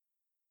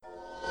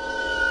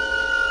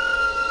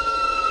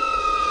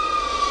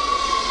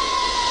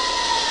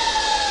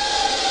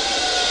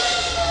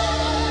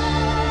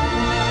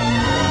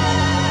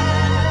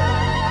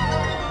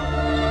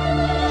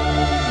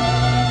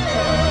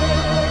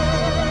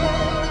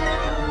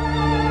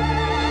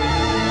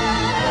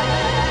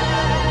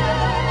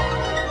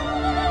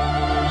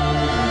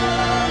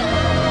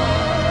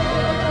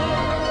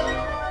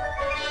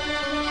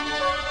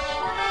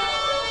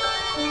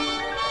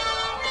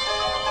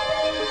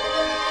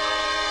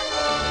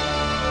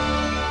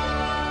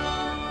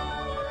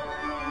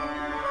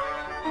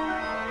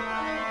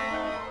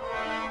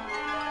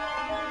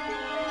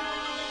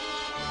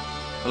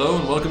Hello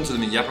and welcome to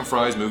the Yap and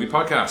Fries Movie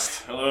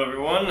Podcast. Hello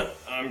everyone,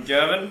 I'm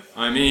Gavin.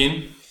 I'm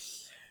Ian.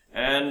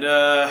 And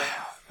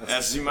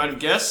as you might have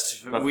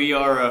guessed, we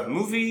are a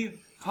movie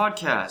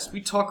podcast.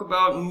 We talk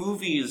about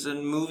movies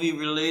and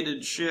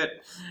movie-related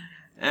shit.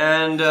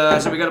 And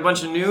so we got a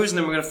bunch of news, and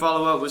then we're going to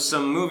follow up with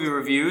some movie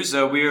reviews.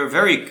 We're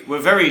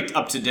very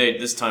up to date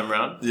this time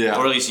round. Yeah.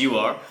 Or at least you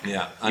are.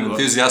 Yeah, I'm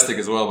enthusiastic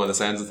as well by the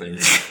sounds of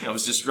things. I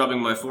was just rubbing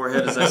my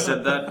forehead as I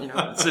said that. You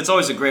know, it's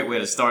always a great way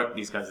to start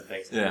these kinds of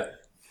things. Yeah,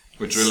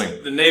 we're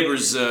drilling. The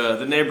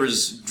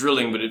neighbors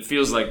drilling, but it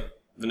feels like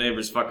the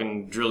neighbors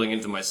fucking drilling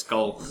into my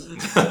skull.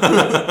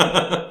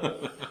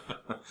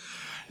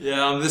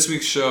 Yeah, on this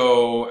week's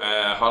show,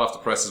 hot off the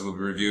presses, we'll be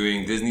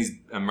reviewing Disney's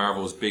and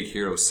Marvel's Big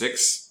Hero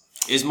 6.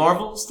 Is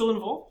Marvel still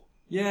involved?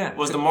 Yeah.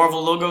 Was the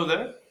Marvel logo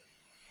there?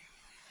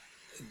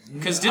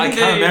 I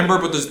can't remember,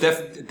 but there's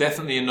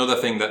definitely another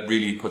thing that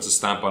really puts a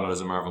stamp on it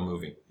as a Marvel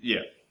movie.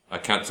 Yeah. I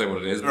can't say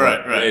what it is, but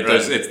right.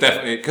 It's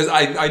definitely because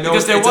I know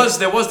because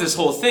there was this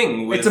whole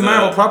thing with it's a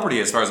Marvel property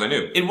as far as I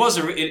knew.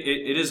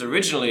 It is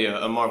originally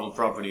a Marvel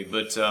property,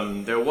 but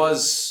there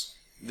was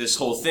this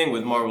whole thing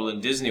with Marvel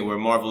and Disney where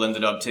Marvel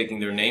ended up taking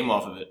their name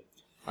off of it.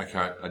 I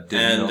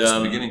didn't know since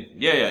the beginning.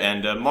 Yeah,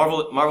 and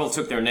Marvel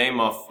took their name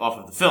off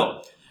of the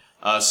film.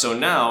 So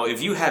now,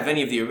 if you have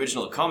any of the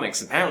original comics,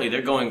 apparently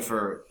they're going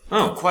for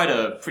quite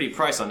a pretty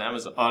price on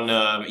Amazon,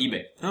 on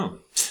eBay. Oh,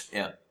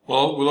 yeah.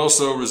 Well, we'll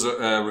also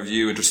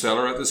review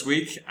Interstellar this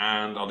week,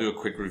 and I'll do a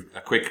quick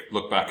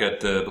look back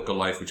at the Book of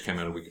Life, which came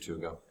out a week or two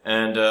ago.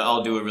 And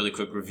I'll do a really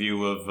quick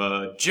review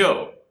of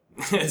Joe.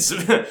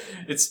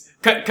 It's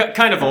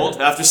kind of old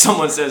after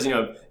someone says,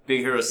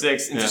 Big Hero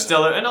 6,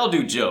 Interstellar, and I'll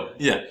do Joe.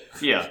 Yeah.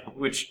 Yeah,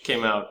 which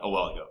came out a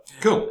while ago.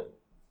 Cool.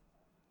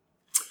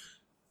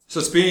 So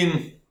it's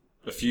been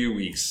a few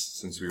weeks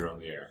since we were on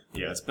the air.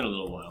 Yeah, it's been a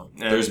little while.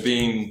 And there's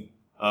been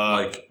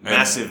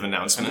massive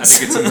announcements.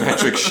 I think it's a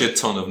metric shit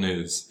ton of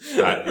news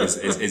that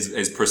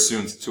is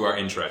pursuant to our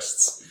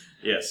interests.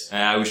 Yes.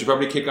 We should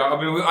probably kick off.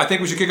 I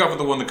think we should kick off with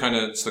the one that kind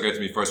of stuck out to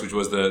me first, which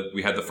was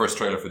we had the first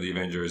trailer for the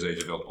Avengers: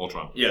 Age of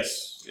Ultron.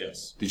 Yes.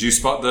 Did you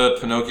spot the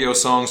Pinocchio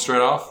song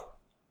straight off?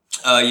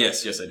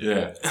 Yes, I did.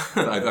 Yeah.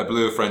 I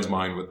blew a friend's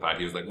mind with that.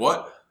 He was like,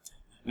 "What?"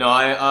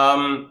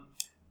 No,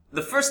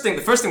 the first thing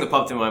that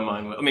popped in my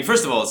mind.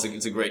 First of all,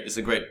 it's a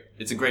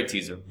great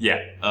teaser. Yeah.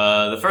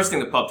 The first thing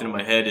that popped into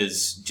my head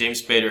is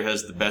James Spader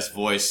has the best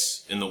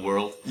voice in the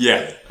world.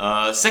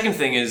 Yeah. Second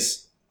thing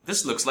is,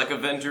 this looks like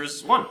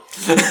Avengers 1.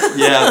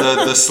 Yeah,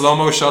 the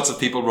slow-mo shots of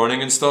people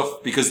running and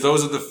stuff, because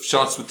those are the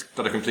shots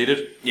that are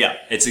completed. Yeah.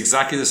 It's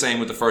exactly the same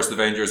with the first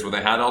Avengers, where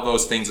they had all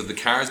those things of the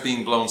cars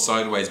being blown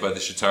sideways by the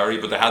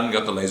Chitauri, but they hadn't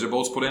got the laser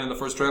bolts put in the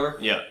first trailer.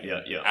 Yeah.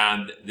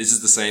 And this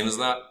is the same as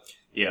that.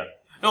 Yeah.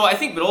 No, I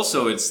think, but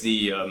also it's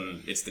the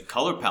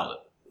color palette.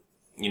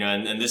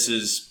 And this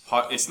is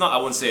it's not, I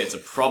wouldn't say it's a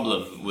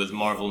problem with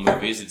Marvel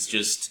movies, it's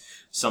just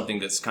something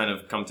that's kind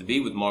of come to be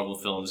with Marvel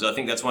films. I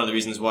think that's one of the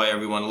reasons why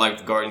everyone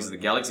liked Guardians of the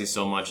Galaxy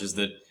so much, is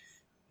that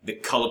the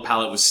color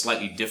palette was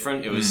slightly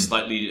different. It was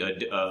slightly,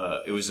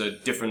 it was a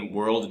different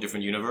world, a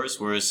different universe,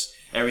 whereas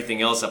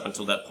everything else up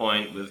until that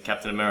point with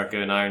Captain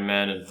America and Iron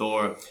Man and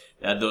Thor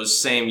had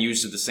those same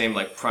use of the same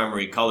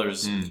primary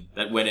colors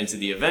that went into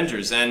the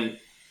Avengers. And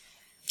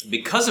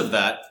because of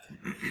that,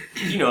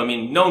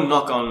 no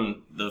knock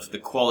on the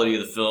quality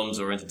of the films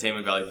or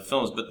entertainment value of the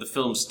films, but the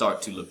films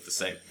start to look the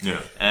same.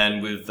 Yeah.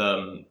 And with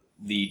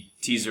the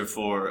teaser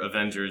for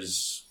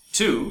Avengers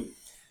 2,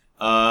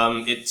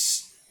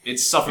 it's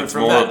suffered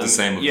from more that. Of the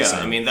same of the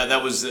same.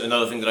 That was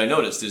another thing that I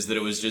noticed, is that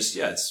it was just,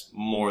 it's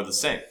more of the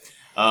same.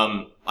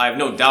 I have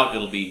no doubt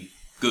it'll be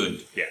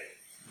good. Yeah.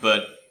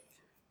 But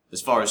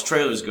as far as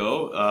trailers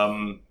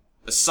go,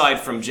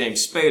 aside from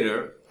James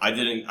Spader,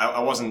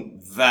 I wasn't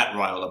that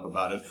riled up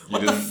about it.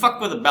 What the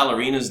fuck were the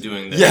ballerinas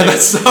doing there? Yeah,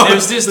 that's so.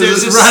 There's this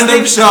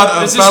random shot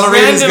of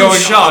ballerinas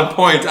going on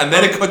point, and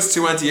then it cuts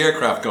to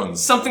anti-aircraft guns.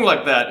 Something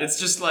like that. It's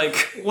just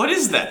like, what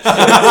is that?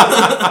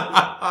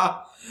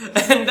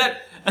 and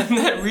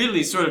that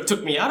really sort of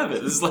took me out of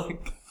it. It's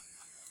like,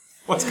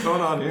 what's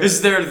going on here?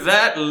 Is there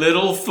that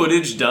little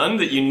footage done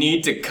that you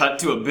need to cut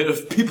to a bit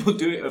of people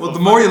doing it? Well, the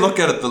more you look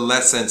at it, the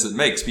less sense it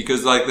makes,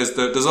 because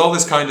there's all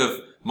this kind of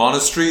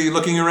monastery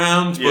looking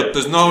around, but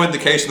there's no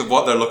indication of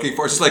what they're looking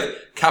for. It's just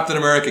like Captain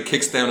America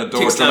kicks down a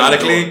door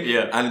dramatically,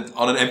 and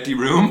on an empty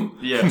room,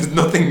 there's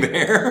nothing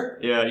there.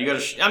 Yeah, you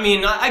gotta.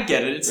 I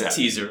get it. It's a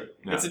teaser.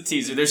 Yeah. It's a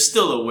teaser. There's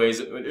still a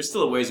ways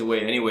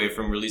away anyway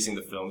from releasing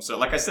the film. So,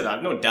 like I said, I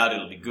have no doubt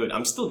it'll be good.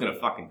 I'm still gonna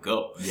fucking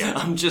go. Yeah.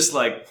 I'm just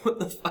like, what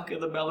the fuck are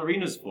the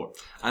ballerinas for?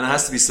 And it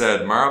has to be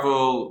said,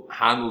 Marvel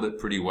handled it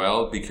pretty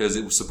well, because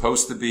it was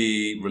supposed to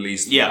be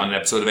released on an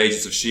episode of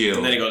Agents of S.H.I.E.L.D.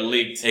 And then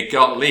it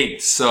got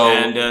leaked. So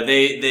and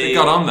they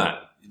got on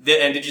that.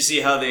 And did you see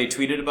how they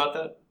tweeted about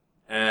that?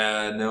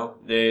 No.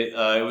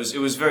 It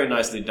was very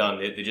nicely done.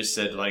 They just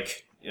said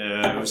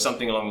it was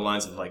something along the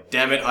lines of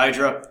damn it,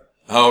 Hydra.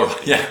 Oh,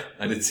 right. Yeah,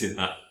 I did see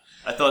that.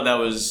 I thought that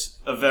was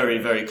a very,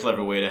 very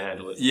clever way to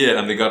handle it. Yeah,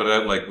 and they got it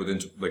out within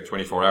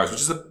 24 hours, which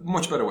is a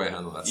much better way to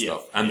handle that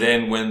stuff. And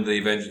then when the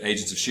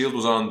Agents of S.H.I.E.L.D.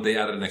 was on, they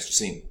added an extra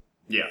scene.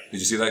 Yeah. Did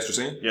you see the extra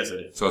scene? Yes, I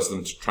did. So it's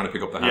them trying to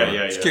pick up the hammer.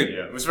 Yeah. It's cute.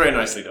 Yeah. It was very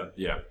nicely done.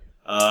 Yeah.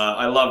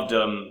 I loved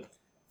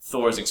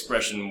Thor's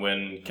expression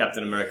when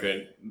Captain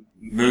America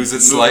moves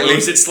it slightly.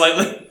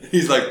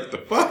 He's like, what the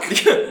fuck?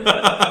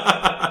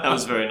 That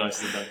was very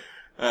nicely done.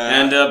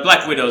 And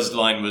Black Widow's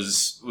line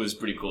was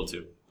pretty cool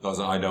too.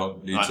 I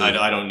don't need to.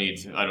 I don't need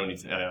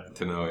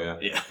to know. Yeah.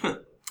 Yeah.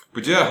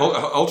 But yeah,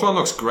 Ultron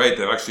looks great.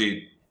 They've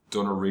actually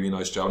done a really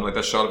nice job. And like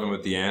that shot of him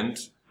at the end.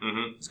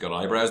 Mm-hmm. He's got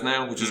eyebrows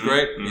now, which is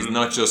great. Mm-hmm. He's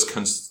not just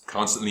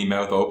constantly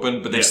mouth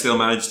open, but they still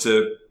managed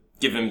to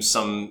give him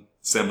some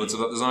semblance of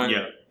that design.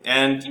 Yeah.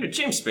 And,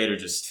 James Spader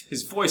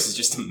his voice is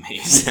just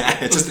amazing.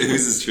 Yeah, it just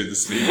oozes through the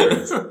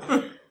speakers.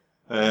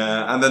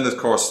 And then, of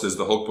course, there's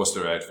the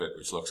Hulkbuster outfit,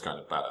 which looks kind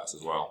of badass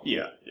as well.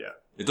 Yeah.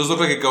 It does look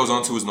like it goes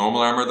onto his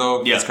normal armor,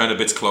 though. Yeah. It's kind of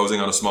bits closing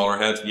on a smaller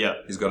head. Yeah.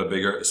 He's got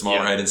a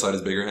smaller head inside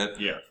his bigger head.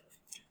 Yeah.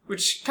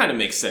 Which kind of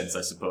makes sense,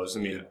 I suppose.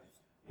 I mean,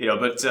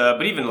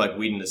 but even like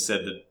Whedon has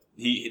said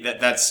that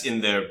that's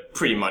in there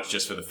pretty much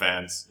just for the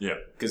fans. Yeah.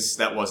 Because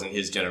that wasn't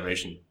his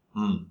generation.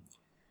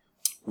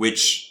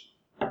 Which,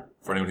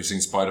 for anyone who's seen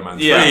Spider-Man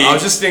 3... Yeah, I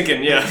was just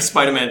thinking,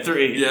 Spider-Man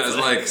 3. Yeah, it's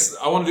like,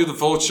 I want to do the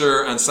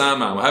Vulture and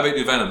Sandman. Well, how about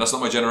you do Venom? That's not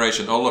my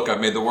generation. Oh, look,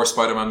 I've made the worst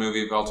Spider-Man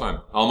movie of all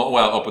time.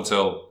 Well, up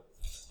until...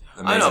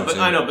 I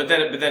know, but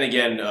then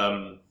again,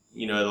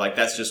 like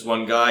that's just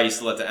one guy. You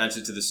still have to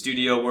answer to the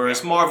studio.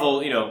 Whereas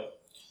Marvel,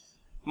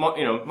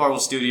 Marvel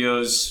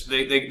Studios,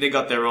 they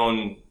got their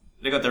own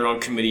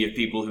committee of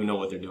people who know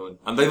what they're doing,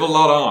 and they've a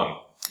lot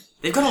on.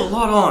 They've got a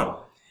lot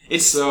on.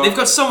 They've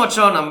got so much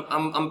on.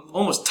 I'm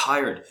almost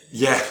tired.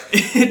 Yeah,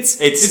 it's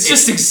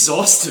just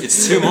exhausting.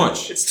 It's too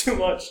much. It's too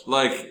much.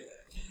 Like.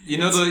 In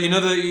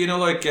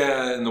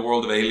the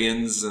world of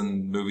Aliens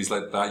and movies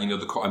like that,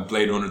 and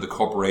Blade Runner, the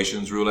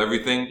corporations rule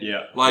everything.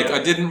 Yeah.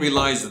 I didn't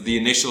realize that the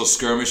initial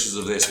skirmishes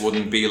of this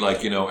wouldn't be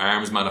like,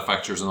 arms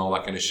manufacturers and all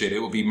that kind of shit. It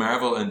would be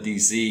Marvel and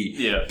DC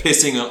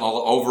pissing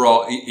over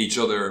each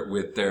other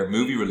with their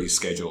movie release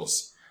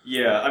schedules.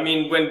 Yeah, I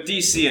mean, when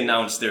DC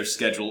announced their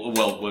schedule,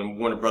 when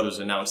Warner Brothers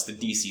announced the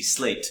DC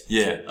slate.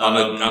 Yeah, on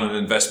an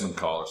investment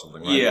call or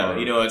something, right? Yeah,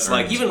 it's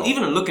like,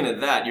 even looking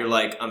at that, you're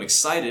like, I'm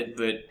excited,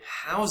 but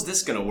how's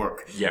this gonna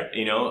work? Yeah.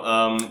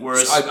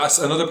 Whereas...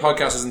 another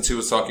podcast I listened to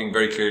was talking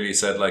very clearly,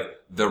 said,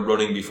 they're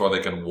running before they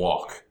can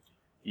walk.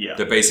 Yeah.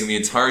 They're basing the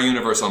entire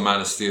universe on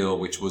Man of Steel,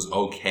 which was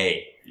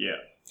okay.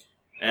 Yeah.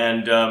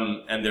 And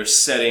they're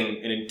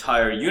setting an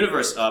entire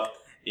universe up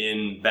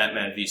in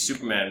Batman v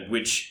Superman,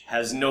 which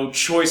has no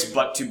choice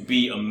but to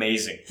be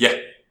amazing. Yeah.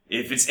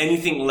 If it's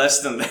anything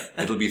less than that...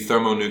 It'll be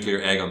thermonuclear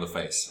egg on the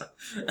face.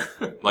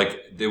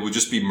 There would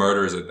just be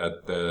murders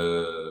at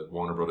the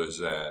Warner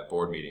Brothers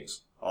board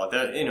meetings. Oh,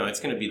 it's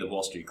going to be the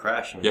Wall Street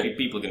crash.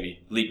 People are going to be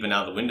leaping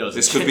out the windows.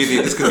 This could be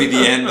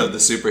the end of the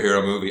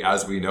superhero movie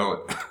as we know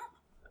it.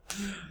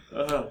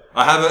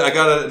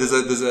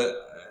 There's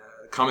a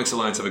Comics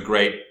Alliance have a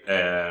great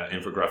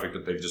infographic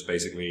that they've just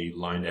basically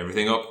lined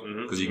everything up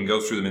because you can go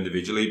through them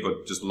individually,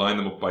 but just line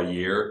them up by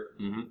year.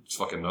 It's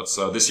fucking nuts.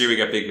 So this year we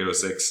get Big Hero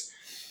 6.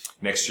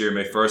 Next year,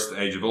 May 1st,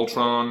 Age of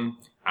Ultron.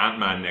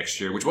 Ant-Man next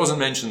year, which wasn't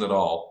mentioned at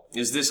all. Are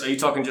you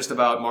talking just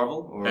about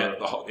Marvel? Or?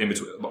 In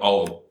between,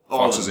 all of them.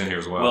 Fox is in here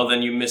as well. Well,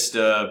 then you missed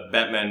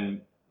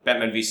Batman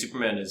v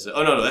Superman is...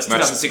 no, that's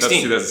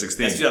 2016. That's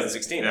 2016. That's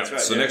 2016, that's right.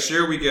 So next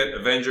year we get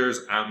Avengers,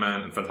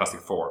 Ant-Man, and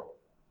Fantastic Four.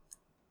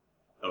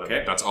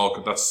 Okay. That's all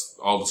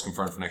that's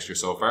confirmed for next year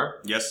so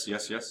far. Yes.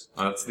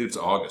 Let's leave it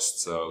to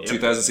August. So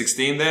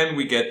 2016 then,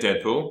 we get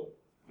Deadpool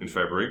in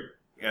February.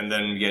 And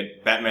then we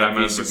get Batman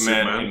v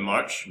Superman in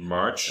March.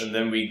 And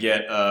then we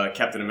get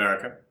Captain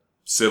America.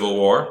 Civil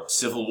War.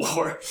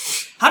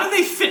 How do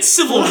they fit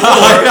Civil War?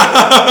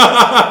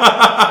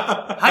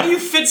 How do you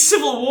fit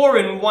Civil War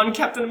in one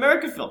Captain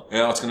America film?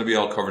 Yeah, it's going to be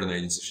all covered in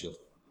Agents of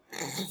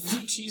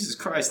S.H.I.E.L.D. Jesus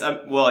Christ.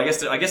 I guess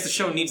the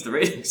show needs the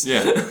ratings.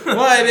 Yeah.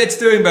 Well, it's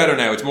doing better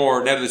now. It's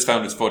more, now that it's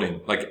found its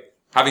footing.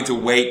 Having to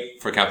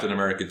wait for Captain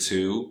America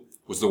 2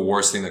 was the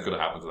worst thing that could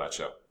have happened to that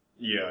show.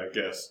 Yeah, I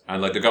guess.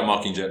 And they've got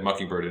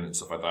Mockingbird in it and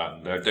stuff like that.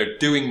 And they're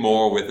doing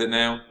more with it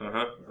now.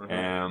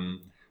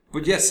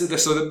 But yes,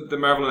 so the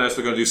Marvel announced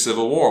they're going to do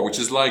Civil War, which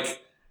is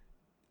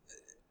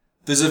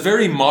there's a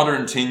very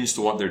modern tinge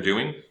to what they're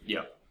doing.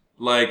 Yeah.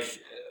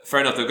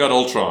 Fair enough, they've got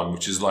Ultron,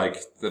 which is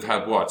they've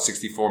had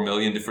 64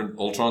 million different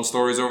Ultron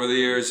stories over the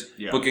years.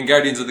 Yeah. But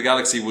Guardians of the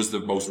Galaxy was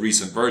the most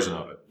recent version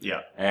of it.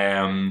 Yeah.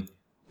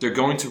 They're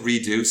going to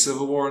redo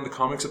Civil War in the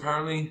comics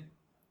apparently,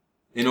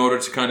 in order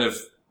to kind of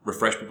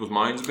refresh people's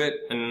minds a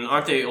bit. And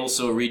aren't they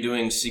also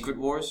redoing Secret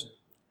Wars?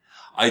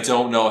 I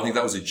don't know. I think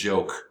that was a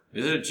joke.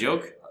 Is it a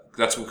joke?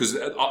 That's because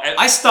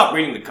I stopped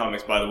reading the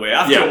comics, by the way.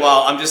 After a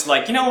while, I'm just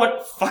like, you know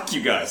what? Fuck you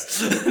guys.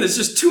 There's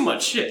just too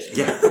much shit.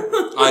 Yeah.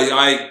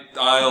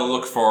 I'll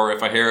look for,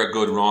 if I hear a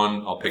good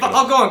run, I'll pick it up.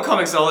 I'll go on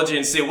Comixology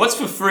and see what's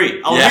for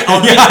free. I'll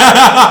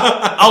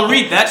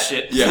read that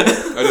shit. Yeah, I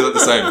do that the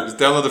same. Just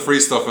download the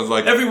free stuff and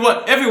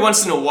every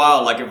once in a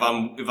while, if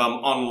I'm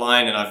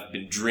online and I've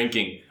been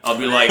drinking, I'll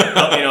be like,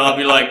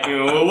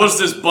 what's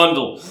this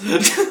bundle?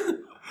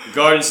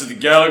 Guardians of the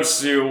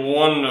Galaxy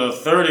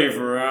 1-30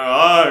 for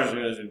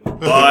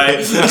bye.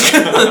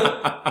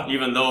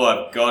 Even though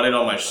I've got it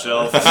on my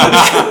shelf.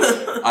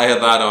 I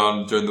had that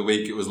on during the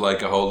week. It was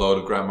like a whole load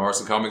of Grant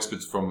Morrison comics,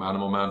 but from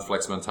Animal Man,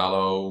 Flex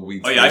Mentallo,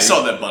 Oh yeah, I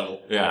saw that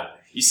bundle. Yeah.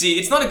 You see,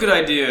 it's not a good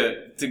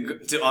idea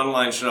to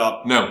online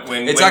shop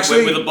when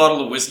actually with a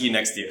bottle of whiskey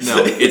next to you.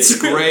 No, it's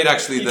great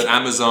actually that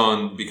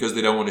Amazon, because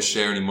they don't want to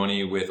share any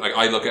money with, like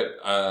I look at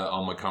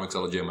on my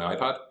Comixology on my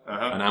iPad,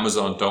 and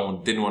Amazon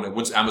didn't want to,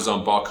 once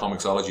Amazon bought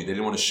Comixology, they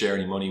didn't want to share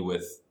any money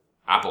with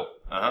Apple.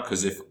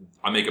 Because if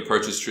I make a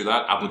purchase through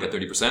that, Apple get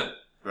 30%.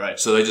 Right.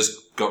 So they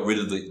just got rid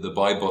of the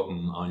buy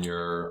button on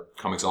your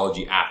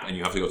Comixology app, and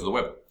you have to go to the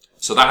web.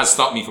 So that has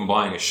stopped me from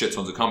buying a shit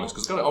tons of comics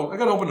because I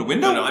got to open the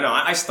window. No,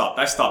 I stopped.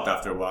 I stopped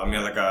after a while. I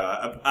mean, like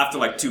after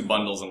like 2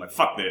 bundles, I'm like,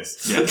 fuck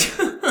this. Yeah.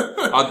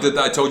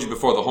 I told you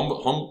before the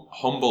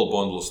humble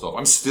bundle stuff.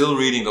 I'm still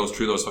reading those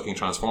fucking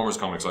Transformers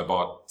comics I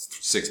bought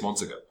 6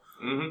 months ago.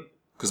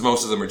 Because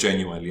most of them are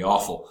genuinely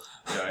awful.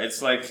 Yeah,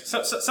 it's like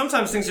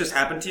sometimes things just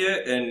happen to you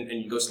and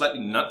you go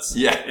slightly nuts.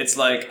 Yeah. It's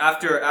like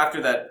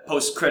after that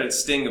post-credit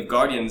sting of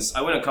Guardians,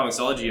 I went on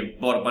Comixology and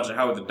bought a bunch of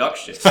Howard the Duck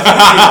shit. It's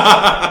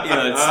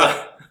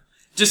like,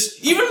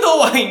 just even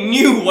though I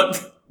knew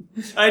what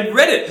I'd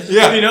read it,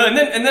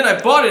 and then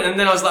I bought it, and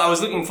then I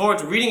was looking forward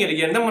to reading it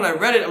again. And then when I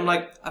read it, I'm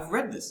like, I've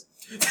read this.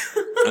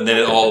 And then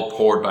it all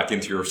poured back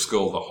into your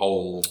skull, the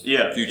whole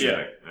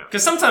future.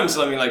 Because sometimes,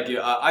 I mean, like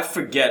I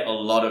forget a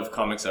lot of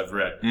comics I've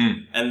read,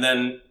 and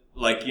then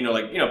back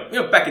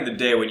in the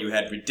day when you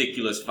had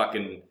ridiculous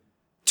fucking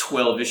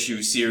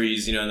 12-issue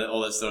series, and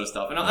all that sort of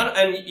stuff.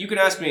 And you can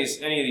ask me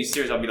any of these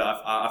series, I'll be like,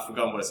 I've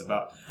forgotten what it's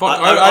about.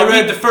 I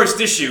read the first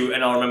issue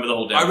and I'll remember the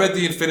whole damn I read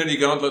the Infinity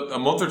Gauntlet a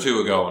month or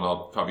 2 ago and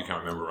I'll probably can't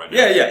remember right now.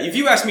 Yeah. If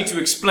you ask me to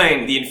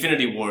explain the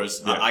Infinity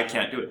Wars, I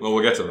can't do it. Well,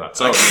 we'll get to that.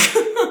 So,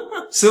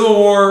 Civil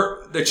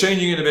War, they're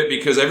changing it a bit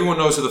because everyone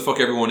knows who the fuck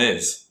everyone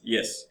is.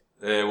 Yes.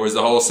 Whereas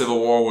the whole Civil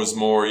War was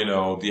more,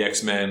 the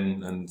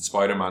X-Men and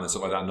Spider-Man and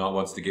stuff like that, not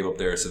wanting to give up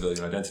their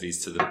civilian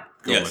identities to the government.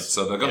 Yes.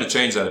 So they're going to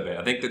change that a bit.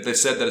 I think that they've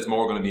said that it's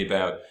more going to be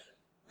about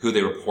who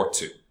they report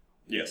to.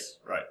 Yes,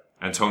 right.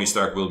 And Tony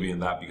Stark will be in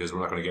that because we're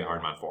not going to get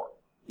Iron Man 4.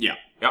 Yeah.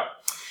 Yeah.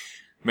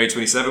 May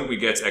 27th, we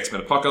get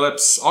X-Men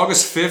Apocalypse.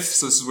 August 5th,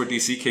 so this is where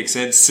DC kicks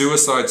in,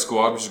 Suicide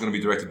Squad, which is going to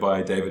be directed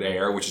by David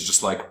Ayer, which is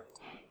just like...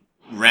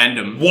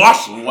 random. What?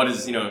 What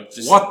is,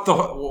 just...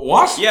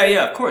 What?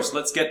 Yeah, of course.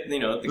 Let's get,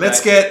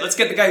 let's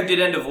get the guy who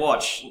did End of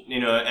Watch,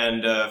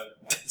 and...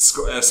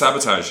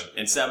 Sabotage.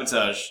 And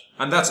Sabotage.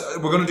 And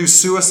we're going to do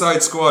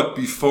Suicide Squad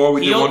before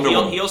we do Wonder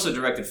Woman. He also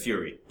directed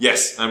Fury.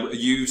 Yes. And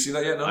you seen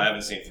that yet? No? I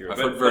haven't seen Fury. I've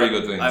heard very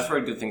good things. I've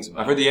heard good things about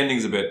it. I've heard the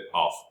ending's a bit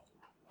off.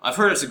 I've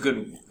heard it's a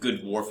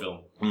good war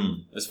film.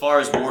 As far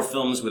as war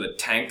films with a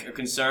tank are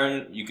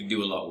concerned, you could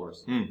do a lot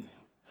worse.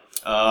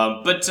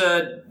 But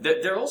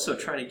they're also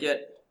trying to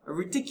get a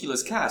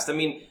ridiculous cast. I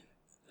mean,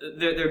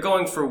 they're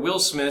going for Will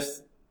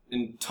Smith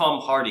and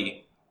Tom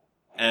Hardy,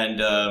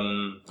 and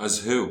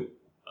as who?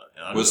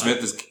 Will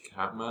Smith is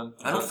Catman?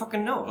 I don't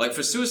fucking know. Like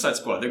for Suicide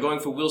Squad, they're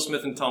going for Will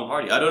Smith and Tom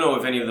Hardy. I don't know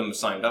if any of them have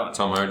signed on.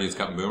 Tom Hardy is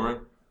Captain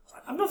Boomerang?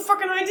 I have no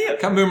fucking idea.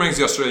 Captain Boomerang's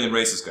the Australian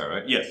racist guy,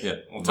 right? Yes. Yeah.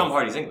 Well, Tom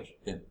Hardy's English.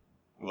 Yeah.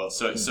 Well,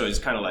 so it's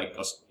kind of like,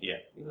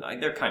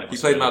 they're kind of... He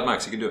played Mad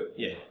Max, he can do it.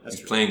 Yeah, that's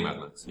He's true. playing Mad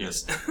Max.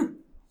 Yes.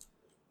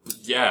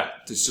 Yeah,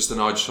 it's just an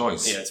odd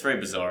choice. Yeah, it's very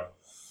bizarre.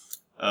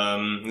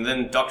 And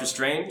then Doctor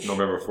Strange.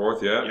 November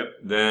 4th, yeah. Yep.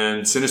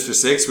 Then Sinister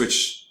Six,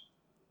 which...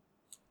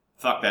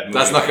 Fuck that movie.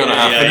 That's not going to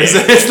happen, is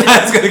it?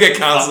 That's going to get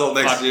cancelled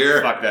next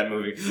year. Fuck that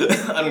movie.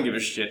 I don't give a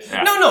shit.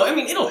 Yeah. No, I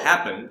mean, it'll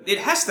happen. It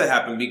has to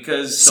happen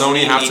because...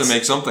 Sony have to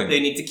make something.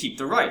 They need to keep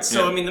the rights.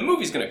 So, I mean, the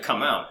movie's going to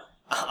come out.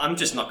 I'm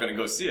just not going to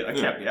go see it. I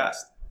can't be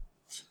asked.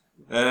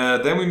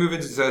 Then we move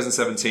into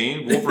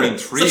 2017. Wolverine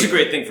 3. Such a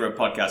great thing for a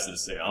podcaster to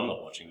say. I'm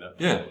not watching that.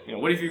 Yeah.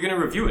 What if you're going to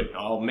review it?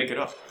 I'll make it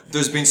up.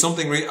 There's been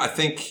something... I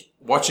think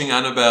watching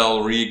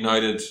Annabelle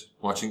reignited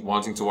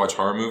wanting to watch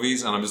horror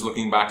movies. And I'm just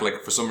looking back,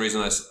 like, for some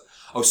reason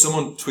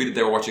someone tweeted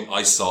they were watching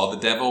I Saw the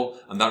Devil,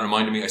 and that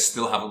reminded me I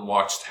still haven't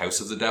watched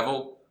House of the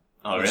Devil,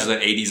 which is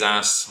an 80s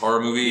ass horror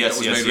movie that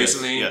was made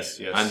recently. Yes.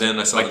 And then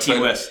I saw like the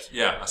trailer. West.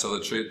 Yeah, I saw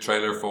the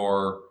trailer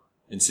for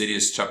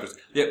Insidious chapters.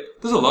 Yeah,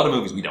 there's a lot of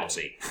movies we don't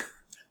see.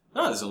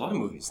 No, there's a lot of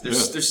movies.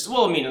 There's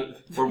well, I mean,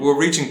 we're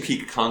reaching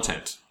peak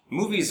content.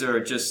 Movies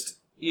are just,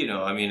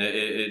 I mean,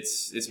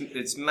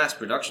 it's mass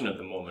production at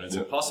the moment. It's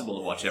impossible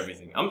to watch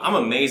everything. I'm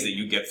amazed that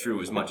you get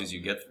through as much as you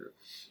get through.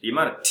 The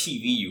amount of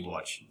TV you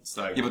watch. It's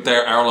like... Yeah, but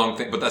they're hour-long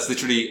thing. But that's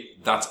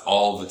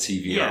all the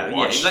TV I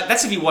watch. Yeah,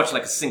 that's if you watch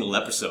like a single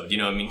episode, you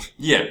know what I mean?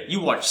 Yeah. You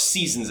watch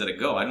seasons at a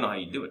go. I don't know how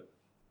you do it.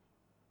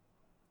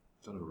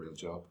 Don't have a real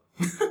job.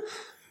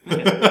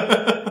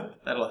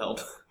 That'll help.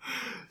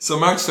 So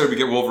March 3rd we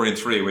get Wolverine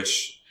 3,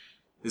 which...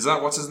 Is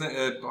that... What's his name?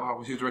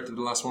 Who directed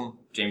the last one?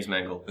 James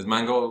Mangold. Is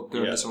Mangold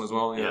doing this one as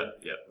well? Yeah.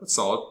 That's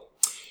solid.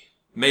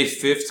 May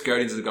 5th,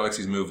 Guardians of the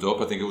Galaxy's moved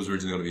up. I think it was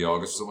originally going to be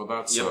August or something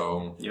like that.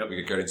 So we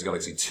get Guardians of the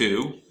Galaxy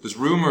 2. There's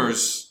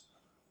rumours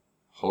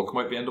Hulk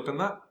might end up in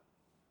that.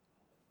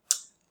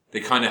 They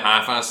kind of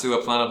half-assed do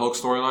a Planet Hulk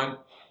storyline.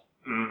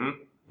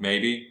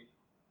 maybe.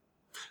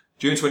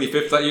 June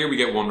 25th that year, we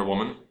get Wonder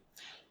Woman.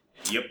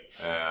 Yep.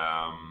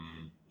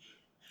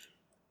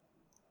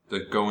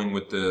 They're going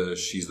with the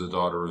she's the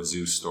daughter of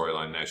Zeus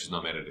storyline now. She's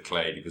not made out of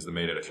clay because the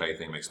made out of clay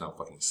thing makes no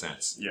fucking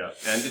sense. Yeah.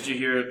 And did you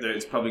hear that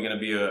it's probably going to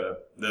be a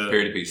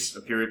period piece.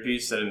 A period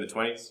piece set in the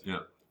 20s?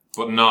 Yeah.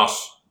 But not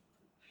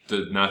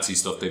the Nazi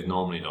stuff they've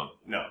normally done.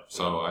 No.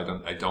 So I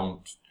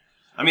don't...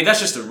 I mean, that's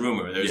just a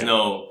rumor. There's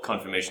no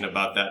confirmation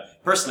about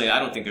that. Personally, I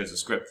don't think there's a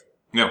script.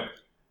 No.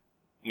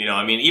 You know,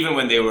 I mean, even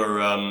when they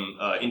were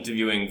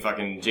interviewing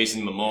fucking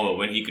Jason Momoa,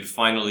 when he could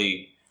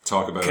finally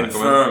talk about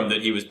confirm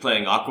that he was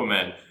playing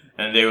Aquaman,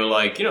 and they were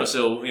like,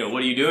 so,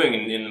 what are you doing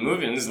in the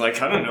movie? And it's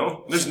like, I don't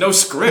know. There's no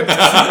script.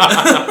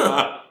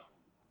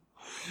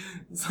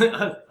 It's like,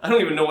 I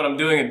don't even know what I'm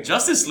doing in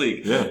Justice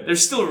League. Yeah. They're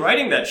still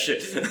writing that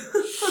shit.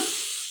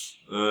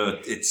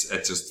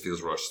 It just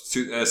feels rushed.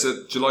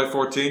 So July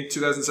 14th,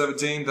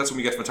 2017, that's when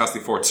we get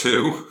Fantastic Four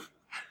 2. We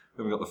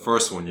haven't got the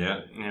first one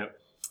yet. Yep.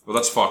 Well,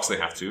 that's Fox, they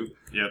have to.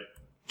 Yep.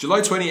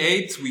 July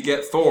 28th, we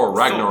get Thor,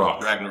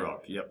 Ragnarok.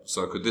 Ragnarok, yep.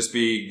 So could this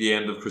be the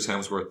end of Chris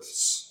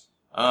Hemsworth's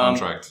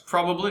contract?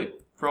 Probably.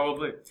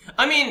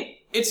 I mean,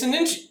 it's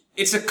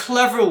a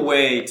clever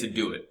way to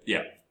do it.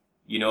 Yeah.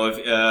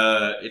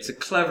 It's a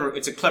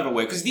clever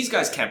way, because these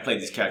guys can't play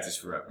these characters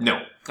forever.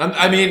 No. And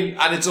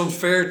and it's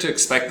unfair to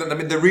expect them. I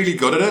mean, they're really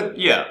good at it.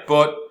 Yeah.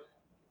 But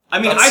I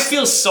mean, I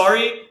feel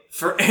sorry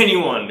for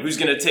anyone who's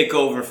going to take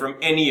over from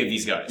any of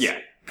these guys. Yeah.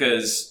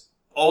 Because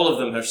all of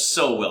them are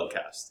so well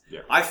cast.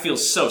 Yeah. I feel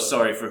so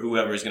sorry for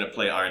whoever is going to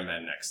play Iron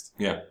Man next.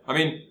 Yeah. I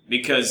mean...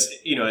 Because,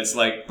 it's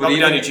like, Robert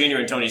Downey Jr.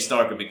 and Tony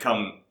Stark have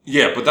become...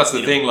 Yeah, but that's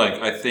the thing,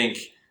 like, I think,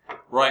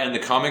 right, in the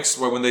comics,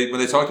 where when they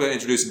talked about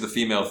introducing the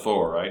female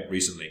Thor, right,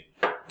 recently,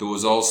 there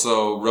was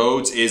also,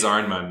 Rhodes is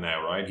Iron Man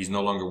now, right? He's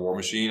no longer War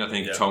Machine. I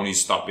think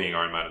Tony's stopped being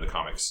Iron Man in the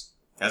comics.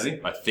 Has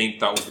he? I think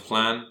that was the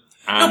plan.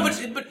 And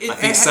but I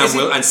think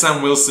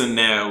Sam Wilson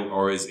now,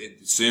 or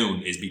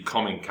soon, is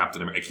becoming Captain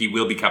America. He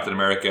will be Captain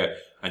America,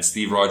 and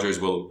Steve Rogers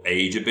will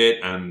age a bit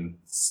and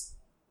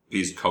be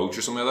his coach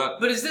or something like that.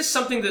 But is this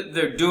something that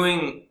they're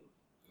doing,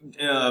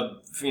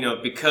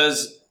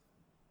 because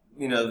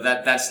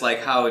that's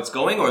like how it's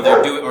going, or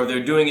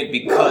they're doing it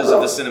because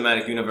of the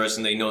cinematic universe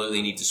and they know that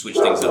they need to switch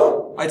things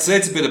up? I'd say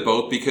it's a bit of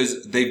both,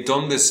 because they've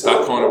done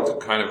that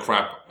kind of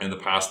crap in the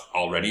past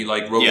already.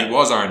 Like Rhodey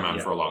was Iron Man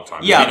for a long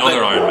time. Yeah,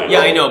 other Iron Man. Yeah,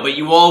 I know, but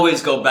you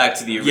always go back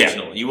to the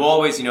original. Yeah. You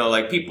always,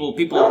 like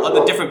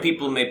other different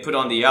people may put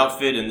on the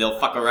outfit and they'll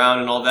fuck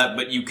around and all that,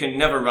 but you can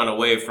never run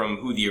away from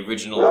who the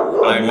original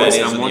Iron Man is.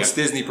 And once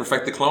Disney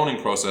perfect the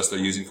cloning process they're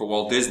using for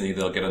Walt Disney,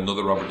 they'll get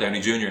another Robert Downey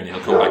Jr. and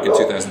he'll come back in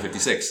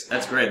 2056.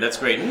 That's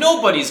great.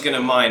 Nobody's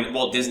gonna mind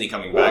Walt Disney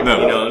coming back.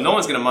 No. No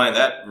one's gonna mind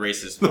that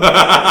racist.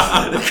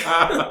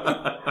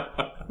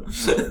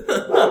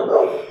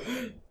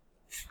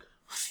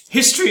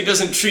 History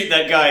doesn't treat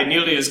that guy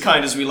nearly as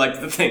kind as we like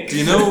to think. Do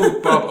you know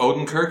Bob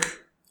Odenkirk?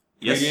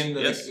 Yes.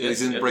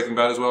 He's in Breaking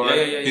Bad as well,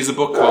 right? Yeah. He's a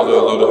book called A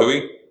Load of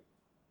Hooey.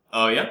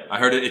 Oh, yeah? I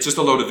heard it. It's just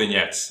a load of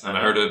vignettes. And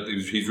I heard it.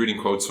 He's reading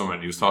quotes from it.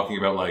 And he was talking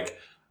about, like,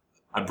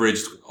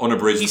 unabridged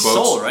quotes. He's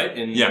Saul, right?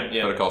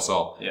 Better Call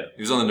Saul. Yeah.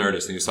 He was on the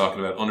Nerdist and he was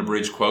talking about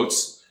unabridged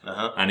quotes.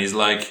 Uh-huh. And he's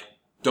like,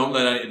 don't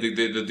let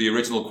the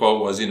original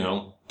quote was,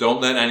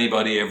 don't let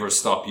anybody ever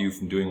stop you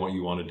from doing what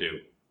you want to do.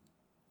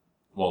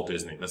 Walt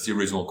Disney. That's the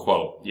original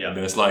quote. Yeah. And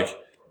then it's like,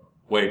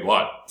 wait,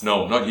 what?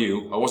 No, not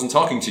you. I wasn't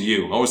talking to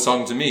you. I was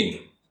talking to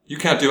me. You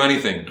can't do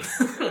anything.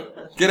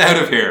 Get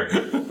out of here.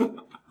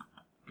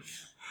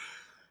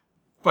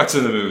 Back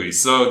to the movie.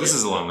 So this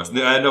is a long list.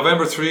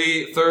 November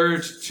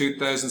 3rd,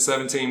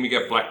 2017, we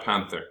get Black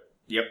Panther.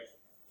 Yep.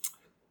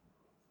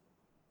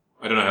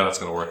 I don't know how that's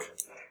going to work.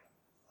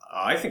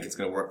 I think it's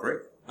going to work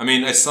great. I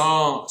mean,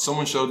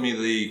 someone showed me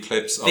the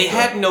clips of They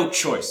had no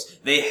choice.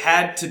 They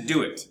had to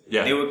do it.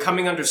 Yeah. They were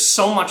coming under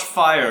so much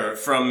fire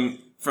from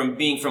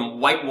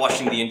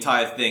whitewashing the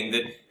entire thing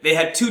that they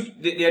had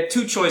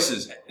two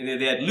choices.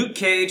 They had Luke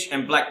Cage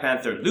and Black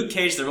Panther. Luke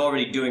Cage they're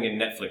already doing in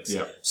Netflix.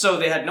 Yeah. So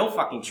they had no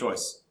fucking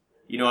choice.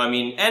 You know what I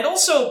mean? And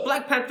also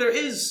Black Panther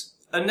is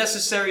a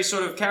necessary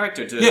sort of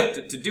character to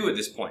do at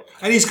this point.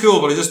 And he's cool,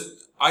 but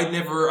I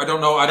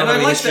don't know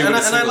any history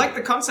with And I like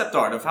the concept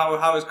art of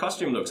how his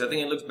costume looks. I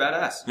think it looks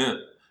badass. Yeah.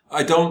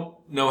 I don't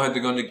know how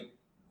they're going to...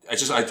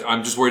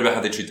 I'm just worried about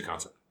how they treat the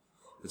concept.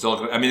 It's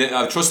all... I mean,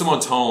 I trust them on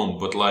tone,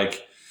 but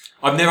like...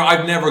 I've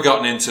never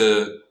gotten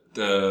into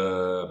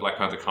the Black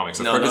Panther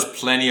comics. I've heard there's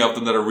plenty of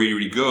them that are really,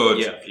 really good.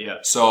 Yeah.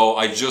 So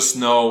I just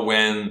know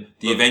when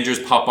the Avengers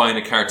pop by in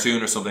a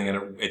cartoon or something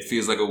and it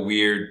feels like a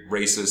weird,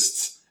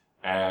 racist...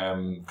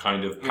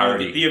 kind of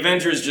parody. The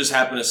Avengers just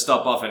happen to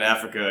stop off in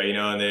Africa,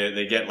 and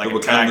they get like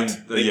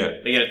attacked. They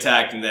get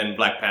attacked, and then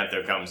Black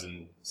Panther comes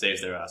and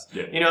saves their ass.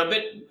 Yeah.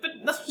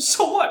 But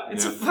so what?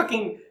 It's a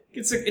fucking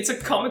it's a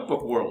comic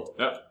book world.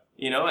 Yeah.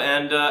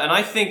 And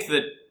I think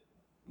that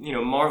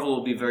Marvel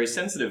will be very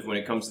sensitive when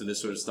it comes to this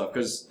sort of stuff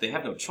because they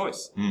have no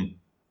choice.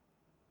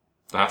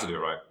 They have to do it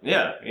right.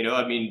 Yeah,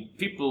 I mean,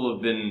 people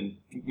have been,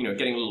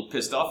 getting a little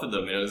pissed off at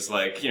them. It's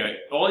like,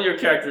 all your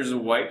characters are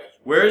white.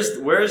 Where's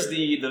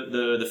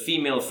the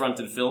female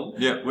fronted film?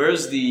 Yeah.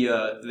 Where's the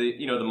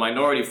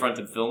minority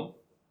fronted film?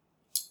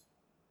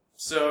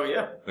 So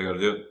yeah, they got to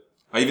do it.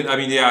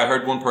 I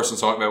heard one person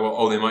talking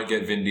about, they might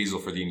get Vin Diesel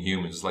for the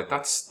Inhumans. It's like,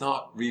 that's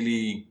not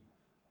really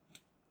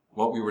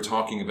what we were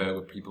talking about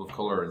with people of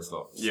color and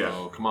stuff. Yeah.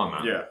 So come on,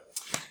 man. Yeah.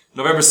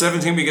 November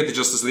 17th, we get the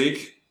Justice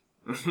League.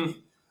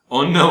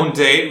 Unknown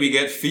date, we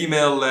get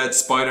female-led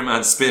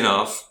Spider-Man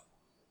spin-off.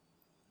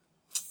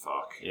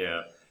 Fuck.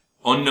 Yeah.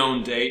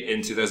 Unknown date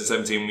in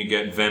 2017, we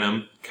get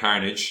Venom,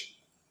 Carnage.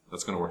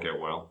 That's going to work out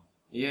well.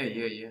 Yeah.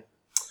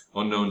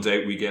 Unknown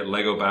date, we get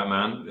Lego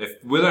Batman.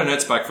 If Will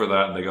Arnett's back for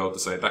that and they go out to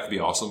say that could be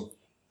awesome.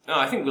 No,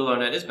 I think Will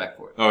Arnett is back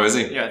for it. Oh, is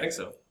he? Yeah, I think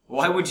so.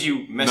 Why would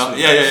you mess with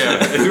Yeah.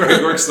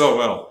 It works so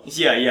well.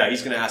 Yeah,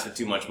 he's going to ask for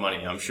too much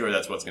money. I'm sure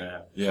that's what's going to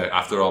happen. Yeah,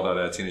 after all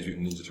that Teenage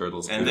Mutant Ninja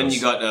Turtles. And then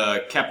you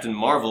got Captain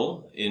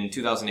Marvel in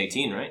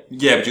 2018, right?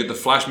 Yeah, but you had the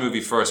Flash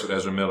movie first with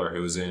Ezra Miller,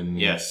 who was in...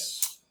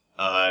 Yes.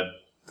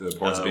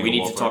 We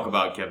need to talk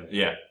about Kevin.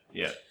 Yeah.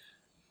 Yeah.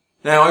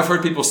 Now, I've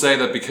heard people say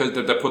that because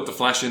they put the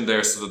Flash in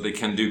there so that they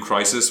can do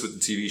Crisis with the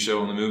TV show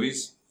and the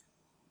movies.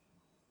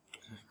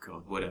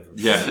 God, whatever.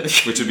 Yeah,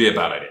 which would be a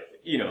bad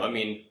idea. I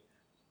mean,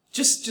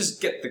 just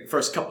get the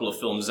first couple of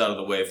films out of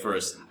the way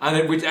first. And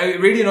it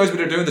really annoys me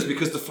they're doing this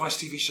because the Flash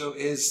TV show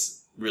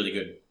is... really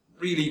good.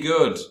 Really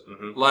good.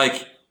 Mm-hmm.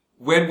 Like,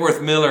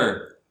 Wentworth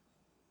Miller,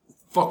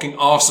 fucking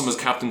awesome as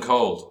Captain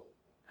Cold.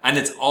 And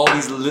it's all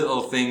these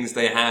little things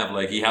they have.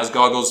 Like, he has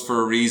goggles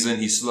for a reason.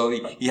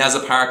 He has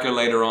a Parker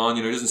later on.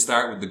 He doesn't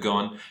start with the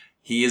gun.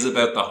 He is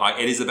about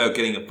it is about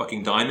getting a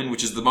fucking diamond,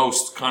 which is the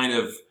most kind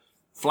of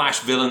Flash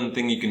villain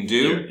thing you can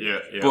do. Yeah.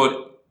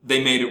 But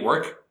they made it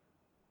work.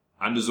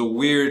 And there's a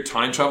weird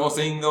time travel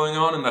thing going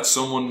on, and that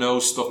someone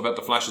knows stuff about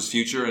the Flash's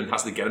future and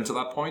has to get him to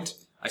that point.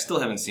 I still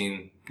haven't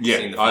seen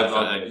the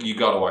Flash. You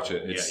gotta watch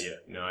it. Yeah.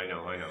 No, I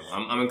know.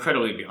 I'm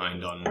incredibly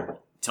behind on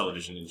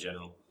television in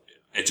general.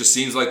 It just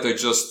seems like they're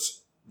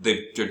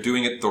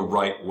doing it the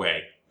right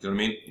way. Do you know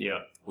what I mean? Yeah.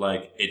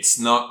 Like, it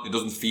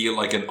doesn't feel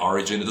like an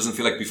origin. It doesn't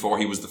feel like before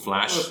he was the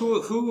Flash.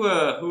 Well, who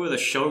are the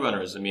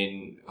showrunners? I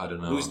mean, I don't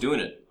know. Who's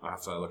doing it? I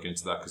have to look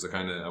into that because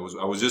I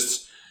was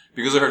just,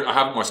 because I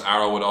haven't watched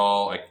Arrow at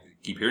all. I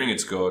keep hearing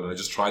it's good, and I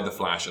just tried the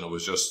Flash, and it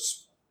was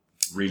just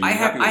really. I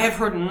have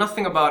heard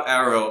nothing about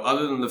Arrow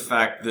other than the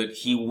fact that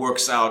he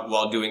works out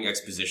while doing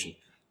exposition.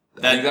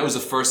 I think that was the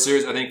first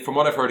series. I think from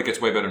what I've heard, it gets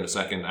way better in the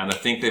second. And I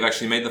think they've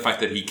actually made the fact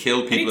that he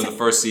killed people in the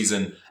first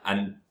season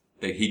and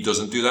that he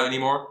doesn't do that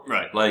anymore.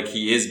 Right. Like,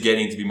 he is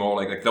getting to be more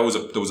like there was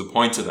a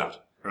point to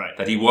that. Right.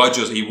 That he would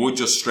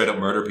just straight up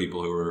murder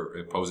people who were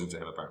opposing to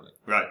him, apparently.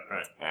 Right.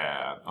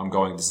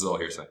 This is all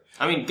hearsay.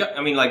 I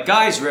mean, like,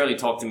 guys rarely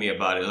talk to me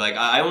about it. Like,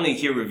 I only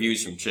hear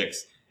reviews from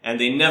chicks, and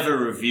they never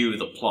review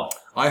the plot.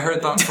 I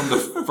heard that from the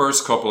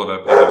first couple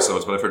of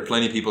episodes, but I've heard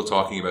plenty of people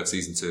talking about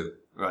season 2.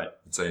 Right.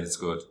 And saying it's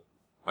good.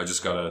 I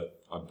just gotta,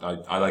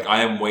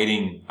 I am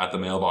waiting at the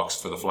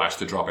mailbox for the Flash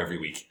to drop every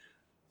week.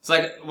 It's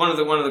like one of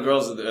the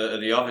girls at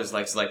the office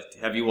like,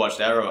 have you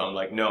watched Arrow? I'm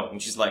like, no.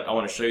 And she's like, I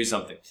want to show you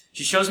something.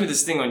 She shows me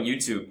this thing on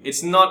YouTube.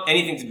 It's not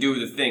anything to do with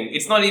the thing.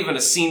 It's not even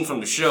a scene from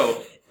the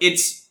show.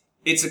 It's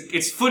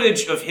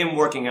footage of him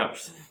working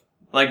out.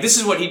 Like, this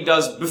is what he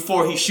does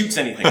before he shoots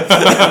anything.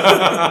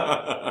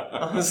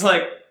 I was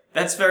like,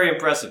 that's very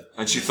impressive.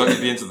 And she thought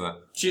you'd be into that.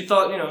 She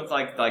thought,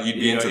 like you'd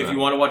be into if that. you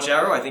want to watch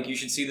Arrow, I think you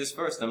should see this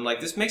first. I'm like,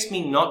 this makes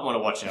me not want to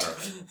watch Arrow.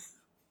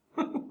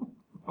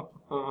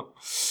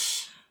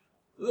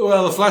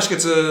 Well, the Flash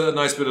gets a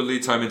nice bit of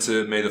lead time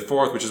into May the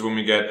 4th, which is when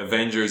we get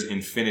Avengers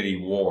Infinity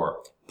War.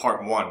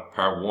 Part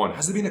 1.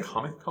 Has there been a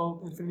comic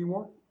called Infinity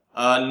War?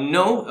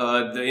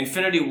 No. The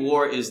Infinity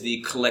War is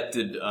the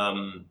collected,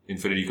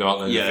 Infinity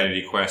Gauntlet,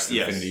 Infinity Quest,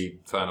 yes. Infinity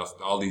Thanos,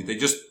 all these. They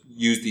just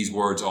use these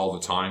words all the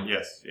time.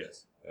 Yes.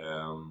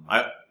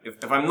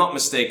 If I'm not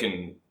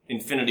mistaken,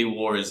 Infinity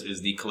War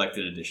is the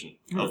collected edition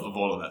of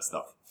all of that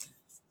stuff.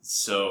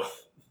 So...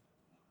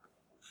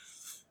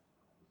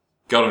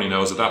 God only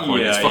knows at that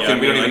point. It's fucking,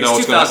 we don't even know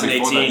what's going to happen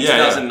before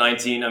that.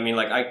 2019. I mean,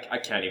 like, I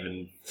can't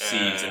even see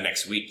into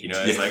next week,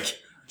 It's like...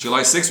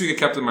 July 6th, we get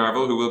Captain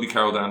Marvel, who will be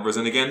Carol Danvers.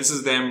 And again, this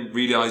is them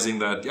realizing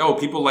that,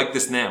 people like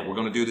this now. We're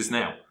going to do this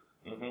now.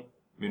 Mm-hmm. I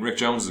mean, Rick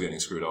Jones is getting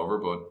screwed over,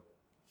 but,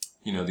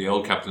 the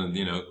old Captain,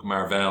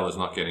 Marvel is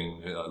not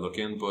getting a look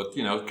in. But,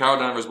 Carol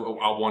Danvers,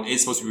 one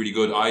is supposed to be really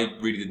good. I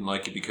really didn't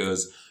like it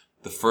because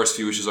the first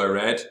few issues I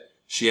read,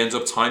 she ends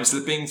up time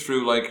slipping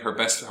through, like,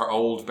 her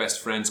old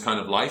best friend's kind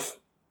of life.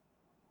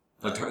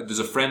 Like, there's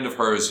a friend of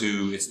hers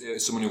who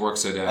is someone who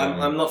works at.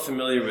 I'm not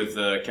familiar with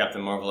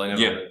Captain Marvel. I never.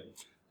 Yeah,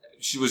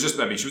 she was just.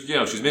 I mean, she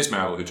was Miss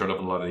Marvel, who turned up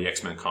in a lot of the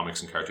X-Men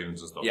comics and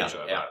cartoons and stuff.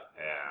 Yeah.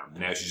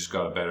 Now she's just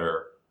got a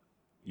better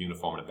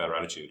uniform and a better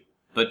attitude.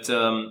 But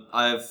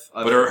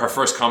But her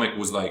first comic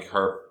was like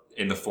her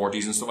in the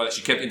 40s and stuff like that.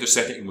 She kept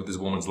intersecting with this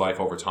woman's life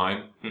over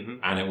time,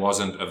 and it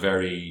wasn't a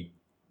very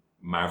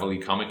Marvel-y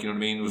comic. You know what I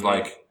mean? It was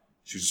like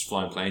she was just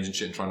flying planes and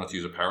shit and trying not to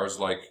use her powers.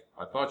 Like.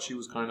 I thought she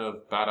was kind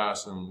of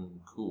badass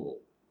and cool.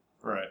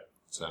 Right.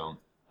 So,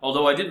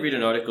 although I did read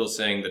an article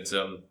saying that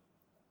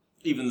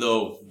even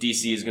though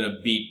DC is gonna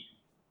beat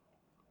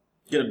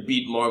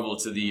Marvel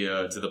to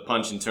the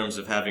punch in terms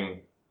of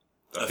having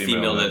a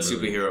female-led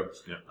superhero,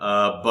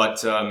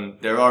 but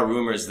there are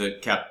rumors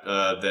that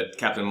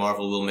Captain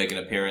Marvel will make an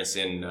appearance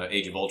in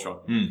Age of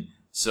Ultron.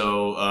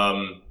 So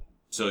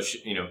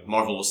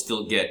Marvel will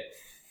still beat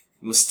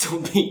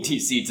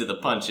DC to the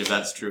punch if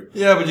that's true.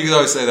 Yeah, but you could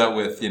always say that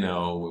with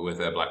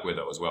Black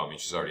Widow as well. I mean,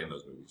 she's already in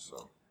those movies,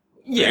 so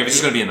yeah,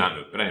 she's going to be in that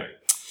movie. But anyway,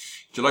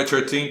 July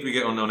 13th we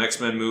get Unknown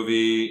X-Men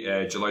movie.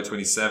 July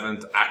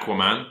 27th,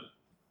 Aquaman.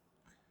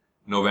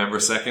 November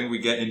 2nd we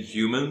get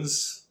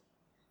Inhumans,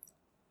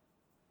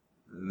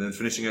 and then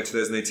finishing out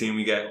 2018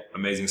 we get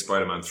Amazing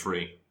Spider-Man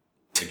 3.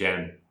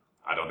 Again,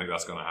 I don't think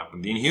that's going to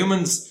happen. The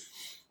Inhumans.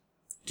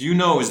 Do you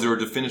know? Is there a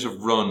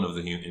definitive run of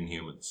the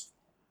Inhumans?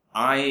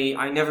 I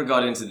never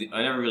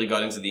really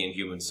got into the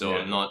Inhumans, so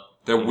I'm not.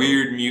 They're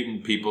weird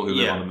mutant people who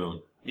live on the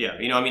moon. Yeah,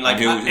 I mean, like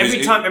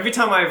every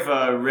time I've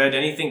read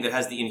anything that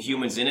has the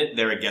Inhumans in it,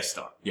 they're a guest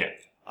star. Yeah,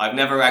 I've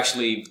never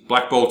actually.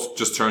 Black Bolt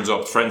just turns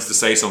up, threatens to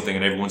say something,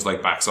 and everyone's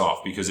like backs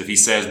off because if he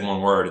says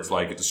one word, it's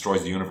like it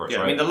destroys the universe. Yeah,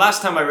 right? I mean, the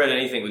last time I read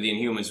anything with the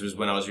Inhumans was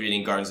when I was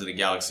reading Guardians of the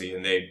Galaxy,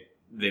 and they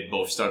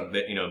both started.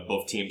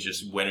 Both teams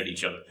just went at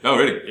each other. Oh,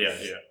 really? Yeah.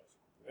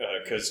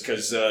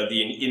 Because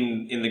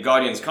in the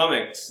Guardians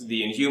comics,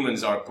 the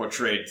Inhumans are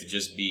portrayed to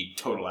just be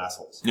total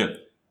assholes. Yeah,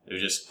 they're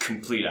just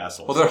complete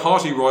assholes. Well, they're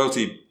haughty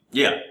royalty.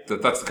 Yeah,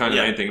 that's the kind of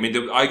main thing. I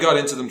mean, I got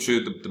into them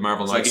through the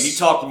Marvel Knights. Like if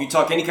you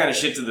talk any kind of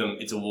shit to them,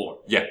 it's a war.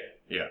 Yeah.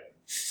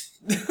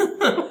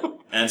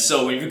 And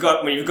so when you've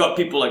got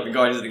people like the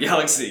Guardians of the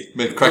Galaxy,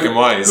 cracking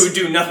wise, who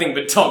do nothing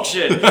but talk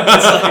shit, it's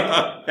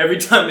like every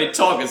time they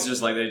talk, it's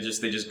just like they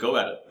just go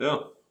at it.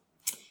 Yeah.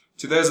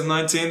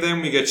 2019,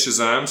 then we get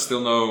Shazam.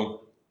 Still no.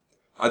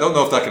 I don't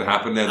know if that can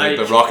happen. Then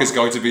the Rock is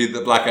going to be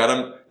the Black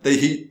Adam.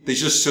 They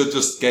just should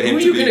just get him. Who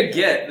are you gonna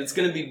get that's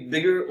gonna be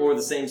bigger or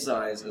the same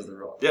size as the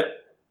Rock? Yeah.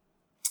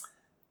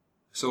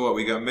 So what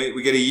we got?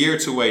 We get a year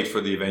to wait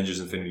for the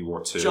Avengers: Infinity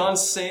War 2. John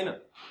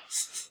Cena.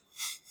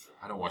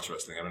 I don't watch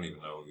wrestling. I don't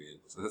even know who he is.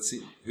 So let's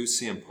see. Who's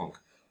CM Punk?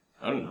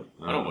 I don't know.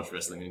 I don't watch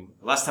wrestling anymore.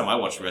 Last time I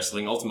watched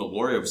wrestling, Ultimate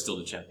Warrior was still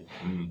the champion.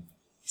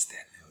 He's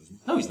dead now, isn't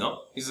he? No,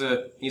 he's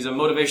not. He's a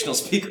motivational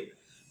speaker.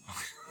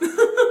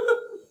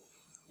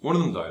 One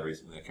of them died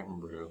recently. I can't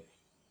remember who.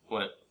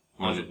 What?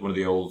 One of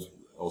the old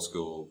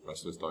school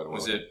wrestlers died.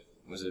 Was it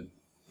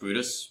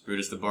Brutus?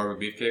 Brutus the Barber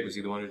Beefcake? Was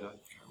he the one who died?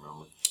 I can't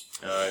remember.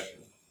 Alright.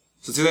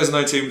 So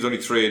 2019 was only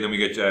 3, and then we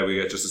get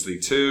Justice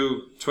League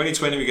 2.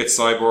 2020 we get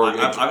Cyborg.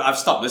 I've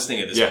stopped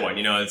listening at this point.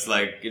 It's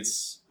like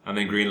and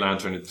then Green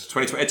Lantern. It's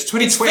 2020. It's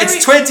 2020.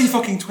 It's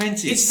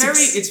 2020.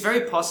 It's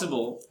very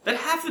possible that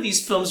half of these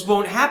films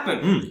won't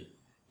happen.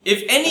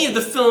 If any of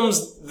the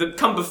films that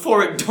come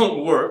before it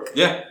don't work,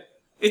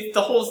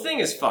 the whole thing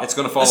is fucked. It's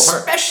going to fall apart,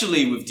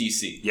 especially with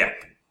DC. Yeah,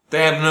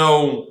 they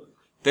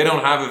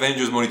don't have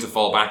Avengers money to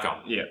fall back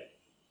on. Yeah,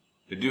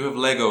 they do have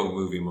Lego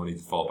movie money to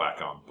fall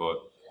back on,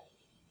 but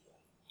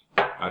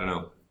I don't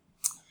know.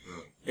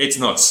 It's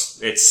nuts.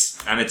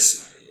 It's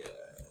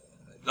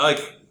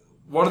like,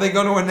 what are they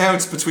going to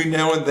announce between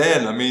now and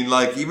then? I mean,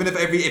 like, even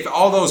if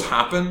all those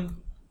happen,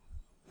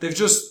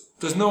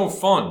 there's no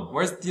fun.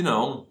 Where's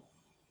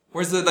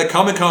the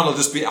Comic-Con will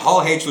just be,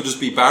 Hall H will just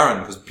be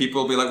barren because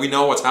people will be like, we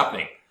know what's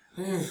happening.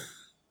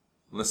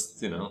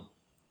 Unless,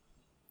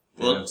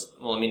 Well,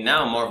 I mean,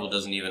 now Marvel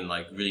doesn't even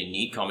really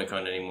need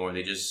Comic-Con anymore.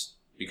 They just,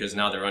 because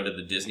now they're under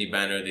the Disney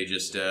banner, they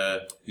just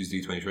use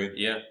D23.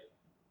 Yeah.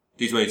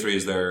 D23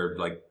 is their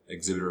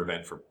exhibitor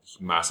event for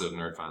massive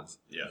nerd fans.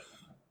 Yeah.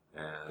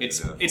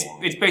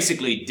 It's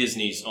basically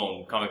Disney's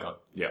own Comic-Con.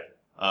 Yeah.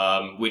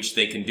 Which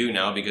they can do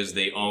now because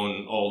they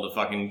own all the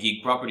fucking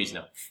geek properties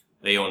now.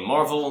 They own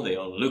Marvel, they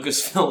own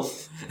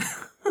Lucasfilm.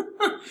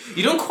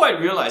 You don't quite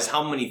realize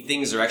how many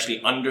things are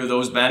actually under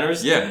those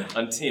banners. Yeah.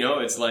 Until,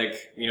 it's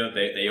like,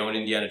 they own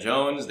Indiana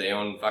Jones, they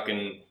own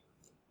fucking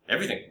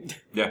everything.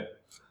 Yeah.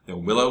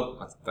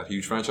 Willow, that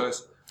huge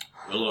franchise.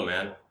 Willow,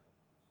 man.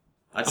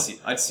 I'd see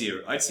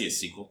a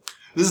sequel.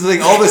 This is the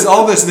thing, all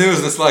this news,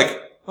 and it's like,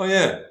 oh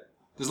yeah,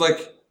 there's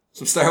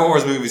some Star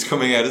Wars movies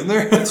coming out, isn't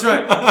there? That's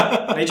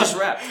right. They just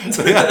wrapped.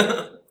 So,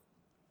 yeah.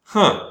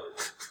 Huh.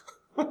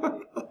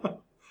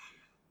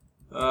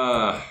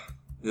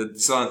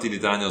 Anthony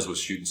Daniels was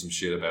shooting some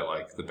shit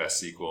about the best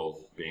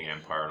sequel being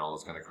Empire and all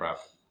this kind of crap.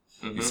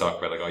 Mm-hmm. He's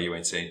talking about you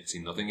ain't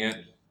seen nothing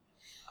yet.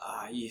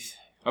 Yes.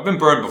 I've been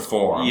burned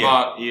before.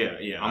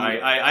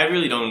 I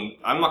really don't.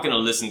 I'm not going to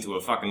listen to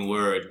a fucking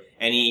word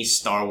any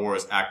Star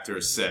Wars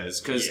actor says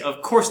because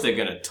of course they're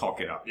going to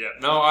talk it up. Yeah.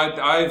 No,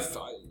 I've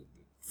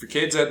for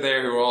kids out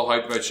there who are all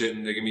hyped about shit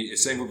and they can be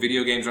same with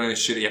video games or any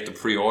shit. You have to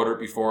pre-order it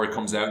before it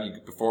comes out,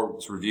 before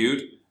it's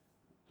reviewed.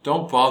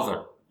 Don't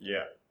bother.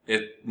 Yeah.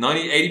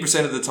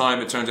 80% of the time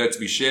it turns out to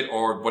be shit,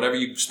 or whatever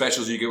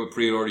specials you get with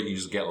pre-order you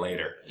just get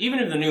later. Even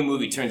if the new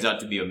movie turns out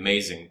to be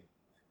amazing,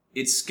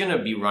 it's gonna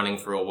be running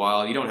for a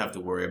while. You don't have to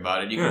worry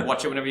about it. You can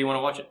watch it whenever you want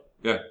to watch it.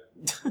 Yeah.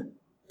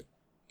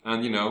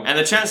 And, And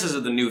the chances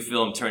of the new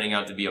film turning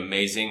out to be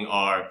amazing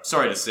are,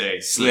 sorry to say,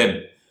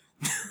 slim.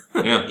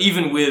 Yeah.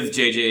 Even with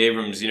J.J.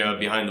 Abrams,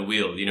 behind the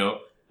wheel,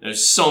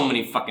 there's so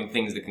many fucking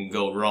things that can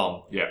go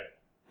wrong. Yeah.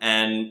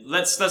 And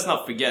let's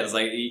not forget, it's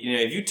like,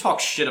 if you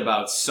talk shit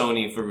about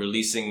Sony for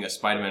releasing a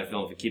Spider-Man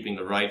film, for keeping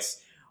the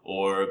rights,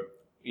 or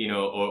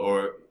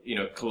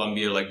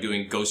Columbia, like,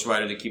 doing Ghost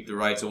Rider to keep the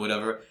rights or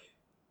whatever,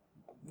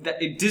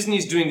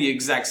 Disney's doing the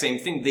exact same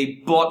thing.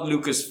 They bought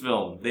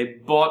Lucasfilm. They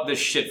bought the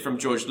shit from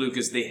George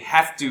Lucas. They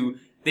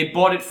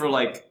bought it for,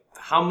 like,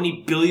 how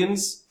many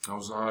billions? I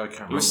can't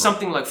remember. It was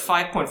something like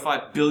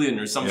 5.5 billion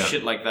or some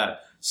shit like that.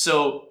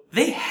 So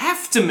they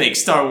have to make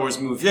Star Wars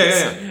movies.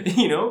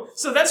 Yeah.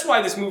 So that's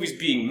why this movie's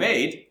being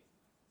made.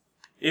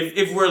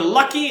 If we're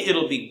lucky,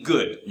 it'll be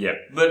good. Yeah.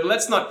 But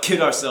let's not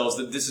kid ourselves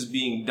that this is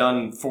being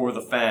done for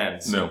the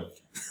fans. No.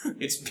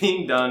 It's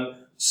being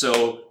done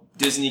so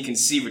Disney can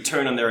see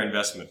return on their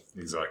investment.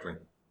 Exactly.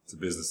 It's a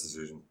business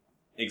decision.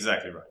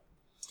 Exactly right.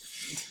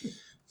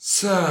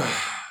 So,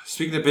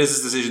 speaking of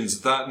business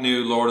decisions, that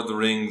new Lord of the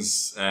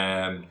Rings,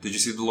 did you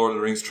see the Lord of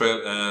the Rings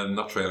trailer?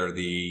 Not trailer,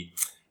 the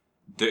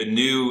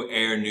new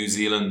Air New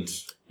Zealand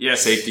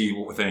safety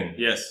thing.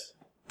 Yes.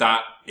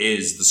 That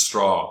is the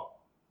straw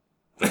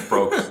that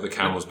broke the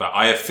camel's back.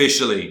 I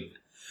officially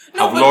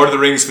have Lord of the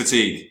Rings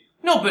fatigue.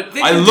 No, but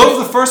I love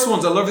the first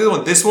ones. I love the other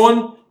one. This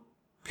one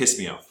pissed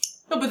me off.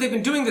 No, but they've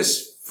been doing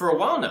this for a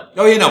while now.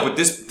 Oh, yeah, no, but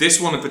this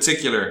one in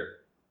particular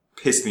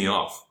pissed me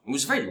off. It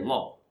was very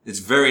long. It's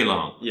very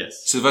long.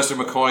 Yes. Sylvester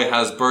McCoy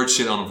has bird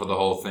shit on him for the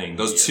whole thing.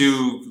 Those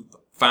two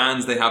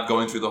fans they have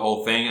going through the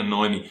whole thing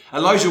annoy me.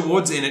 Elijah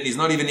Wood's in it. He's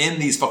not even in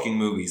these fucking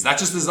movies. That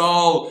just is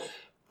all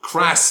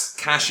crass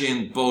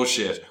cash-in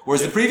bullshit.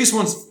 Whereas the previous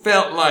ones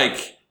felt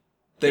like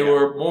they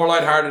were more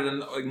lighthearted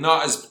and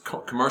not as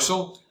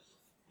commercial.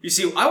 You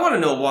see, I want to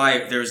know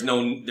why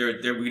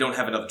we don't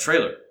have another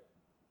trailer.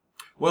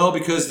 Well,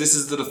 because this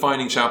is the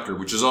defining chapter,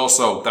 which is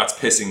also, that's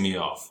pissing me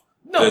off.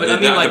 No, but I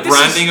mean, like, the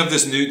branding of the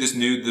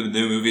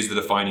new movie is the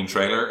defining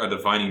trailer, a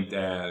defining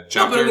chapter.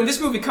 No, but I mean, this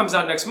movie comes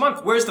out next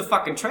month. Where's the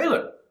fucking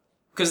trailer?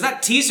 Because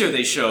that teaser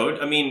they showed,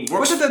 I mean,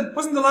 wasn't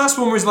the last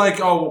one where he's like,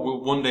 oh,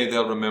 well, one day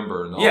they'll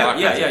remember and all that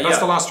kind of stuff. That's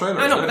the last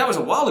trailer. I know, but that was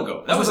a while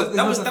ago. That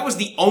was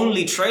the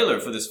only trailer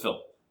for this film.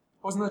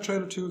 Wasn't that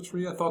trailer 2 or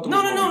 3? I thought there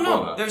was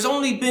No. There's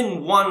only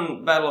been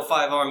one Battle of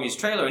Five Armies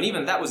trailer, and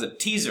even that was a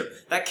teaser.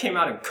 That came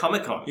out in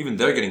Comic-Con. Even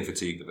they're getting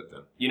fatigued of it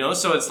then.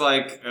 So it's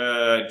like,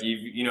 if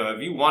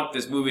you want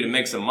this movie to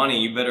make some money,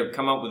 you better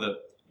come up with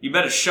you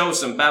better show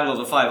some Battle of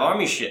the Five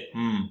Armies shit.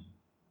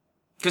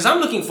 Because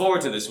I'm looking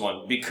forward to this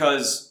one,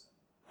 because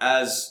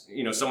as,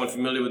 someone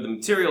familiar with the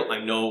material, I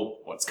know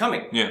what's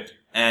coming. Yeah.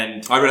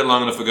 And I read it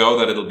long enough ago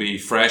that it'll be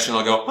fresh, and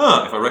I'll go,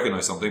 if I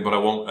recognize something, but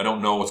I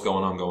don't know what's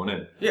going on going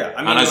in. Yeah,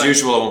 I mean, and as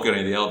usual, I won't get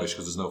any of the Elvish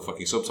because there's no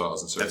fucking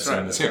subtitles in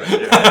certain That's scenes right.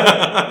 here.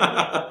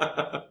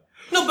 Yeah.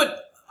 No,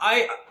 but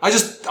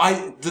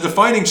the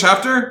defining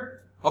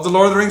chapter of the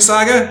Lord of the Rings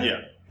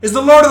saga is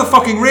the Lord of the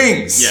fucking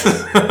Rings. Yes.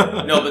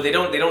 No, but they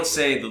don't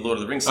say the Lord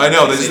of the Rings saga. I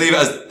know, they just leave it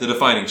as the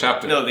defining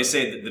chapter. No, they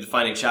say the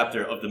defining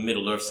chapter of the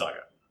Middle-earth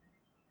saga.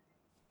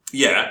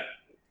 Yeah.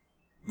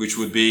 Which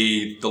would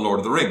be the Lord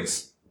of the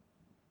Rings.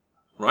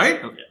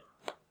 Right? Okay.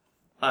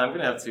 I'm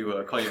going to have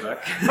to call you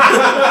back.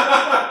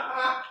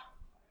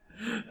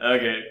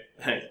 Okay.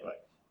 Thanks.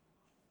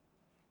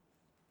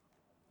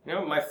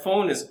 Bye. My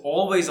phone is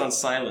always on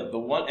silent.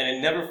 And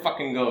it never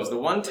fucking goes. The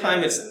one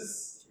time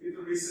it's... You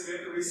have to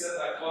reset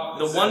that clock.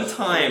 The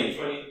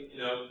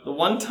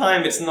one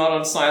time it's not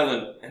on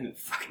silent. And it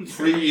fucking...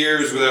 3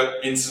 years without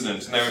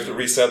incident. Now we have to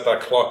reset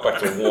that clock back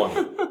to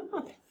 1.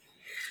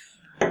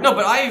 No,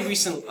 but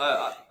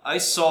I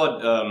saw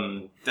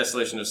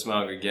Desolation of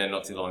Smaug again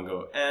not too long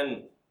ago,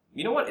 and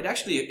you know what? It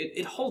actually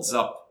it holds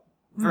up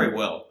very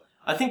well.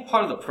 I think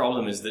part of the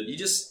problem is that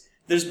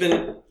there's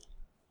been,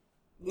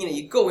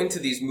 you go into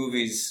these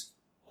movies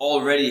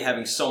already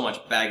having so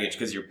much baggage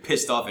because you're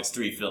pissed off it's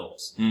 3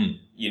 films,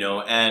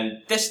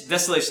 and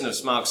Desolation of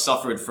Smaug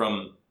suffered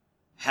from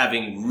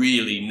having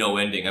really no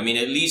ending. I mean,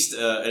 at least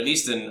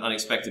an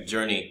Unexpected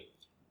Journey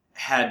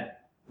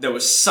there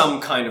was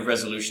some kind of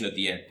resolution at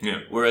the end.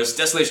 Yeah. Whereas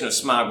Desolation of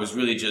Smaug was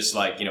really just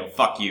like,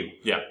 fuck you.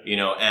 Yeah.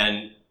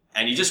 And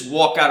you just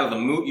walk out of the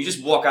movie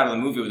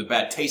with a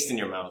bad taste in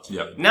your mouth.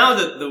 Yeah. Now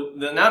that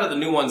the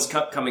new one's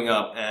coming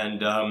up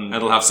and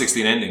it'll have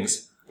 16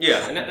 endings.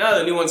 Yeah. And now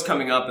the new one's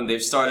coming up and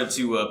they've started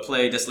to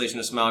play Desolation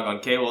of Smaug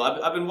on cable.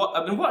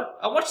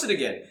 I watched it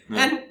again.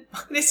 Yeah. And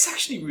it's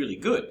actually really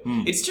good.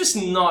 It's just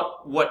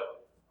not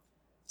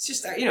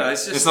it's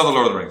not the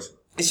Lord of the Rings.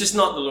 It's just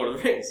not the Lord of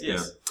the Rings.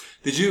 Yes. Yeah.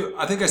 Did you?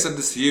 I think I said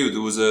this to you.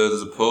 There's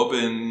a pub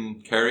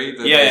in Kerry.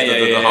 The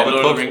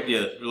Hobbit pub.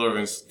 The Lord of the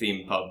Rings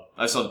themed pub.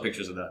 I saw the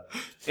pictures of that.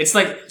 It's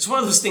like it's one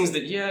of those things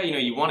that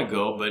you want to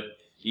go, but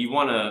you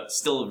want to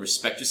still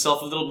respect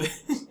yourself a little bit.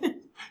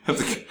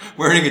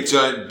 Wearing a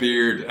giant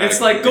beard.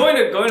 It's like going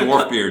to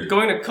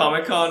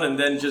Comic-Con and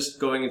then just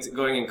going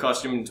in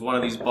costume into one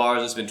of these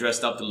bars that's been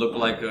dressed up to look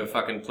like a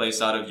fucking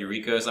place out of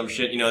Eureka or some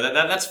shit.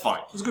 That's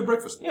fine. It was a good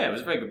breakfast. Yeah, it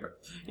was a very good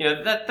breakfast.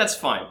 That's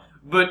fine.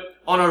 But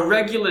on a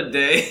regular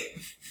day,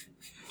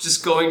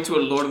 just going to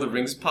a Lord of the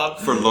Rings pub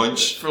for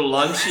lunch.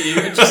 You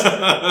just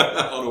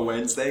on a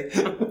Wednesday.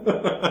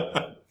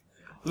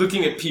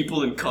 Looking at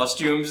people in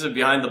costumes and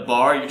behind the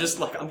bar, you're just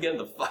like, I'm getting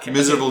the fuck out.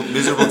 Miserable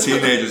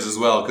teenagers as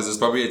well, because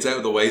it's out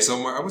of the way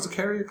somewhere. Was it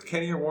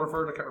Kenny or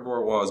Waterford? I can't remember where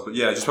it was, but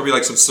yeah, just probably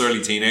like some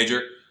surly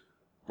teenager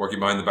working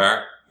behind the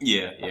bar.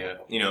 Yeah.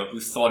 Who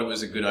thought it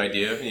was a good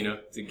idea,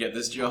 to get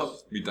this job.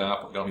 Me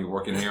dap got me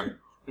working here.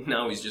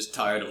 Now he's just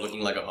tired of looking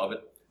like a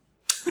hobbit.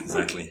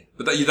 Exactly.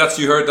 But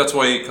that's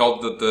why he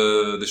called it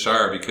the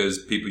Shire,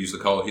 because people used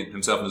to call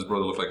himself and his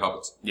brother look like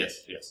hobbits.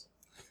 Yes.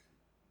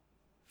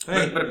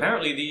 Hey. But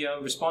apparently the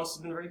response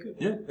has been very good.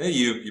 Yeah. Hey,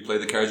 you play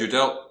the cards you're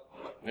dealt.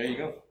 There you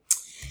go.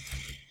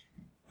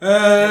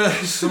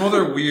 Some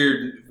other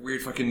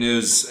weird fucking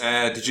news.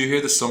 Did you hear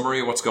the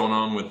summary of what's going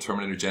on with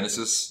Terminator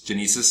Genesis?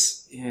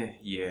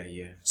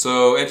 Yeah.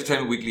 So,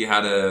 Entertainment Weekly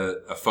had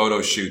a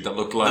photo shoot that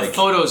looked like... The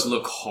photos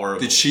look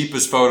horrible. The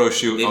cheapest photo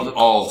shoot of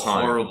all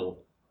time. Horrible.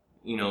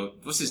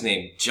 What's his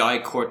name? Jai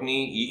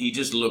Courtney? He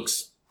just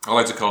looks... I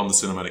like to call him the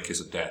cinematic kiss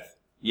of death.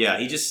 Yeah,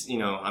 he just,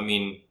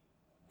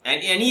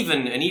 And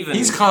even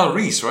he's Kyle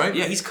Reese, right?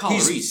 Yeah, he's Kyle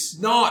Reese.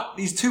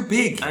 He's too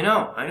big. I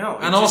know.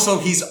 And also,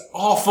 he's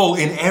awful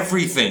in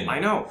everything. I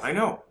know.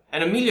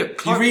 And Emilia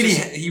Clarke...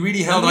 He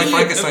really held I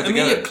Frankenstein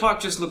together. Emilia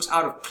Clarke just looks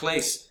out of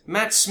place.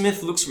 Matt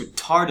Smith looks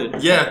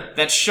retarded. Yeah.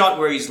 That shot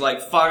where he's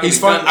like firing He's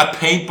firing a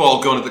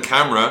paintball gun at the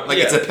camera.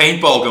 It's a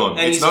paintball gun.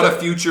 And it's not a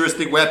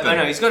futuristic weapon. I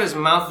know, he's got his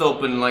mouth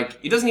open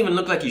he doesn't even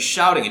look like he's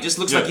shouting. It just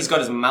looks like he's got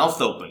his mouth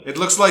open. It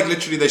looks like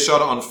literally they shot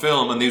it on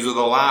film and these were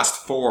the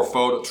last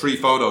 3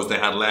 photos they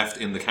had left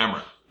in the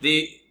camera.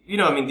 The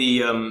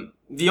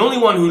only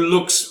one who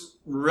looks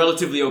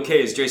relatively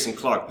okay is Jason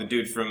Clarke, the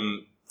dude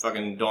from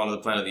fucking Dawn of the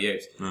Planet of the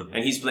Apes.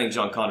 And he's playing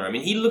John Connor. I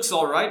mean, he looks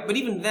alright, but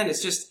even then it's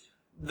just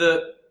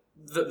the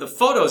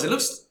photos,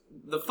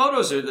 the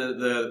photos are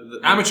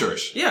the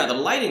amateurish. Yeah, the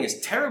lighting is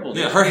terrible.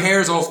 Yeah, her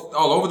hair's all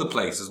over the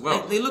place as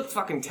well. They look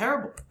fucking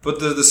terrible. But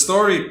the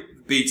story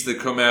beats that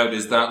come out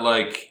is that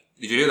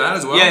did you hear that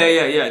as well?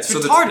 Yeah. It's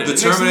retarded. The it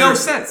Terminator,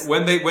 makes no sense.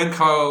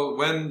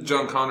 When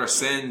John Connor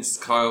sends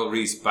Kyle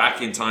Reese back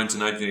in time to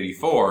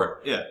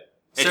 1984. Yeah.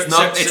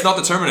 It's not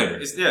the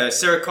Terminator.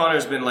 Sarah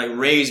Connor's been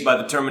raised by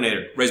the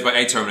Terminator. Raised by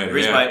a Terminator.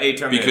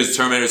 Because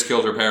Terminators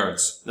killed her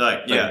parents.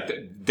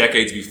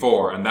 Decades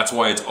before, and that's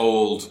why it's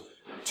old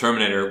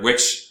Terminator,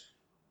 which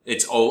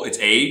it's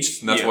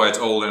aged, and that's why it's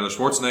old Arnold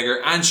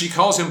Schwarzenegger, and she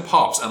calls him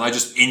Pops, and I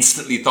just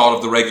instantly thought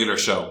of the regular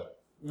show.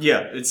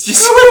 Yeah, it's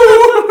just...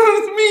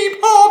 me,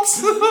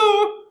 Pops!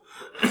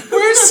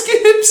 Where's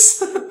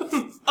Skips?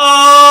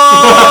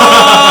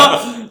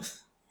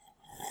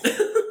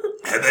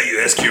 How about you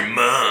ask your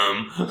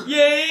mom?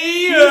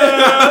 Yeah!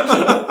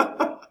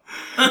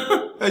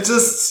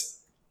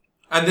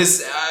 And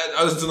this,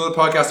 I listened to another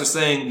podcaster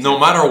saying, no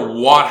matter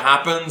what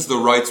happens, the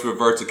rights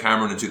revert to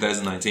Cameron in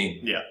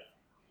 2019. Yeah.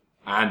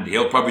 And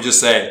he'll probably just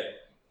say,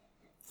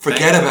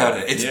 forget about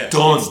it. It's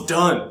done. It's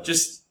done.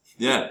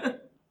 Yeah.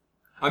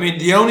 I mean,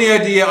 the only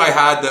idea I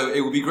had that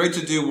it would be great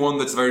to do one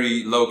that's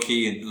very low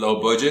key and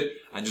low budget,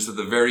 and just at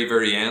the very,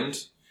 very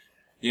end,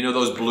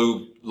 those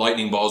blue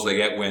lightning balls they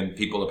get when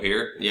people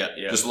appear? Yeah.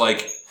 Just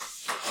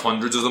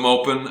hundreds of them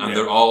open, and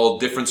they're all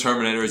different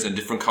Terminators and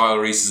different Kyle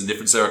Reeses and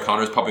different Sarah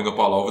Connors popping up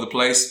all over the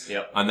place.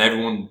 Yep. And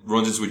everyone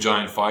runs into a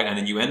giant fight, and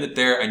then you end it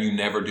there, and you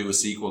never do a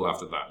sequel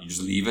after that. You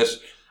just leave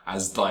it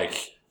as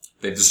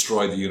they've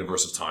destroyed the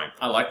universe of time.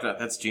 I like that.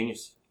 That's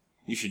genius.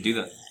 You should do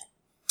that.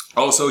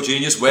 Also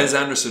genius, Wes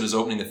Anderson is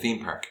opening a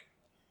theme park.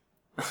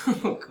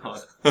 Oh,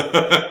 God.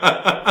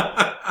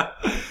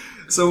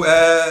 So,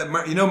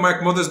 Mark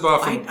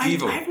Mothersbaugh from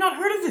Devo. I have not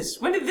heard of this.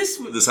 When did this...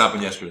 This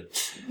happened yesterday.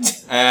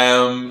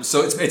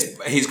 So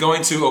he's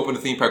going to open a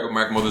theme park with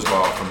Mark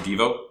Mothersbaugh from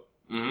Devo.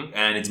 Mm-hmm.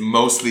 And it's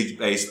mostly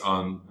based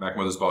on Mark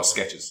Mothersbaugh's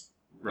sketches.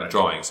 Right.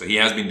 Drawings. So he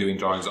has been doing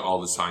drawings all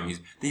this time.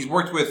 He's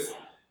worked with...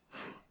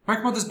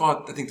 Mark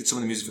Mothersbaugh, I think, did some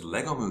of the music for the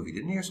Lego movie,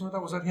 didn't he? Or something like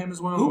that? Was that him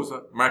as well? Who? Was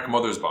that Mark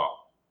Mothersbaugh?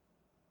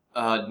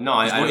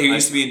 No, he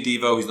used to be in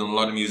Devo. He's done a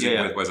lot of music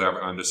with Wes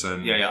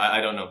Anderson. Yeah, I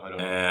don't know.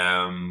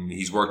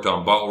 He's worked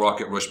on Bottle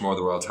Rocket, Rushmore,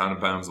 The Royal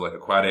Tenenbaums, Like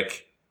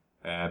Aquatic.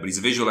 But he's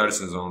a visual artist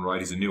in his own right.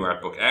 He's a new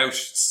art book out,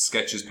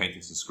 sketches,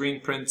 paintings, and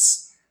screen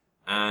prints.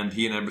 And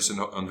he and Emerson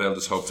unveiled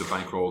his hope to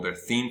bankroll their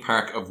theme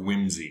park of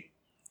whimsy.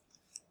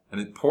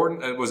 I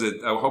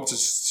hope to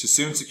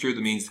soon secure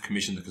the means to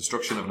commission the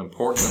construction of an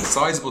important and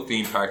sizable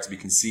theme park to be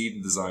conceived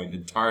and designed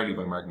entirely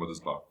by Mark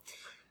Mothersbaugh.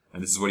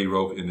 And this is what he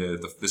wrote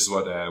this is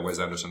what Wes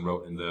Anderson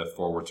wrote in the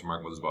foreword to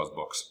Mark Mothersbaugh's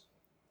books.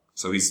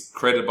 So he's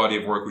created a body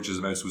of work which is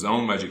amounts to his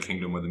own magic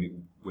kingdom where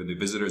the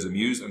visitor is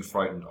amused and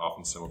frightened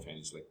often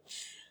simultaneously.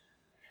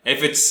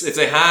 If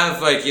they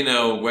have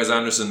Wes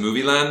Anderson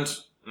Movie Land,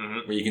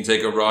 where you can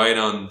take a ride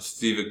on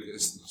Steve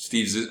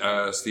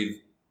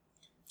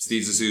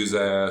Zissou's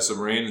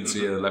submarine and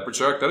see a leopard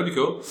shark, that'd be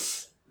cool.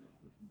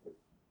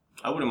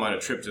 I wouldn't mind a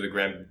trip to the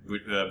Grand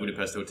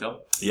Budapest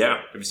Hotel.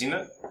 Yeah. Have you seen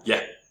that?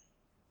 Yeah.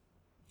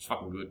 It's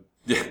fucking good.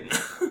 Yeah.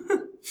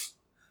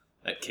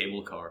 That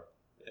cable car.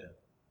 Yeah.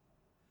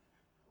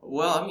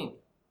 Well, I mean,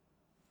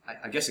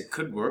 I guess it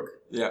could work.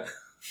 Yeah.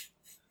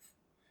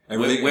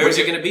 Where is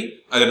it going to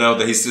be? I don't know.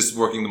 That he's just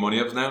working the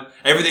money up now.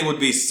 Everything would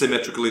be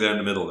symmetrically down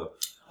the middle, though.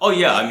 Oh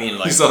yeah, I mean,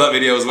 like you saw that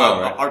video as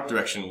well, right? Art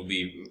direction would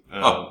be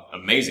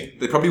amazing.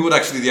 They probably would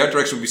actually. The art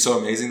direction would be so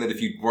amazing that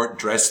if you weren't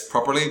dressed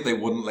properly, they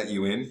wouldn't let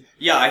you in.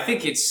 Yeah, I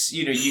think it's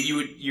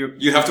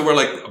you'd have to wear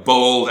like a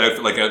bold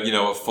outfit, like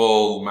a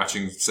full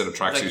matching set of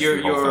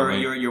tracksuits.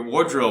 Like your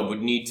wardrobe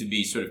would need to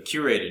be sort of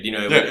curated.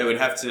 It would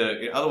have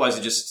to. Otherwise,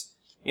 it just.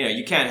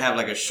 You can't have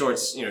like a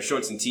shorts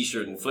and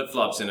t-shirt and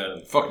flip-flops in a...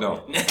 Fuck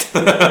no.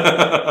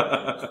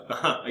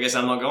 I guess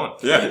I'm not going.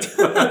 Yeah.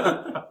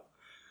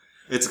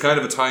 It's kind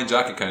of a tie and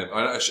jacket kind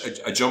of...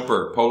 A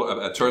jumper,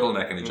 a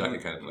turtleneck and a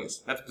jacket kind of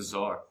place. That's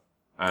bizarre.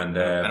 And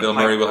Bill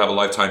Murray will have a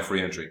lifetime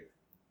free entry.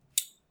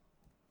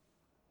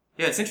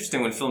 Yeah, it's interesting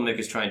when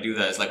filmmakers try and do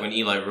that. It's like when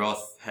Eli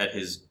Roth had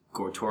his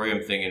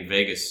Gortorium thing in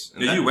Vegas.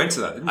 And you went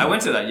to that, didn't you? I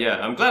went to that, yeah.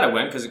 I'm glad I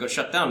went because it got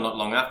shut down not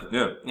long after.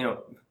 Yeah.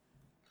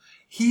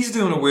 He's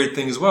doing a weird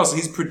thing as well. So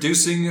he's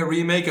producing a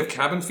remake of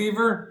Cabin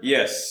Fever?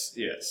 Yes.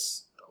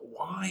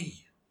 Why?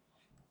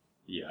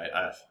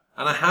 Yeah,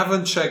 and I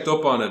haven't checked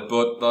up on it,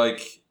 but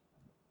like,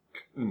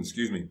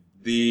 excuse me,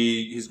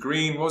 his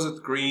Green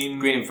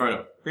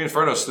Inferno. Green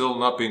Inferno still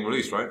not being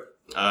released, right?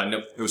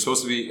 Nope. It was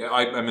supposed to be,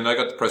 I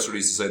got the press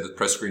release to say that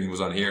press screening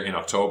was on here in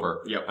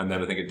October. Yep. And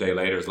then I think a day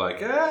later it's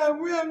like, no,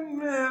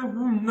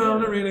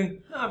 not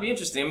really. No, it'd be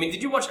interesting. I mean,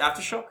 did you watch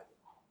Aftershock?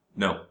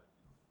 No.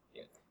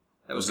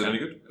 Was it any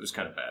good? It was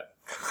kind of bad.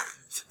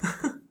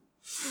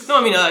 No,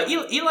 I mean,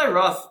 Eli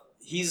Roth,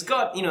 he's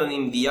got,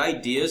 the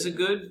ideas are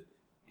good.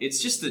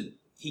 It's just that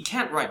he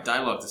can't write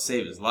dialogue to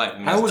save his life. I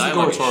mean, How was the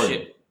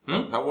Goratorium?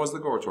 How was the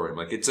Goratorium?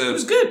 Like, it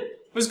was good.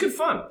 It was good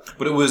fun.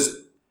 But it was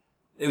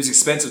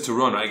expensive to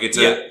run, right?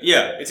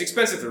 Yeah, it's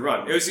expensive to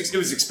run. It was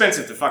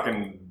expensive to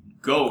fucking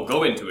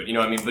go into it, you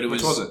know what I mean? But it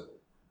was... Which was it?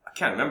 I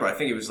can't remember. I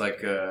think it was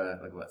like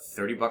what,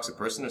 $30 a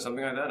person or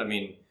something like that?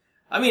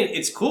 I mean,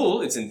 it's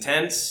cool, it's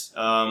intense,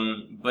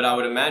 but I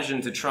would imagine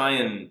to try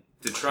and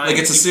like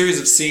it's a series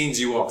of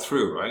scenes you walk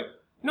through, right?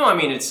 No, I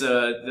mean it's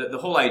the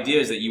whole idea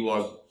is that you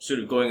are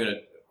sort of going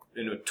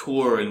in a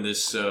tour in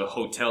this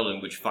hotel in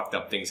which fucked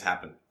up things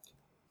happen,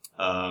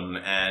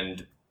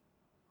 and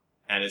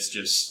it's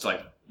just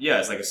like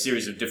it's like a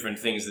series of different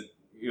things that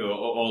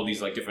all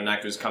these like different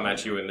actors come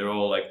at you and they're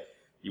all like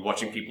you're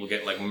watching people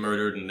get like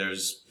murdered and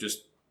there's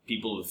just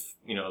people with,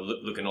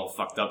 looking all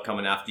fucked up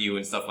coming after you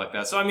and stuff like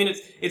that. So, I mean,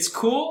 it's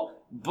cool,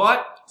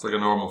 but... It's like a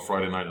normal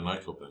Friday night at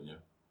nightclub then, yeah.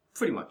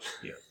 Pretty much,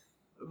 yeah.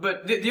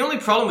 But the only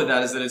problem with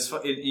that is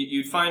that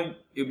you'd find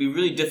it would be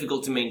really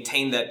difficult to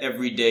maintain that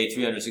every day,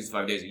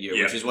 365 days a year,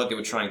 which is what they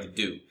were trying to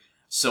do.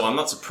 So I'm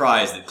not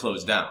surprised it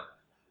closed down.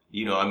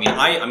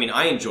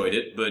 I enjoyed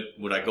it, but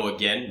would I go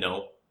again?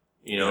 No.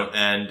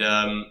 And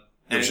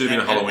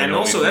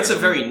also that's a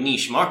very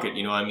niche market,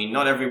 I mean,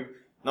 not every,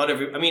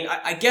 I mean,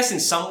 I guess in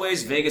some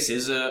ways Vegas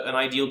is an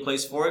ideal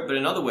place for it, but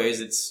in other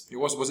ways it's...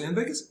 Was it in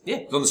Vegas? Yeah.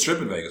 It was on the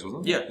Strip in Vegas,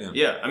 wasn't it?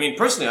 Yeah. I mean,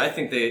 personally, I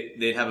think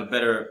they'd have a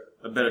better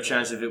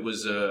chance if it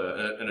was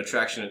an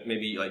attraction at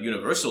maybe like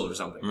Universal or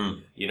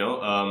something,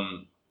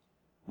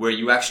 where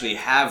you actually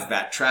have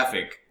that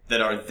traffic that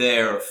are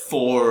there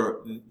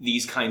for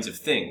these kinds of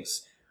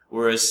things.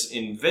 Whereas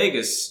in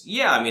Vegas,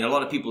 I mean, a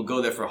lot of people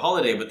go there for a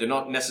holiday, but they're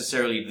not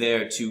necessarily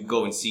there to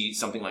go and see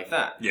something like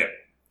that. Yeah.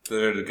 They're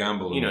there to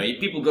gamble.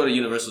 People go to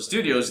Universal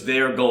Studios,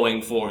 they're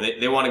going for,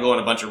 they want to go on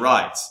a bunch of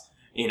rides.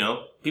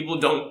 People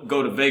don't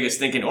go to Vegas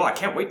thinking, I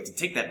can't wait to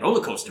take that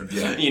roller coaster.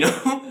 Yeah.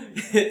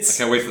 I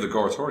can't wait for the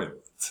Goratorium.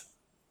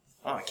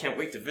 I can't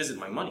wait to visit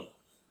my money.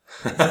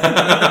 Can't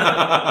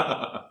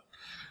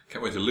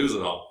wait to lose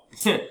it all.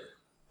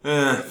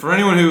 For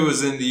anyone who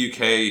was in the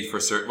UK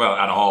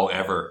at all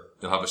ever,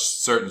 they'll have a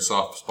certain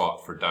soft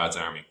spot for Dad's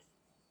Army.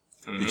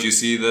 Mm-hmm. Did you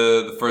see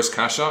the first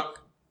Cash Shot?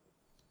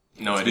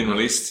 No, it's been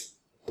released.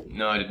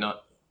 No, I did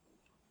not.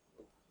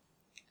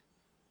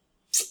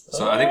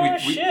 So I think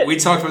we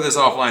talked about this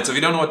offline. So if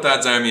you don't know what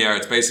Dad's Army are,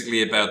 it's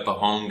basically about the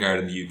Home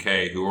Guard in the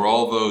UK, who are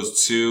all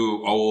those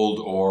too old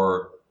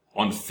or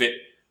unfit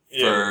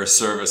for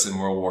service in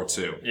World War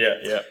II.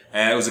 Yeah.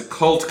 It was a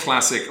cult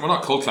classic. Well,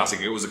 not cult classic.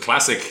 It was a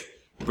classic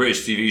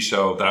British TV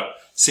show that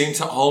seemed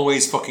to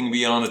always fucking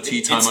be on at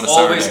tea time on a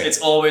Saturday.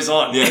 It's always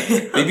on. Yeah.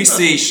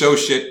 BBC show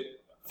shit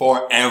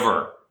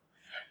forever.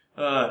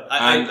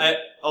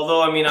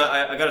 Although, I mean,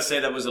 I gotta say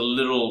that was a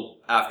little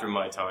after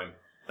my time.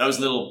 That was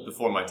a little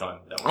before my time.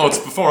 It's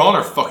before all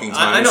our fucking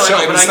time. I know,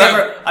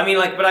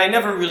 but I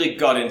never really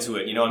got into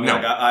it, I mean, no.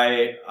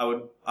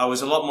 I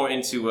was a lot more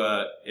into,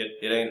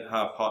 it ain't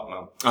half hot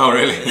now. Oh,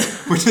 really?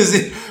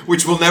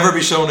 Which will never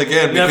be shown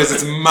again because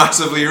it's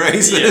massively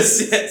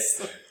racist.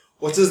 Yes.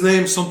 What's his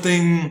name?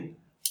 Something...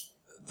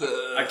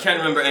 I can't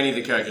remember any of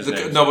the characters'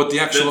 names. No, but the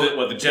actual...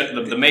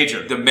 The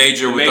major. The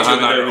major with the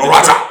hand...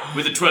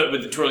 With the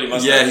twirly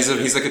mustache. Yeah,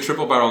 he's like a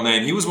triple barrel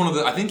name. He was one of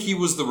the... I think he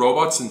was the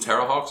robots in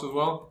Terrahawks as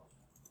well.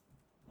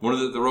 One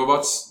of the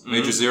robots. Mm-hmm.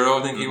 Major Zero,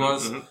 I think he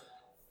was. Mm-hmm.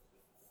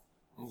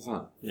 What was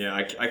that? Yeah,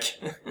 I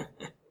can't...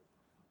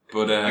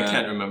 But, I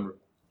can't remember.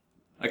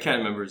 I can't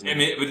remember his name. I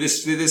mean, but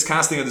this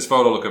casting of this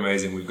photo look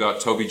amazing. We've got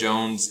Toby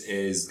Jones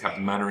is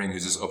Captain Mannering,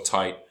 who's just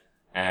uptight.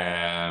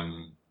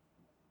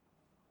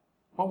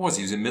 What was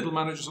he? He was a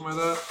middleman or something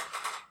like that.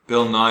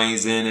 Bill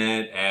Nye's in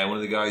it. One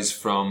of the guys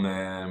from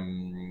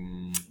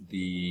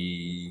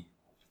the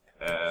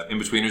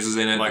In-Betweeners is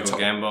in it. Michael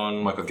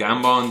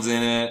Gambon's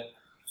in it.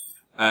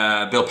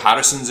 Bill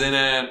Patterson's in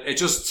it.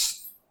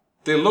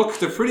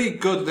 They're pretty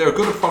good. They're a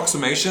good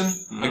approximation.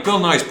 Mm-hmm. Like Bill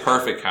Nye's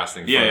perfect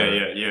casting for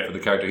the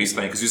character he's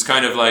playing, because he's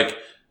kind of like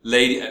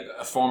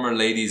a former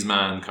ladies'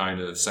 man kind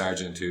of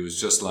sergeant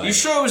who's just like. You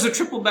sure it was a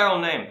triple barrel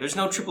name? There's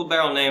no triple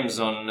barrel names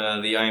on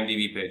the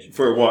IMDb page.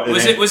 For what?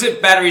 Was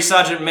it Battery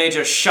Sergeant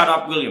Major Shut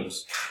Up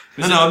Williams?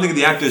 No, I'm thinking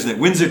the actor's name.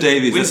 Windsor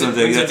Davies. Windsor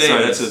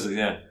Davies.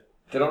 Yeah.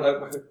 They don't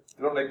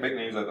make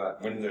names like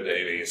that. Windsor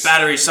Davies.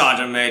 Battery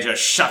Sergeant Major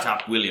Shut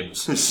Up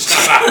Williams.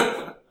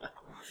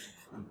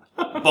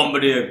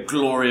 Bombardier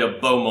Gloria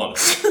Beaumont.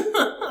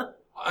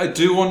 I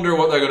do wonder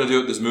what they're going to do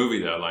with this movie,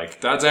 though.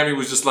 Like, Dad's Army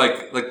was just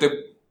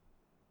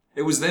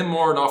it was them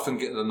more often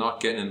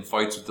not getting in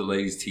fights with the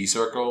ladies' tea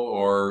circle,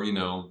 or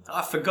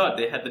I forgot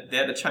they had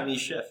the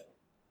Chinese chef.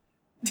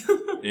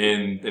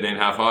 in It Ain't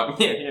Half Hot.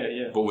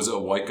 Yeah. But was it a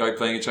white guy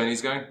playing a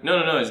Chinese guy?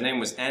 No. His name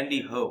was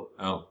Andy Ho.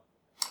 Oh,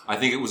 I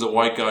think it was a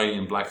white guy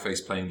in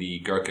blackface playing the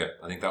Gurkha.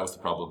 I think that was the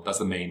problem. That's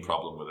the main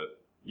problem with it.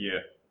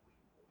 Yeah.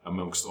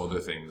 Amongst other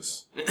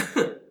things.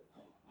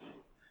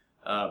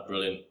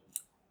 Brilliant.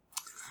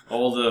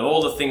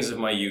 All the things of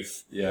my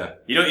youth. Yeah.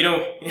 You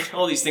know,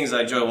 all these things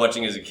I enjoyed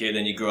watching as a kid,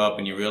 then you grow up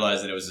and you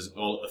realize that it was just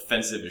all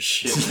offensive as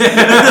shit.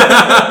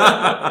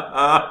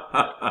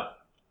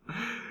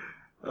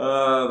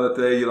 That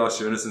day you lost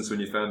your innocence when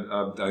you found...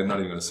 I'm not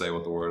even going to say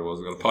what the word was.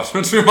 I'm going to pop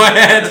it through my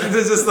head.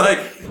 There's just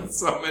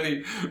so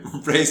many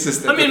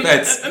racist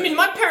epithets. I mean,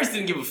 my parents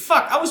didn't give a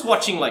fuck. I was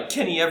watching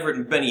Kenny Everett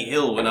and Benny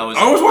Hill when I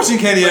was watching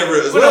Kenny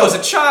Everett as well. When I was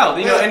a child,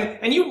 you know,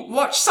 and you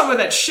watch some of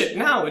that shit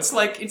now. It's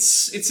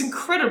it's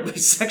incredibly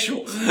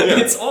sexual. Yeah.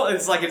 It's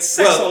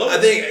sex all over. I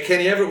think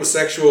Kenny Everett was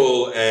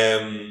sexual.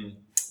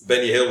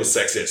 Benny Hill was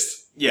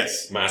sexist.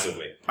 Yes,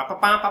 massively.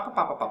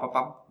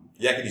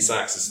 Yakety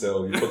sax is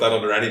still, you put that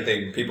under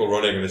anything, people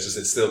running, and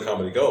it's still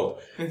comedy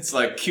gold. It's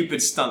like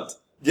Cupid's stunt.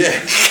 Yeah.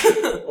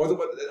 The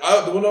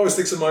one that always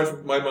sticks in my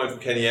mind from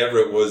Kenny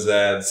Everett was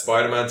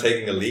Spider-Man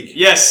taking a leak.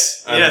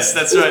 Yes,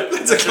 that's right.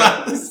 That's a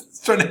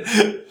class. Trying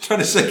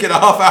to shake it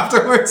off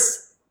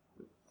afterwards.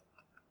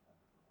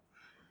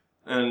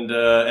 And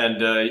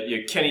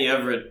Kenny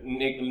Everett,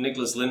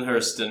 Nicholas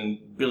Lyndhurst,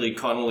 and Billy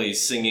Connolly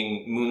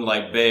singing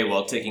Moonlight Bay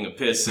while taking a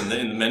piss in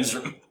the men's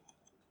room.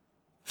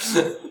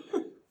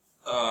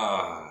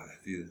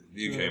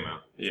 The UK man.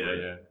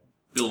 Yeah.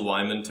 Bill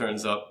Wyman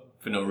turns up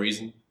for no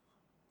reason.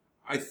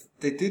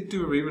 They did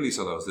do a re-release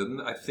of those, didn't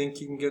they? I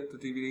think you can get the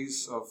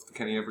DVDs of the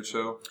Kenny Everett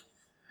show.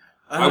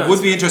 I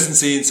would be interested in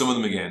seeing some of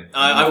them again.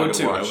 I would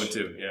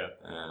too, yeah.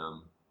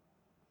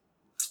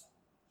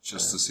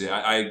 Just to see.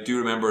 I do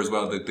remember as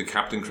well the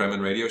Captain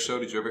Kremen radio show.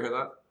 Did you ever hear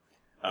that?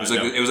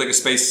 It was like a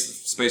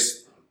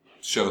space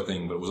show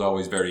thing, but it was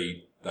always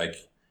very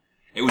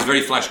it was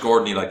very Flash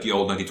Gordon-y, like the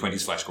old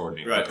 1920s Flash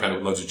Gordon-y. Right. Kind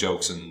of loads of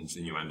jokes and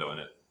innuendo in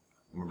it.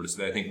 I remember this.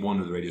 I think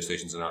one of the radio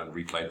stations in Ireland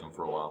replayed them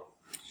for a while.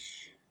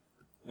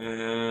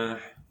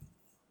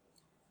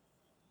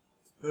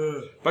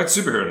 Back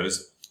to superhero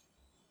news.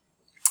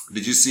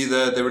 Did you see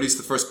they released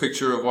the first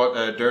picture of what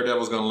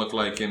Daredevil's going to look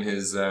like in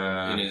his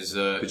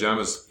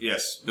pajamas?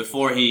 Yes,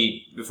 before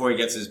he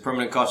gets his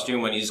permanent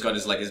costume, when he's got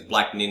his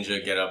black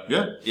ninja getup.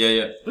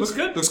 Yeah. Looks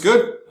good. Looks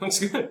good. Looks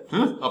good.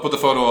 I'll put the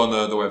photo on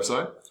the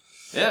website.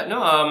 Yeah,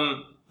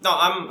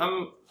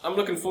 I'm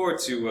looking forward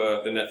to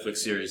the Netflix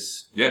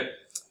series. Yeah.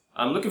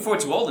 I'm looking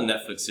forward to all the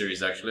Netflix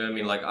series, actually. I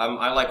mean,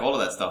 I like all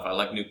of that stuff. I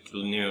like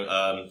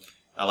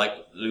I like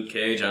Luke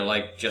Cage. I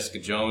like Jessica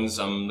Jones.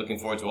 I'm looking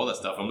forward to all that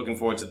stuff. I'm looking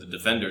forward to the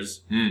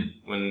Defenders.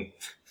 When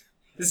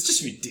it's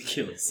just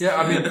ridiculous. Yeah,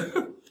 I mean,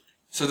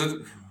 so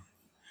the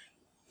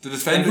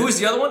Defenders. And who was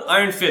the other one?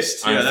 Iron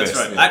Fist. Iron Fist,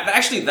 right. Yeah.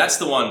 Actually, that's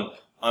the one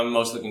I'm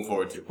most looking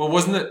forward to. Well,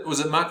 was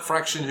it Matt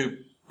Fraction who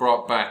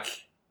brought back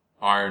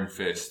Iron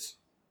Fist?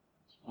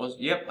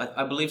 Yep,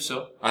 I believe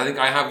so. I think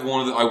I have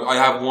one of the. I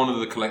have one of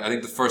the collect. I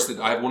think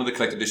I have one of the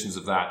collect editions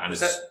of that, and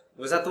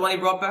was that the one he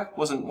brought back?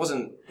 Wasn't.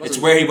 It's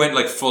where he went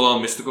full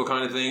on mystical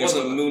kind of thing. It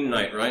wasn't Moon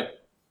Knight, right?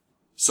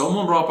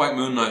 Someone brought back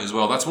Moon Knight as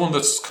well. That's one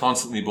that's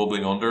constantly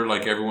bubbling under.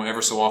 Everyone,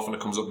 ever so often, it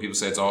comes up and people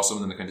say it's awesome,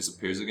 and then it kind of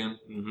disappears again.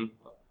 Mm-hmm.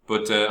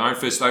 But Iron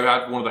Fist, I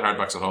had one of the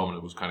hardbacks at home, and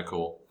it was kind of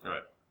cool.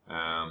 Right.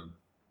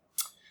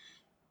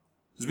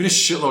 There's been a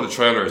shitload of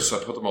trailers, so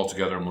I put them all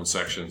together in one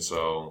section.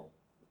 So.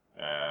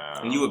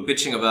 And you were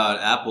bitching about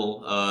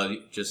Apple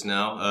just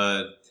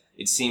now.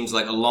 It seems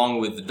like along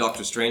with the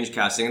Doctor Strange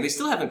casting, and they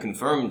still haven't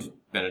confirmed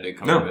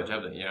Benedict Cumberbatch,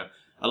 have they? Yeah.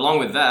 Along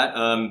with that,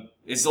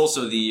 it's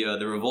also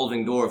the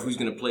revolving door of who's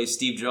going to play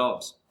Steve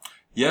Jobs.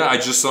 Yeah, I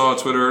just saw on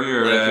Twitter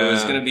earlier. It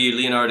was going to be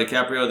Leonardo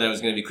DiCaprio, then it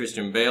was going to be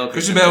Christian Bale.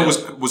 Christian Bale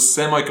was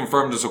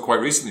semi-confirmed until quite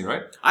recently,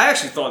 right? I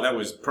actually thought that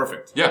was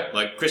perfect. Yeah.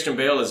 Christian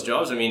Bale as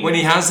Jobs, I mean... When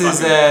he has his,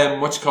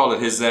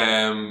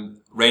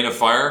 Rain of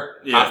Fire,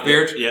 half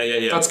beard.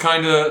 Yeah. That's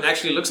kind of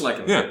actually looks like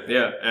him.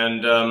 Yeah.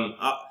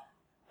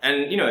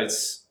 And you know,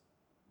 it's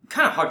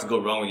kind of hard to go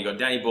wrong when you got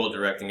Danny Boyle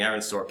directing, Aaron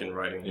Sorkin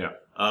writing. Yeah.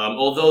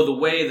 Although the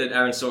way that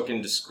Aaron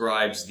Sorkin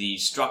describes the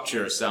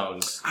structure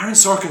sounds... Aaron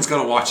Sorkin's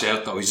got to watch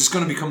out, though. He's just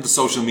going to become the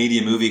social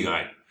media movie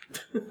guy.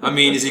 I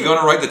mean, is he going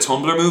to write the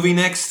Tumblr movie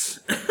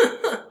next?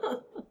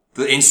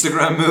 The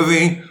Instagram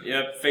movie?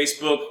 Yep,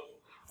 Facebook,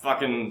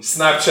 fucking...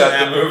 Snapchat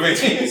the movie.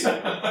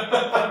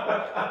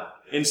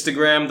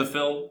 Instagram the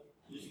film.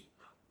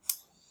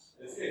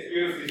 It's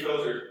beautifully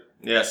filtered.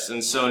 Yes,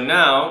 and so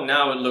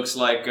now it looks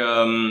like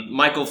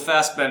Michael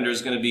Fassbender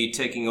is going to be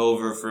taking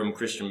over from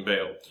Christian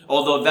Bale.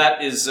 Although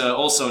that is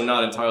also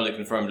not entirely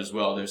confirmed as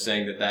well. They're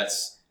saying that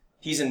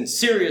he's in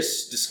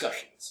serious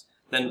discussions.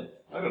 Then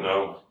I don't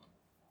know.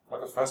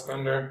 Michael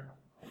Fassbender.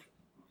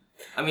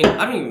 I mean,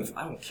 I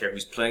don't care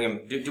who's playing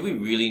him. Do we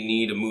really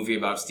need a movie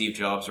about Steve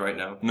Jobs right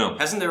now? No.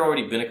 Hasn't there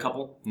already been a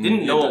couple?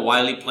 Didn't Noah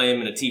Wiley play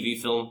him in a TV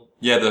film?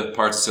 Yeah, the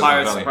Pirates of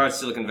Silicon Valley. Pirates of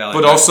Silicon Valley.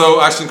 But also,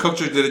 Ashton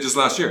Kutcher did it just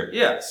last year.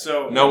 Yeah,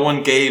 so... No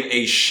one gave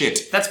a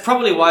shit. That's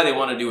probably why they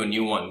want to do a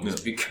new one. Is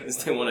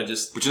because they want to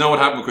just... But you know what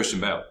happened with Christian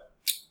Bale?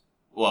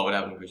 Well, what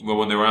happened with Christian Bale? Well,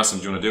 when they were asking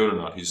him, do you want to do it or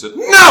not? He said,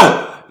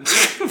 NO!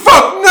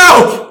 Fuck,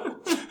 no!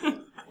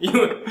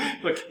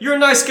 Look, you're a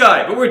nice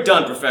guy, but we're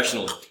done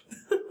professionally.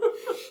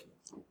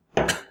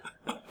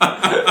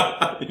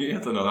 You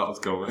have to know that was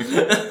coming.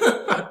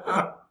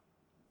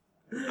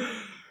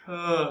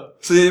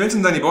 So you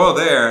mentioned Danny Boyle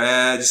there.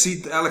 Did you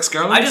see Alex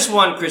Garland? I just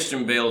want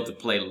Christian Bale to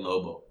play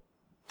Lobo.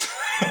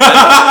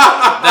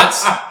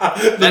 That's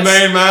the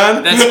main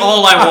man. That's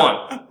all I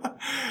want.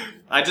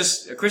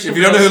 Christian. If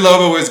you don't know who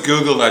Lobo is,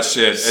 Google that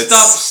shit.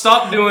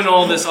 Stop doing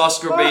all this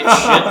Oscar bait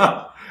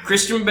shit.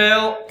 Christian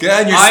Bale,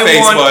 get on your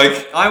space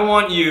bike. I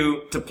want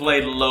you to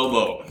play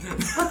Lobo.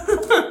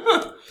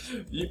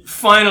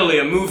 Finally,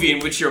 a movie in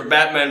which your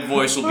Batman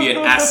voice will be an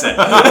asset.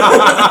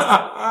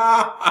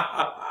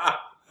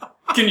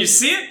 Can you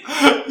see it?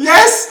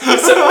 Yes!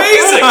 It's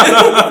amazing!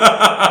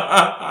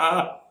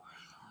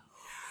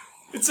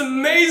 It's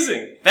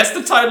amazing! That's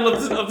the title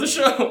of the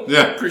show.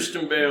 Yeah.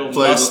 Christian Bale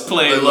must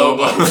play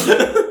Lobo.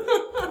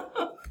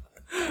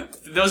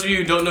 For those of you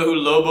who don't know who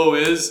Lobo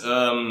is,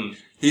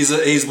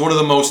 he's one of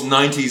the most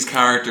 90s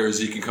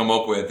characters you can come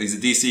up with. He's a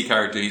DC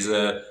character. He's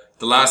the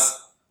last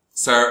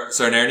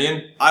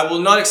Sarnarian. I will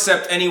not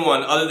accept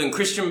anyone other than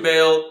Christian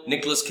Bale,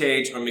 Nicolas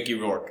Cage, or Mickey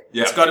Rourke.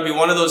 Yeah. It's got to be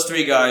one of those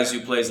three guys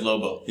who plays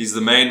Lobo. He's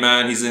the main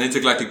man. He's an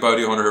intergalactic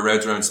bounty hunter who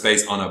rides around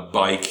space on a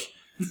bike.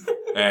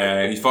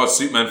 He fought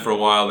Superman for a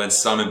while, then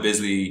Simon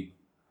Bisley...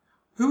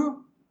 Who?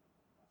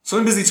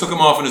 Simon Bisley took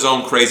him off on his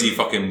own crazy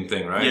fucking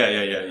thing, right? Yeah.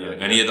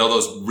 And he had all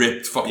those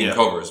ripped fucking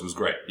covers. It was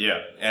great. Yeah.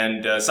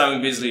 And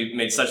Simon Bisley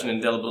made such an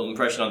indelible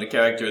impression on the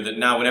character that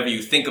now whenever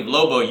you think of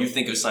Lobo, you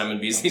think of Simon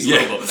Bisley's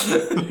Lobo.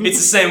 It's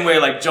the same way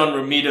like John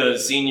Romita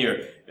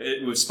Sr.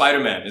 With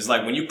Spider-Man. It's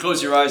like when you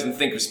close your eyes and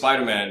think of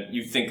Spider-Man,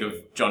 you think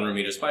of John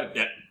Romita Spider-Man.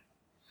 Yeah.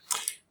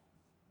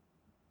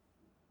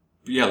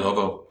 Yeah,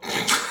 Lobo.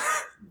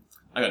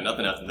 I got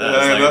nothing after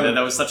that.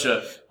 That was such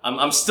a...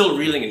 I'm still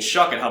reeling in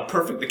shock at how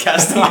perfect the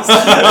casting is.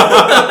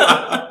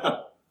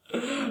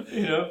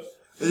 You know?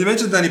 You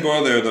mentioned Danny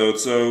Boyle there, though.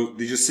 So,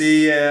 did you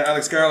see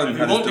Alex Garland? If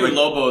you won't do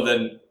Lobo,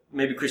 then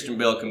maybe Christian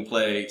Bale can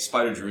play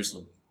Spider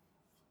Jerusalem.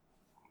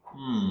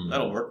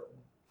 That'll work.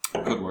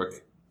 Could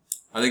work.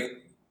 I think...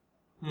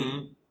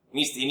 He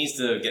needs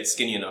to get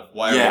skinny enough,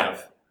 wired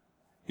enough.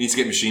 He needs to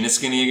get Machinist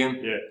skinny again?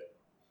 Yeah.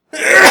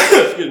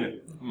 Excuse me.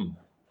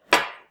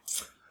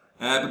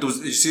 But did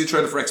you see the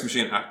trailer for Ex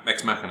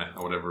Machina,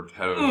 or whatever,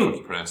 how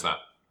you pronounce that?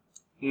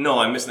 No,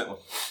 I missed that one.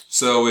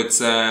 So it's...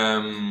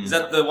 Is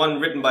that the one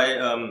written by...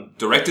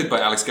 Directed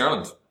by Alex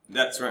Garland.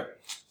 That's right.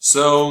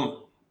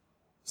 So,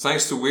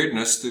 thanks to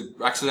weirdness, they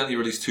accidentally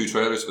released 2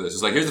 trailers for this.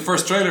 It's like, here's the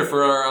first trailer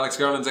for our Alex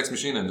Garland's Ex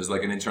Machina, and there's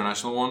like an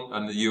international one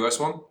and the US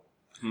one.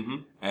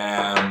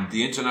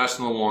 The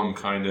international one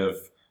kind of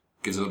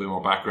gives a little bit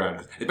more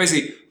background. It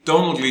basically,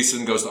 Donald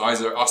Gleason goes to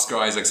Oscar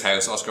Isaac's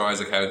house. Oscar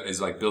Isaac is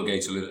like Bill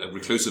Gates, a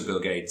reclusive Bill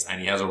Gates, and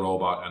he has a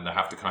robot, and they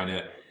have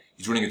to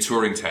he's running a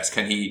Turing test.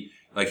 Can he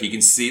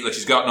can see, like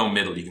she's got no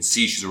middle, you can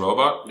see she's a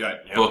robot. Yeah.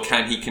 But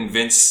can she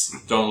convince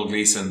Donald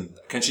Gleason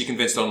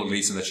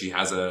that she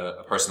has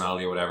a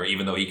personality or whatever,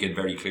 even though he can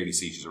very clearly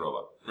see she's a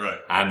robot? Right.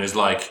 And there's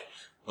like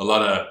a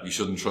lot of you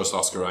shouldn't trust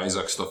Oscar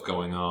Isaac stuff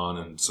going on,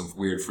 and some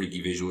weird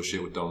freaky visual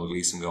shit with Donald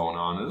Gleason going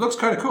on. And it looks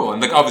kind of cool.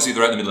 And like obviously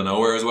they're out in the middle of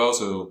nowhere as well,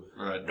 so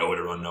nowhere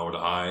to run, nowhere to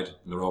hide.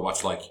 And the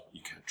robot's like,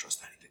 you can't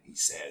trust anything he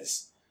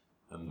says.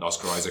 And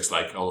Oscar Isaac's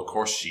like, oh, of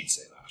course she'd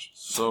say that.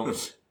 So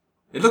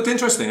it looked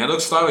interesting. And it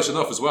looks stylish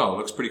enough as well. It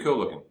looks pretty cool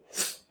looking.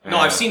 No,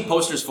 I've seen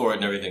posters for it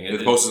and everything.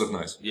 The posters look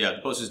nice. Yeah,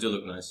 the posters do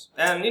look nice.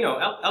 And, you know,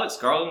 Alex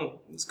Garland,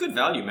 it's good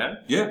value, man.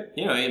 Yeah.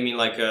 You know, I mean,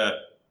 like,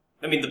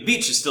 The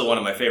Beach is still one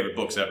of my favorite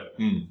books ever.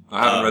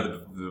 I haven't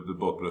read the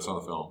book, but I saw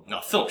the film.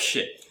 No, film's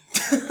shit.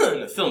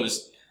 The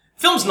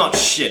film's not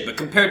shit, but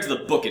compared to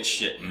the book, it's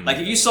shit. Like,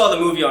 if you saw the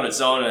movie on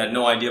its own and had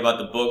no idea about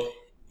the book,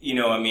 you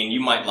know, I mean, you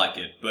might like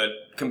it. But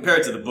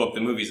compared to the book,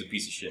 the movie's a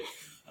piece of shit.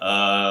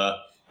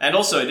 And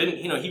also,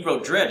 he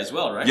wrote Dread as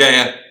well, right?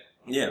 Yeah.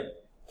 Yeah.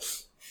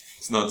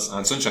 It's nuts.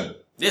 And Sunshine.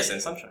 Yes,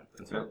 and Sunshine.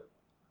 That's right.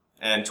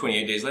 And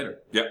 28 Days Later.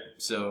 Yeah.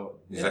 So,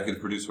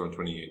 Executive producer on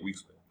 28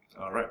 Weeks.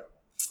 All right.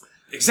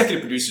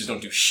 Executive producers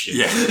don't do shit.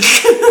 Yeah.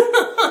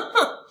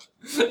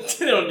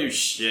 They don't do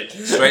shit.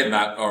 Straighten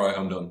that. All right,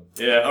 I'm done.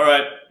 Yeah, all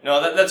right.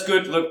 No, that's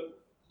good. Look.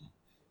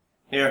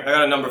 Here, I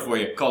got a number for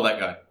you. Call that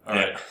guy. All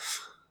right.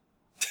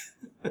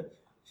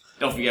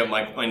 Don't forget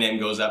my name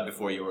goes out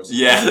before yours.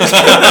 Yeah.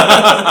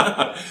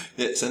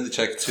 Yeah, send the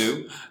check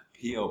to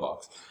P.O.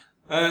 Box.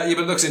 But it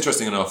looks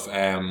interesting enough.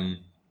 I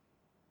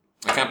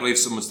can't believe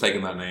someone's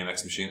taken that name,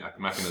 Ex Machina,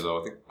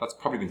 though. I think that's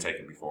probably been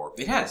taken before.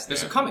 It has.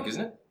 There's a comic,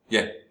 isn't it?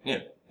 Yeah. Yeah.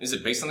 Is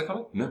it based on the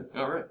comic? No.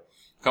 All right.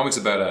 Comic's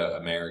about a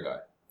mayor guy.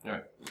 All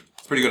right.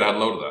 It's pretty good. I had a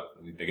load of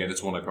that. Again,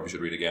 it's one I probably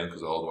should read again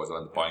because otherwise I'll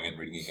end up buying it,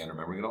 reading it again,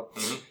 remembering it all.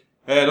 Mm-hmm.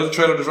 Another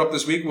trailer to drop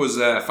this week was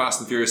Fast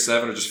and Furious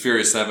 7, or just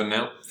Furious 7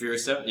 now.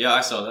 Furious 7? Yeah, I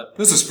saw that.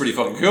 This is pretty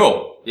fucking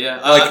cool. Yeah,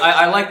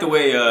 I like the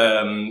way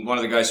one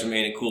of the guys from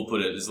Ain't It Cool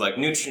put it. It's like,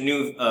 new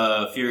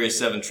Furious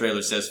 7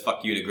 trailer says,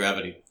 fuck you to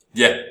gravity.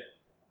 Yeah.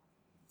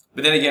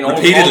 But then again,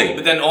 repeatedly.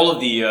 But then all of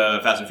the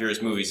Fast and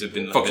Furious movies have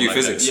been fuck you like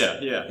physics.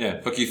 That.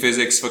 Yeah. Fuck you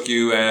physics. Fuck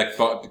you.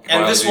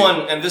 And this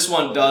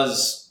one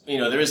does.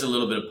 There is a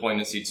little bit of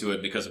poignancy to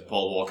it because of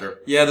Paul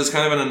Walker. Yeah, there's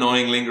kind of an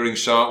annoying, lingering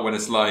shot when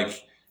it's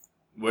like,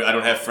 I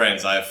don't have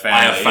friends. I have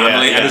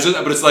family. Yeah. And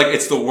but it's like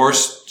it's the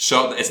worst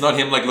shot. It's not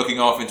him like looking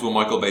off into a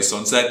Michael Bay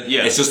sunset.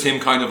 Yeah. It's just him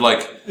kind of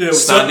like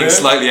standing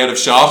slightly out of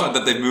shot, and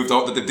that they've moved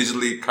out, that they've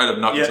digitally kind of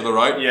knocked it to the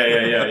right.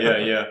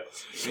 Yeah.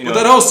 But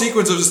that whole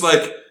sequence of just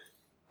like.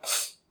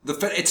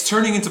 It's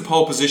turning into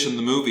pole position,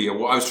 the movie. I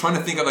was trying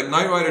to think of, like,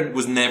 Knight Rider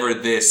was never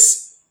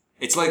this.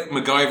 It's like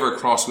MacGyver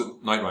crossed with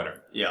Knight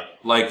Rider. Yeah.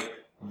 Like,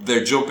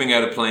 they're jumping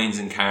out of planes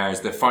and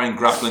cars, they're firing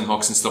grappling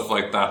hooks and stuff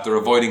like that, they're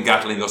avoiding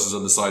Gatling guns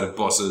on the side of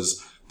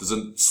buses, there's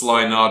a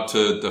sly nod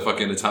to the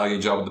fucking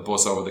Italian job with the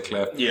bus over the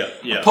cliff. Yeah.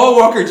 And Paul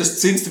Walker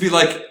just seems to be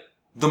like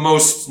the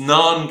most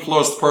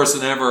nonplussed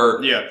person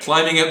ever,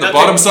 climbing out the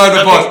bottom side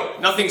of a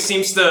bus. Nothing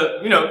seems to,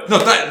 No,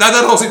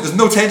 that whole scene, there's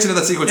no tension in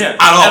that sequence at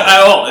all.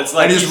 At all. It's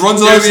like, and he just runs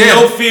along the end.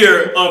 There's no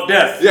fear of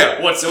death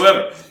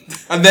whatsoever.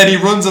 And then he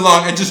runs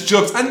along and just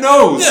jumps and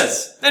knows.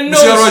 Yes. And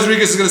knows. Michelle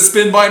Rodriguez is going to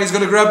spin by and he's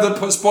going to grab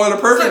the spoiler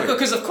perfectly.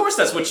 Because of course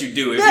that's what you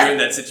do if you're in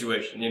that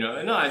situation,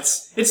 No,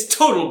 it's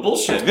total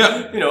bullshit.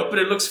 Yeah. But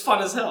it looks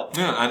fun as hell.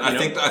 Yeah, and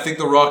I think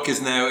The Rock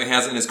is now, he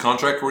has it in his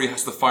contract where he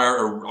has to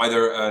fire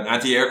either an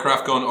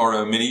anti-aircraft gun or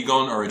a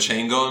minigun or a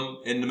chain gun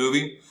in the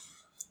movie.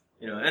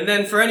 And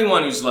then for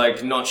anyone who's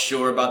like not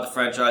sure about the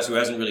franchise, who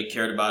hasn't really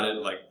cared about it,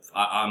 like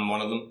I'm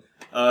one of them,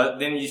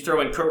 then you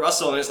throw in Kurt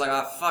Russell and it's like,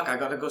 fuck, I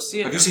gotta go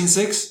see it. Have you seen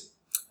 6?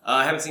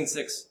 I haven't seen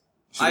 6.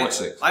 You watch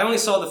 6. I only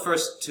saw the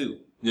first 2.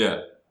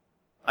 Yeah.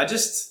 I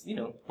just,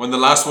 When the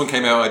last one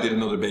came out, I did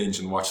another binge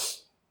and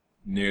watched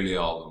nearly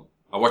all of them.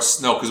 I watched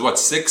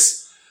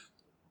 6?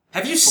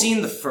 Have you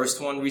seen the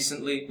first one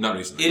recently? Not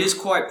recently. It is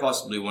quite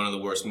possibly one of the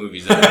worst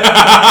movies ever.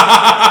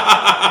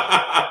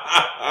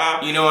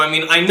 I know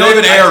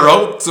David Ayer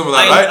wrote some of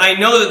that, right? I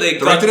know that they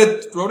wrote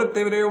it.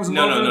 David Ayer was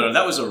involved. No.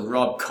 That was a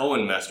Rob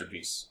Cohen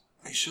masterpiece.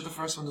 Are you sure the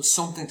first one? There's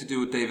something to do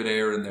with David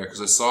Ayer in there because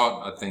I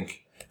saw it, I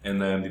think, in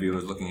the MDB when I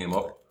was looking him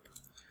up.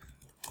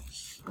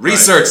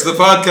 Research the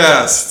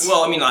podcast.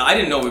 Well, I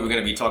didn't know we were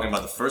going to be talking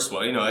about the first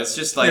one. It's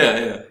just like,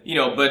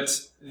 but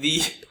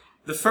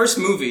the first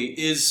movie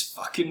is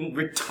fucking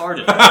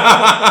retarded.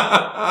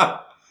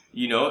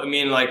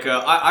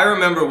 I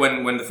remember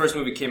when the first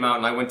movie came out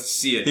and I went to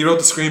see it. He wrote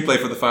the screenplay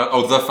for The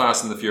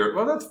Fast and the Furious.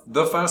 Well, that's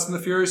The Fast and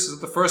the Furious. Is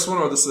it the first one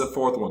or this is the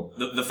fourth one?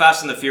 The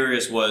Fast and the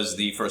Furious was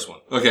the first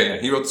one. Okay,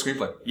 yeah. He wrote the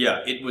screenplay.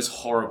 Yeah, it was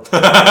horrible.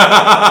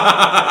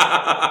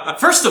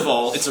 First of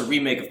all, it's a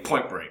remake of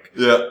Point Break.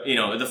 Yeah.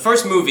 The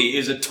first movie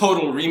is a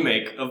total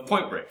remake of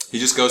Point Break. He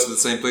just goes to the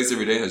same place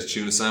every day, has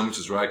tuna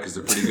sandwiches, right? Because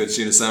they're pretty good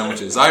tuna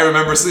sandwiches. I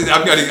remember seeing,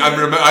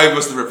 I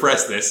must have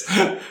repressed this.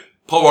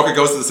 Paul Walker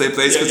goes to the same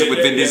place with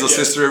Vin Diesel's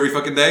sister every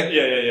fucking day.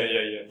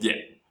 Yeah.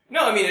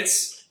 No,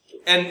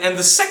 and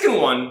the second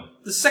one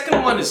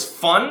is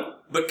fun,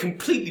 but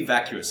completely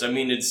vacuous.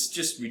 It's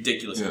just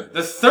ridiculous. Yeah.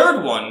 The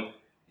third one,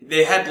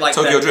 they had like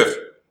Tokyo Drift.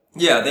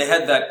 Yeah, they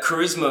had that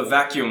charisma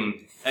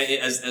vacuum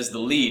as the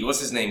lead. What's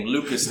his name?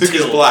 Lucas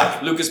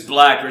Black. Lucas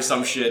Black or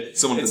some shit.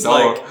 Someone with the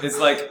dog. It's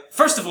like,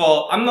 first of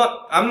all, I'm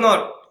not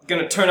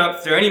gonna turn up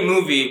for any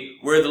movie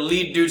where the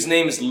lead dude's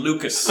name is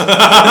Lucas.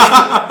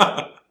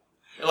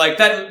 Like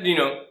that,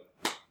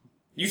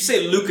 you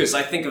say Lucas,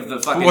 I think of the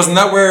fucking... Was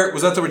that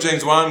where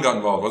James Wan got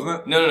involved,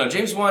 wasn't it? No.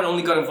 James Wan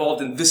only got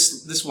involved in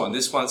this one.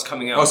 This one's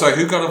coming out. Oh, sorry,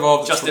 who got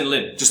involved? Justin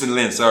Lin. Justin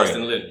Lin, sorry.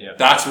 Justin Lin, yeah.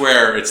 That's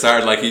where it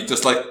started, like, he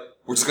just like,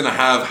 we're just gonna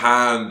have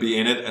Han be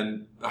in it,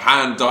 and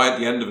Han die at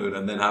the end of it,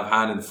 and then have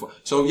Han in...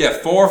 So, yeah,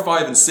 4,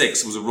 5, and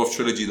 6 was a rough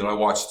trilogy that I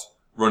watched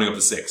running up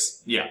to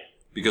 6. Yeah.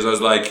 Because I was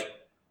like...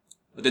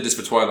 I did this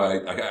for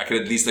Twilight. At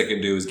least I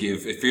can do is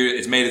give, if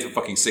it's made it for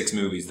fucking 6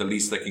 movies, the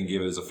least I can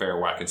give it is a fair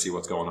whack and see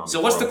what's going on.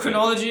 So what's the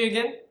chronology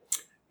again?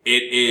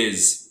 It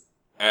is,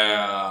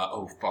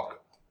 oh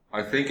fuck.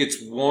 I think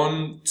it's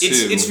 1, 2.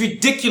 It's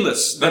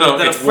ridiculous that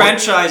a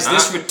franchise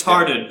this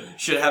retarded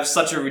should have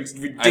such a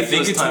ridiculous I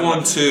think it's timeline.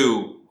 1,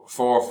 2,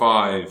 4,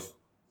 5,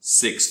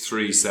 6,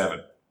 3,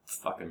 7.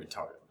 Fucking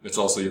retarded. It's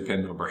also your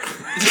PIN number. Pick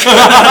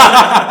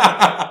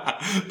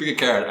a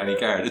card, any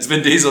card. It's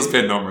Vin Diesel's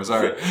PIN number,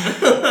 sorry.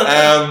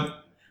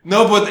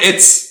 No, but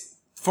it's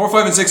 4,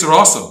 5, and 6 are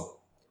awesome.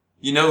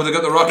 You know, they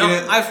got the Rock in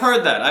it. I've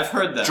heard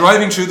that.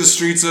 Driving through the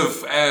streets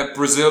of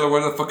Brazil or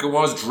where the fuck it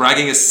was,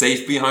 dragging a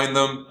safe behind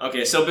them.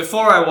 Okay, so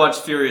before I watch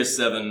Furious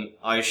 7,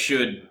 I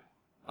should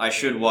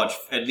watch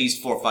at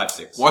least 4, 5,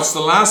 6. Watch the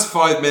last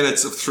 5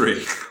 minutes of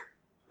 3.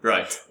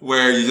 Right.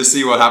 Where you just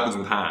see what happens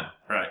with Han.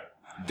 Right.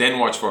 Then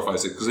watch 4, 5,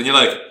 6. Because then you're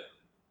like,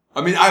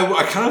 I mean,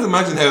 I can't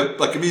imagine how,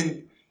 like, I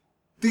mean,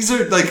 these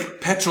are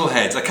like petrol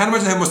heads. I can't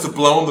imagine how it must have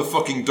blown the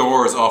fucking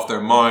doors off their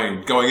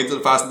mind going into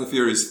the Fast and the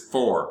Furious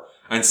 4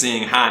 and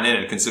seeing Han in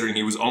it, considering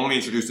he was only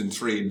introduced in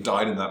 3 and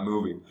died in that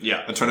movie.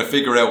 Yeah. And trying to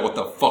figure out what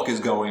the fuck is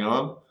going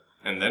on.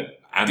 And then?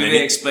 Do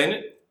they explain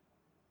it?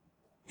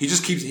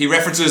 He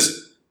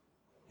references,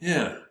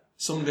 yeah,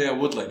 someday I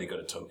would like to go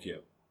to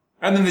Tokyo.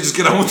 And then they just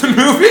get on with the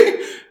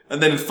movie.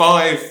 And then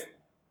 5,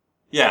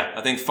 yeah,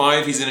 I think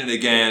 5 he's in it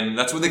again.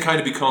 That's when they kind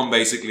of become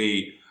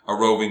basically a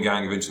roving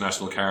gang of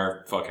international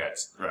car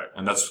fuckheads. Right.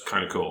 And that's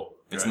kind of cool.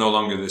 It's no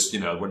longer this,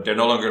 you know, they're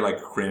no longer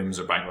like crims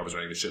or bank robbers or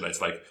any of this shit.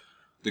 It's like,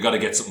 they got to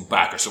get something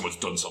back or someone's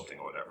done something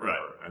or whatever. Right.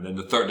 And then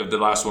the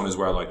last one is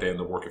where like they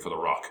end up working for The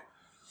Rock.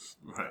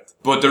 Right.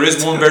 But there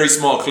is one very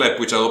small clip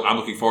which I'm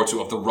looking forward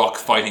to of The Rock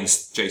fighting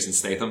Jason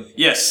Statham.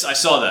 Yes, I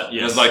saw that.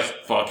 Yes. I was like,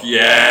 fuck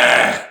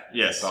yeah.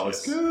 Yes. That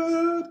was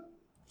good.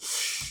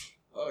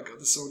 Oh god,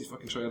 there's so many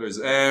fucking trailers.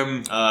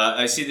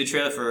 I see the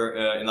trailer for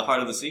In the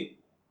Heart of the Sea.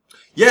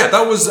 Yeah,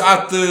 that was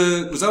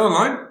was that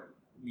online?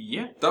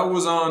 Yeah. That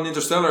was on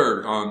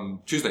Interstellar on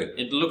Tuesday.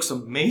 It looks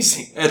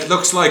amazing. It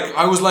looks like,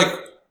 I was like,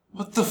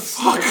 what the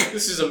fuck?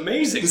 This is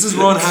amazing. This is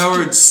Ron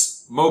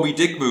Howard's Moby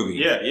Dick movie.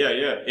 Yeah.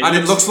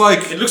 It looks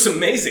like... It looks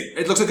amazing.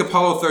 It looks like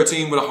Apollo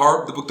 13 with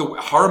the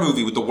horror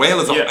movie with the whale.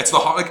 It's the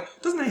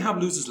like, doesn't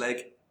Ahab lose his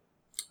leg?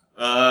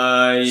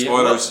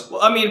 Spoilers.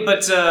 Well, I mean,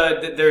 but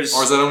there's...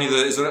 Or is that only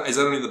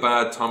the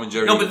bad Tom and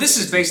Jerry? No, but this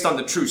is based on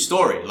the true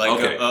story, like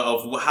Okay.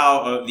 of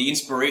how the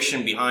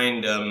inspiration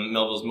behind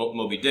Melville's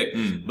Moby Dick.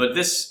 But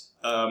this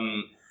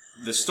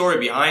the story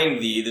behind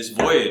this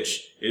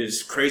voyage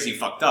is crazy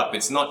fucked up.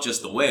 It's not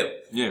just the whale.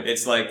 Yeah.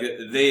 It's like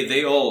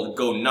they all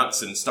go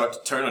nuts and start to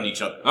turn on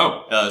each other.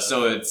 Oh.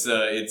 So it's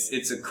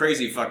a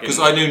crazy fucking... Because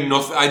I knew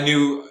nothing. I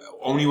knew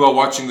only while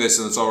watching this,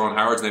 and it's all Ron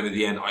Howard's name at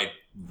the end, I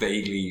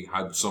vaguely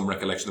had some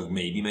recollection of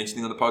maybe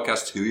mentioning on the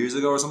podcast 2 years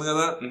ago or something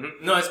like that.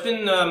 Mm-hmm. No, it's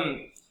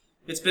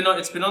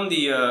been on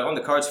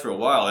the cards for a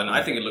while, and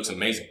I think it looks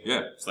amazing.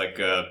 Yeah. It's like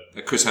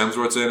Chris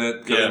Hemsworth's in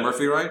it, Cillian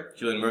Murphy, right?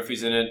 Cillian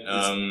Murphy's in it.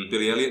 Is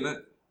Billy Elliot in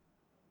it?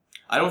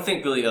 I don't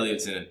think Billy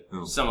Elliot's in it.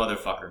 Oh. Some other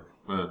fucker.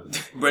 Yeah.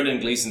 Brendan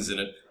Gleeson's in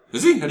it.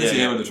 Is he? I didn't see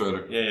him in the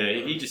trailer.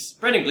 Yeah.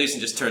 Brendan Gleeson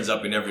just turns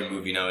up in every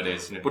movie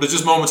nowadays. You know? But it's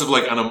just moments of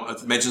like,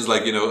 it mentions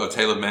like, you know, A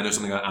Tale of Men or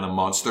something, and a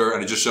monster,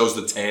 and it just shows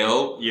the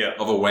tail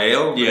of a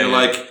whale. Yeah. And you're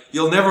like,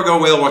 you'll never go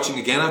whale watching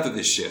again after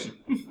this shit.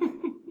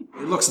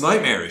 It looks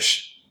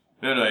nightmarish.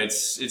 No,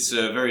 it's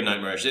very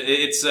nightmarish.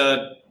 It's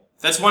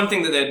that's one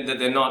thing that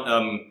they're not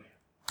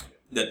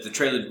that the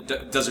trailer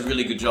does a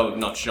really good job of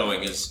not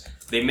showing is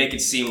they make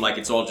it seem like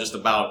it's all just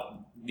about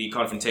the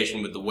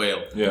confrontation with the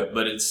whale. Yeah.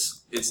 But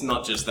it's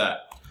not just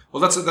that. Well,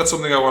 that's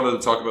something I wanted to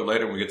talk about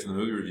later when we get to the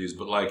movie reviews.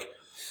 But like,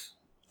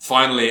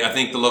 finally, I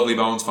think the Lovely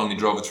Bones finally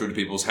drove it through to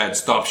people's heads.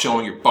 Stop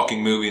showing your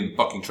fucking movie in the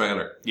fucking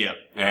trailer. Yeah.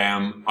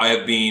 I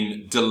have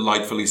been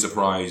delightfully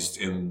surprised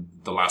in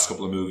the last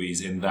couple of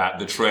movies in that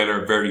the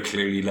trailer very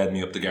clearly led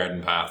me up the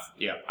garden path.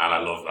 Yeah. And I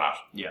love that.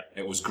 Yeah.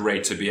 It was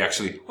great to be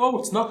actually,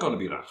 it's not going to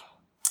be that.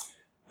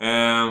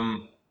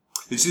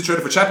 Did you see the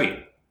trailer for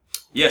Chappie?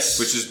 Yes.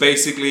 Which is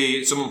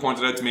basically, someone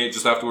pointed out to me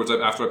just afterwards,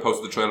 after I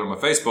posted the trailer on my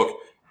Facebook,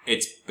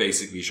 it's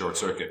basically Short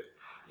Circuit.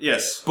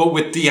 Yes. But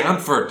with The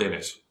Antwoord in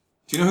it.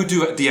 Do you know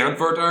who The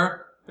Antwoord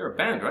are? They're a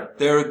band, right?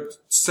 They're a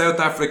South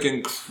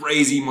African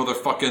crazy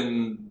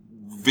motherfucking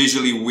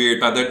visually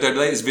weird band. Their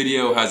latest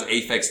video has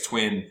Aphex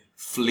Twin,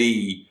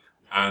 Flea,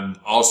 and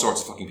all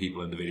sorts of fucking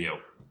people in the video.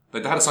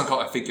 Like, they had a song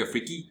called I Think You're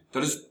Freaky.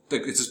 That is,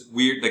 like, it's just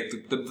weird.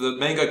 Like, the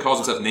main guy calls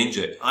himself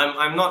Ninja.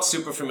 I'm not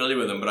super familiar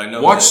with them, but I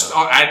know. Watch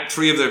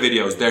 3 of their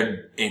videos.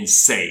 They're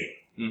insane.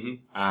 Mm-hmm.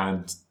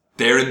 And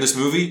they're in this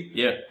movie.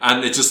 Yeah.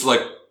 And it's just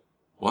like,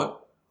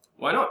 what?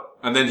 Why not?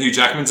 And then Hugh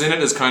Jackman's in it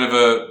as kind of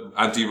a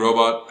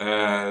anti-robot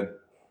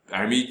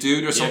army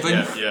dude or something.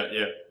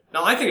 Yeah.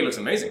 No, I think it looks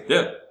amazing.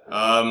 Yeah.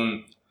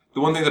 The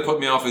one thing that put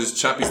me off is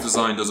Chappie's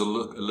design does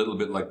look a little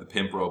bit like the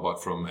pimp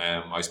robot from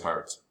Ice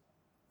Pirates.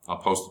 I'll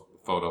post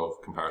a photo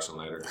of comparison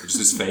later. Just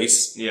his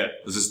face. Yeah.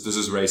 There's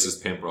this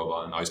racist pimp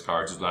robot and Ice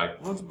Pirates is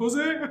like, what's pussy?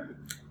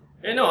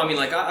 Yeah, no, I mean,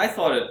 like, I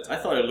thought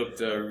it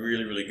looked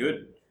really, really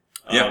good.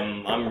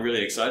 I'm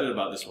really excited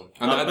about this one.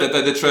 And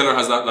the trailer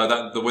has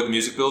that the way the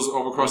music builds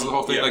over across the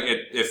whole thing. Like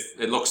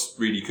it looks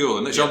really cool,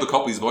 and Sean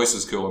Ducopley's voice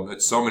is cool, and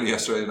it's so many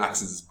Australian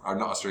accents, or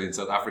not Australian,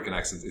 South African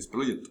accents. It's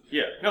brilliant.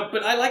 Yeah, no,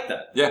 but I like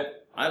that. Yeah,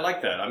 I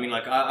like that. I mean,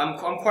 like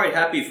I'm quite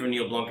happy for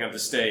Neil Blomkamp to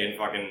stay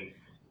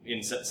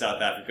in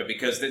South Africa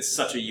because it's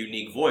such a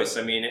unique voice.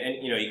 I mean,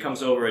 and he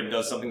comes over and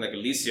does something like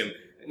Elysium.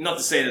 Not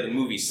to say that the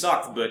movie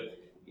sucked, but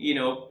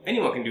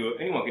anyone can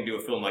do a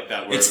film like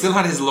that. Where it still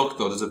had his look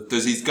though.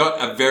 He's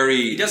got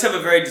he does have a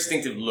very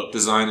distinctive look,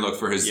 design look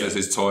for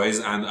his toys,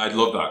 and I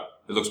love that.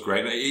 It looks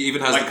great. It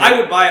even has I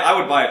would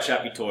buy a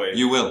Chappie toy.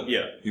 You will.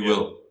 Yeah. You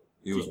will.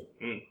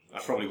 I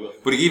probably will.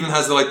 But it even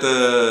has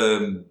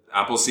the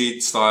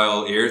Appleseed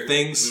style ear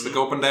things that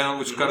go up and down,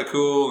 which is kind of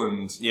cool.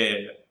 And yeah.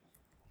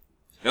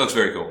 It looks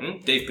very cool.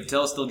 Dave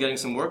Patel still getting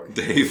some work.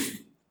 Dave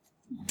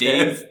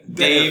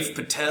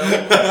Patel.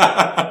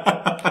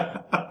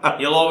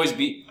 He'll always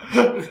be.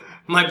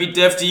 Might be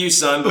deaf to you,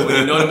 son, but when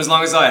you've known him as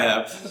long as I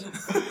have.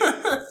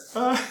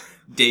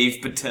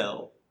 Dave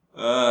Patel.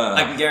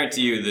 I can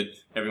guarantee you that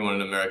everyone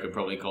in America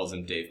probably calls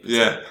him Dave Patel.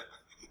 Yeah.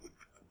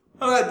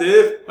 Alright,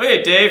 Dave. Oh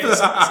yeah, Dave. It's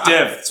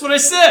Dev. That's what I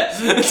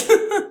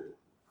said.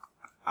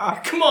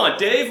 Come on,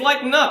 Dave.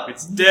 Lighten up.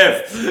 It's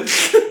Dev.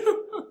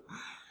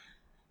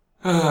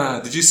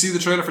 Did you see the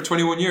trailer for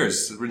 21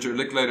 Years? The Richard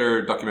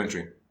Linklater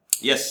documentary.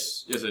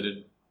 Yes, I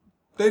did.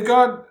 They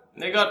got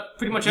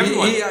pretty much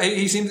everyone.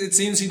 It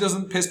seems he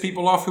doesn't piss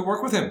people off who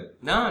work with him.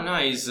 No,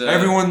 he's...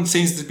 everyone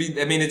seems to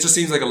be... I mean, it just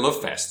seems like a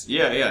love fest.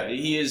 Yeah.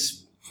 He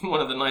is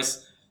one of the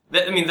nice...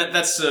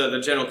 that's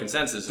the general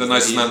consensus. The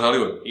nicest man in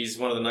Hollywood. He's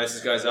one of the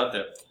nicest guys out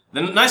there.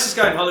 The nicest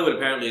guy in Hollywood,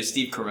 apparently, is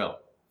Steve Carell.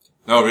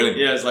 Oh,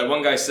 really? Yeah, it's like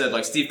one guy said,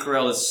 like, Steve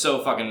Carell is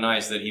so fucking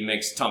nice that he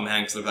makes Tom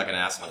Hanks look like an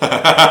asshole.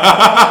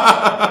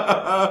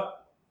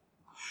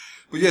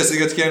 But yeah, so you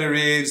got Keanu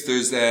Reeves,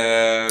 there's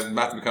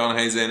Matthew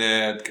McConaughey's in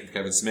it,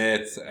 Kevin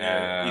Smith,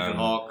 Ethan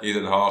Hawke,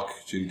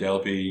 Julie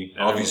Delpy,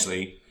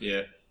 obviously.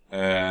 Yeah.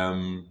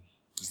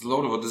 There's a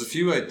load of there's a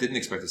few I didn't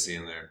expect to see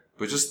in there.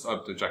 But just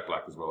Jack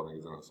Black as well, I think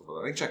is in it.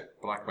 I think Jack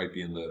Black might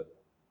be in the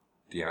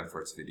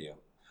adverts video.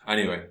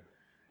 Anyway.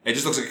 It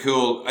just looks like a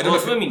cool...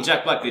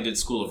 Jack Black, they did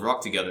School of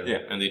Rock together. Yeah.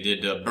 And they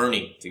did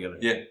Bernie together.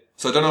 Yeah.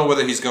 So I don't know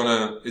whether he's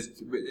gonna...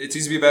 It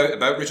seems to be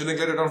about Richard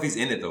Linklater. I don't know if he's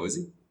in it though, is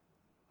he?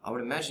 I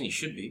would imagine he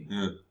should be.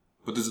 Yeah.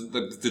 But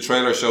the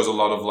trailer shows a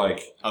lot of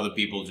other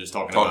people just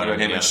talking about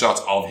him and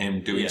shots of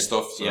him doing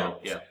stuff. So.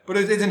 Yeah. But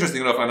it's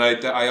interesting enough, and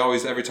I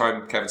always, every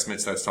time Kevin Smith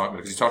starts talking about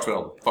it, because he talks about it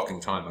all the fucking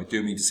time, I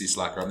do mean to see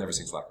Slacker. I've never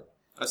seen Slacker.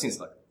 I've seen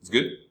Slacker. It's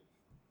good?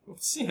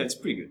 Yeah, it's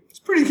pretty good. It's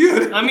pretty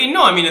good. I mean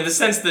in the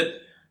sense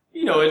that,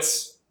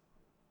 it's...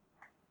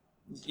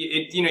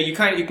 you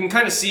can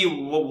kind of see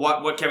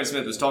what Kevin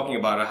Smith was talking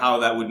about, or how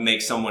that would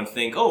make someone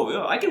think,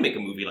 oh, I can make a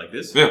movie like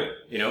this. Yeah.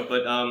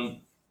 But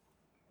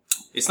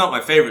it's not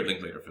my favorite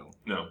Linklater film.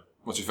 No.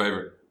 What's your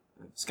favorite?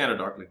 Scanner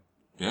Darkly.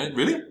 Yeah,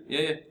 really?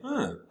 Yeah.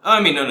 Huh.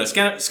 I mean, no.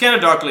 Scanner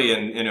Darkly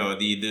and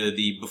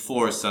the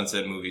before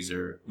Sunset movies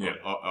are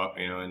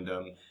and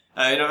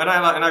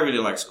I really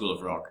like School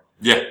of Rock.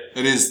 Yeah,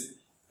 it is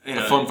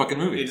a fun fucking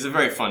movie. It is a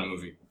very fun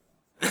movie.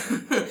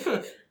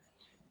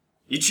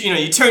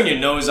 You turn your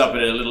nose up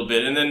at it a little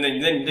bit, and then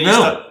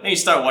you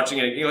start watching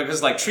it.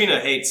 Because like Trina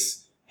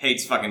hates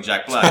fucking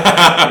Jack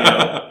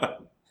Black.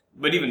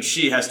 But even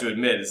she has to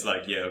admit, it's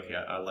like, yeah, okay,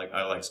 I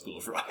like School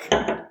of Rock.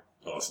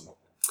 Awesome.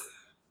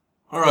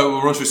 All right,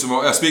 we'll run through some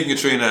more. Speaking of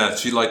Trina,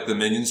 she liked the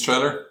Minions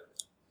trailer.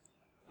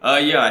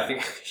 Yeah, I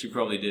think she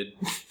probably did.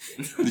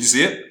 Did you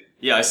see it?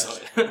 Yeah, I saw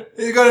it.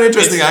 You got an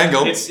interesting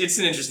angle. It's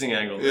an interesting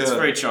angle. Yeah. It's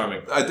very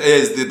charming. It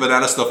is. The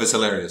banana stuff is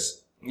hilarious.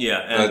 Yeah,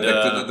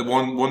 and the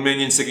one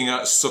minion sucking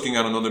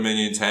on another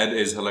minion's head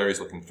is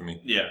hilarious looking for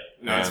me. Yeah,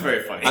 no, it's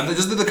very funny. And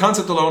just the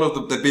concept alone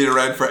of they've been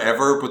around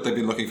forever, but they've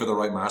been looking for the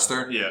right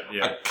master. Yeah.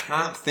 I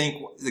can't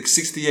think, like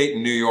 68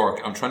 in New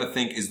York, I'm trying to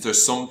think, is there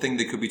something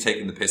they could be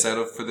taking the piss out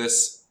of for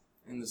this?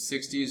 In the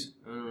 60s?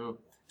 I don't know.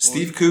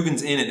 Steve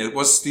Coogan's in it. It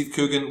was Steve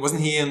Coogan,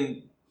 wasn't he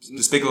in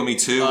Despicable Me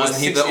 2?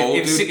 Wasn't he the old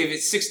dude? If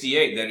it's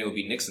 68, then it would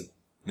be Nixon.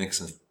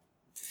 Nixon.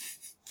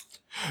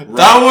 Right.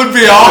 That would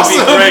be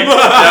awesome.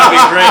 That'd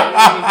be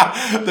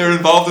great. They're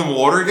involved in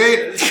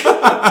Watergate.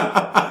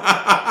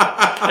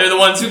 They're the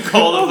ones who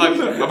call the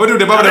fucking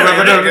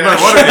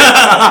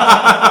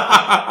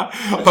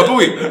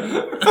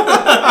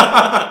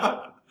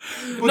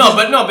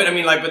but I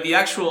mean, like, but the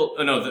actual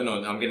no,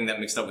 I'm getting that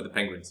mixed up with the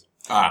Penguins.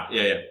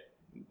 Yeah.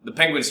 The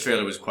Penguins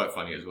trailer was quite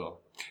funny as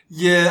well.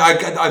 Yeah,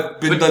 I've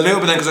been a little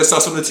bit then because I saw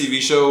some of the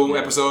TV show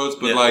episodes,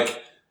 but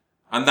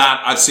and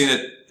that I've seen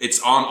it. It's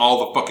on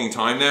all the fucking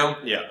time now.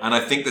 Yeah. And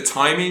I think the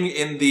timing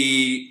in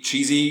the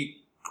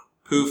cheesy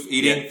poof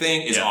eating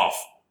thing is off.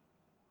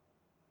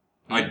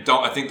 I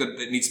think that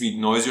it needs to be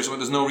noisy or something.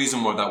 There's no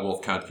reason why that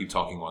wolf can't keep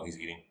talking while he's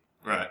eating.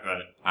 Right.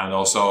 And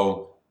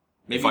also,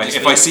 if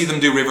I see them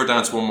do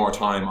Riverdance one more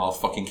time, I'll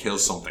fucking kill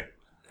something.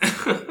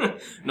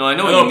 No, I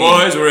know what you mean.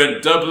 Boys, we're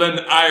in Dublin,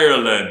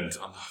 Ireland.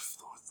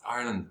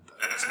 Ireland.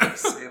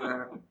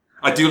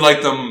 I do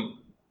like them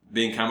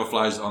being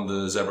camouflaged on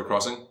the zebra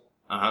crossing.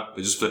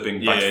 They're just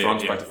flipping back to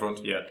front, back to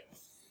front. Yeah.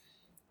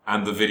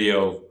 And the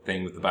video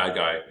thing with the bad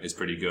guy is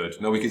pretty good.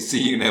 No, we can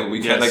see you now. We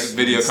get like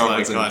video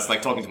conferencing. It's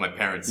like talking to my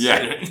parents.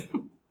 Yeah.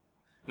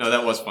 No,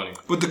 that was funny.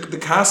 But the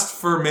cast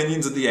for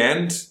Minions at the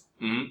end,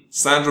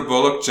 Sandra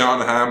Bullock, John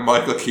Hamm,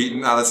 Michael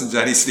Keaton, Alison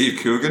Janney, Steve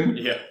Coogan.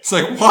 Yeah. It's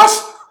like, what?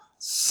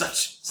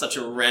 Such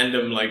a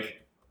random,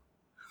 like...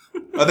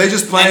 Are they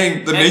just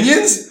playing the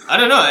Minions? I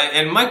don't know.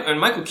 And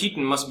Michael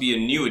Keaton must be a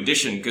new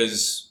addition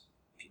because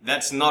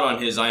that's not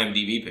on his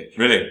IMDb page.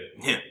 Really?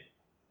 Yeah.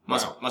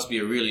 Must be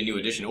a really new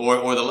addition.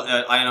 Or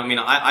the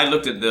I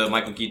looked at the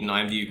Michael Keaton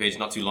IMDb page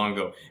not too long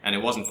ago and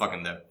it wasn't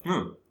fucking there.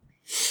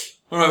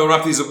 All right, we'll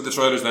wrap these up with the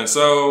trailers then.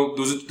 So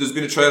there's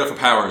been a trailer for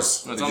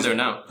Powers. Well, it's on there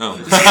now. Oh.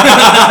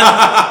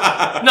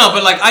 No,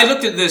 but like I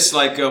looked at this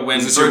like when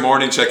is this your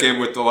morning check-in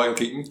with the Michael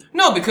Keaton?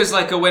 No, because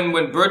like when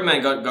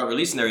Birdman got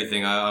released and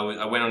everything,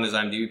 I went on his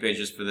IMDb page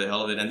just for the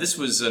hell of it, and this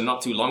was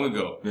not too long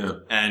ago. Yeah.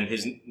 And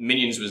his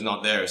Minions was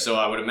not there, so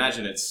I would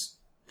imagine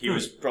he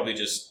was probably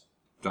just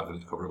dropped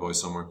into Cover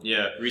Boys somewhere.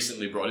 Yeah,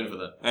 recently brought in for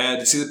that. Did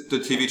you see the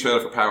TV trailer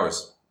for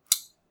Powers?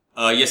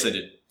 Yes, I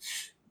did.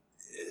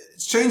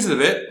 It's changed it a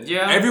bit.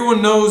 Yeah.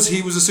 Everyone knows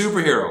he was a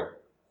superhero.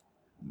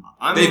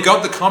 They've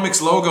got the comics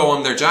logo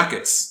on their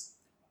jackets.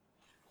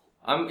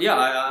 I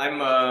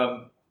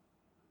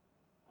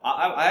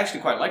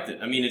actually quite liked it.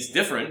 I mean, it's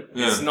different.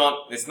 Yeah.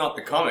 It's not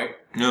the comic.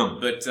 No.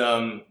 But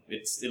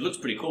it looks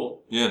pretty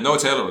cool. Yeah, Noah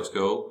Taylor looks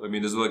cool. I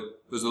mean, there's a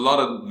lot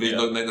of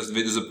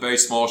there's a very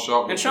small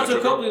shot. And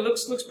Charlton Copley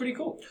looks pretty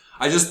cool.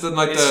 I just didn't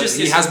like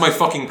he has my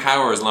fucking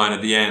powers line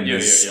at the end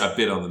is a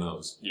bit on the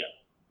nose. Yeah.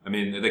 I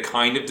mean, they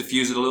kind of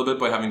diffuse it a little bit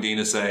by having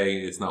Dina say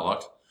it's not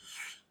locked.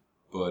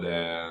 But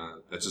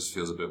that just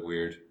feels a bit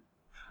weird.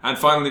 And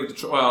finally,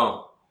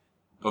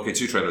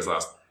 two trailers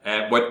last.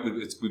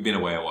 We've been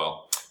away a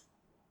while.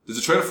 There's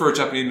a trailer for a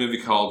Japanese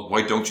movie called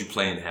Why Don't You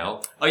Play in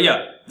Hell? Oh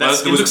yeah,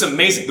 it looks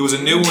amazing. There was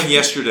a new one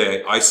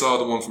yesterday. I saw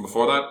the one from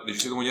before that. Did you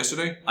see the one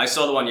yesterday? I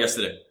saw the one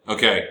yesterday.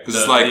 Okay, because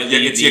it's like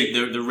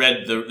the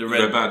red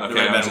band.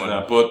 Okay, I mentioned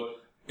that, but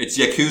it's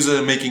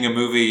Yakuza making a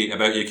movie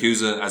about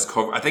Yakuza as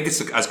cover. I think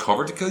it's as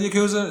cover to kill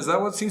Yakuza. Is that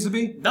what it seems to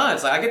be? No,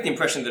 it's like I get the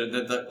impression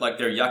that like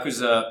they're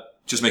Yakuza.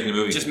 Just making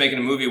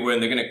a movie where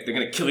they're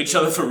gonna kill each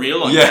other for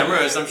real on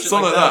camera or some shit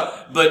something like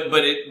that. But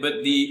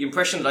the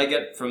impression that I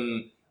get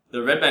from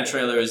the Red Band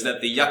trailer is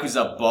that the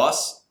Yakuza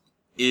boss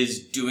is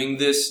doing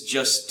this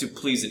just to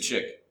please a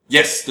chick.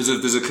 Yes,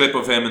 there's a clip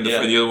of him and the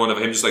other one of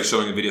him just like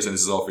showing a video saying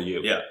this is all for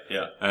you. Yeah.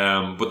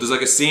 But there's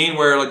like a scene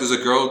where like there's a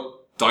girl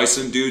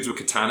dicing dudes with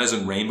katanas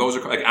and rainbows,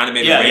 like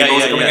animated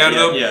rainbows are coming out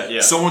of them.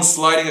 Yeah. Someone's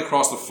sliding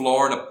across the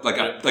floor in a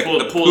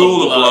pool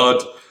of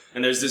blood.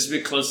 And there's this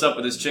big close up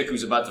of this chick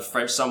who's about to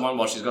French someone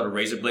while she's got a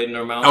razor blade in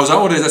her mouth. Oh, is that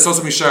what it is? I saw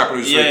something sharp, but it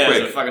was really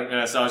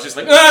quick. So I was just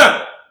like,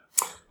 ah!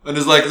 And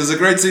there's a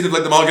great scene of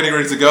like them all getting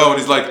ready to go, and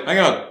he's like, hang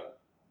on,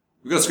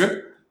 we got a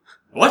script?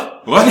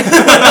 What?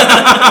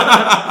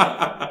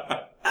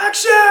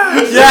 Action!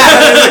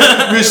 Yeah!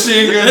 Like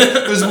machine gun.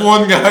 There's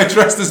one guy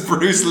dressed as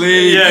Bruce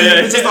Lee.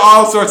 Yeah. It's just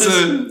all sorts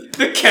of...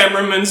 The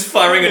cameraman's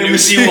firing a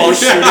Uzi while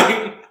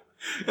shooting.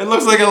 It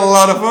looks like a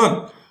lot of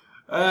fun.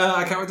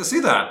 I can't wait to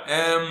see that.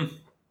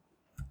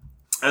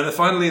 And then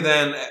finally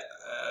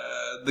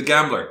The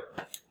Gambler.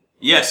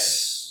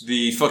 Yes.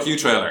 The Fuck You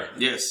trailer.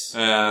 Yes.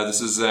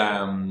 This is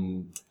Mark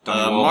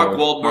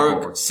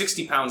Wahlberg,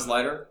 60 pounds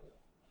lighter.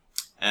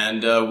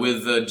 And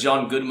with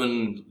John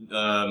Goodman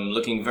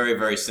looking very,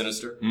 very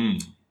sinister.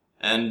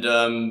 And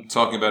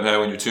talking about how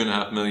when you're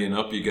 $2.5 million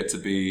up, you get to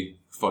be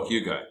fuck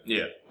you guy.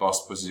 Yeah.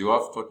 Boss pushes you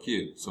off, fuck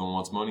you. Someone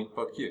wants money,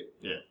 fuck you.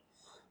 Yeah.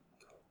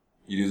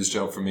 You do this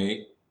job for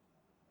me,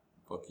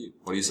 fuck you.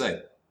 What do you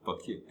say?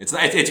 Fuck you.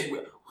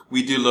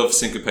 We do love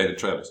syncopated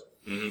trailers.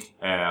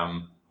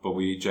 Mm-hmm. But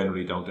we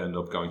generally don't end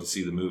up going to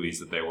see the movies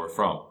that they were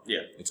from. Yeah.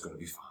 It's going to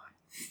be fine.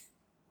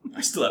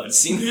 I still haven't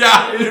seen it.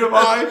 Yeah, neither have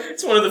I.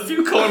 It's one of the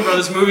few Coen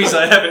Brothers movies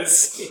I haven't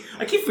seen.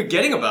 I keep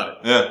forgetting about it.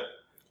 Yeah.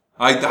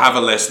 I have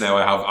a list now.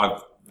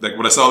 I've like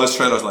when I saw this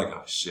trailer, I was like,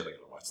 oh shit, I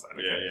gotta watch that.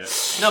 Yeah.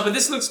 No, but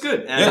this looks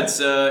good. And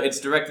it's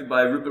directed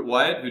by Rupert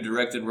Wyatt, who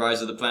directed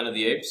Rise of the Planet of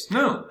the Apes.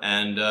 No.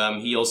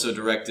 And he also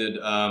directed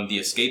The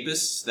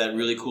Escapists, that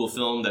really cool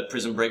film, that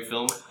Prison Break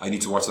film. I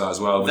need to watch that as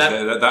well.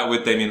 That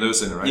with Damien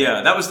Lewis in it, right?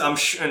 Yeah, that was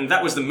and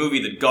that was the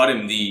movie that got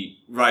him the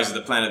Rise of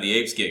the Planet of the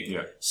Apes gig.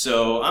 Yeah.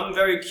 So I'm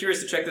very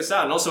curious to check this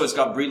out. And also it's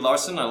got Brie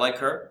Larson. I like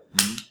her.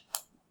 Mm-hmm.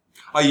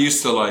 I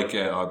used to like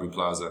Aubrey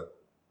Plaza.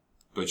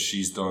 But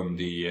she's done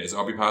is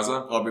Aubrey Plaza?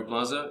 Aubrey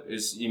Plaza?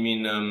 You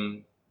mean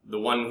the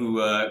one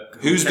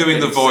who's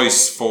doing the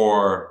voice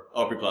for...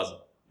 Aubrey Plaza.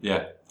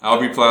 Yeah.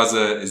 Aubrey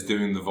Plaza is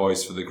doing the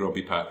voice for the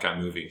Grumpy Cat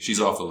movie.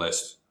 She's off the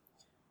list.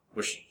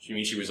 You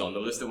mean she was on the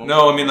list at one point?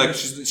 No, I mean like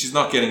she's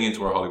not getting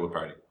into our Hollywood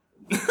party.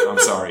 I'm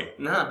sorry.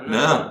 No.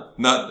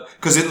 Not...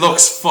 Because it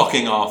looks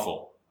fucking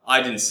awful.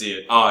 I didn't see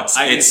it. Oh,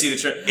 I didn't see the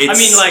trailer. I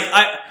mean,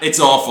 like, it's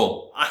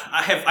awful.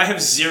 I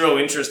have zero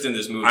interest in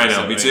this movie. I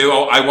know, me too.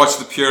 I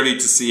watched it purely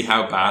to see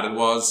how bad it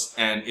was.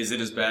 And is it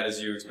as bad as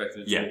you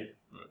expected it to be?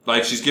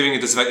 Like, she's giving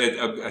it this...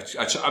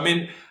 I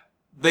mean,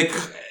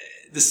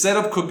 the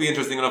setup could be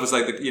interesting enough. It's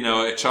like,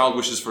 a child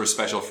wishes for a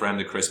special friend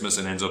at Christmas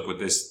and ends up with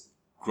this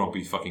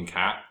grumpy fucking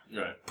cat.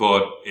 Right.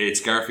 But it's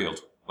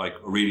Garfield. Like,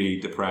 really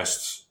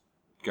depressed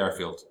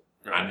Garfield.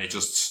 Right. And it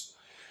looks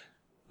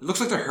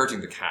like they're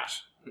hurting the cat.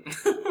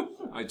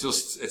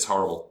 It's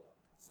horrible.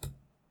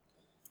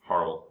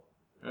 Horrible.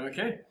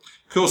 Okay.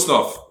 Cool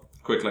stuff.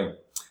 Quickly.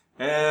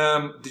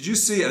 Did you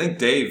see, I think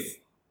Dave,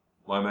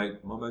 my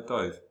mate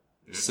Dave,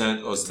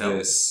 sent us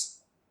this.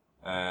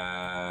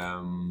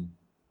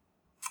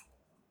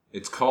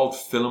 It's called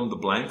Fill in the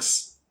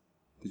Blanks.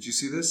 Did you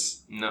see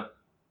this? No.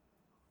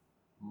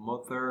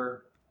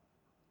 Mother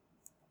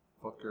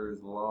fucker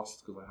is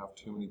lost because I have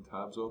too many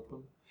tabs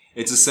open.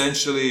 It's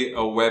essentially a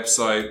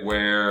website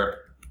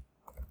where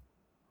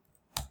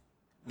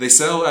they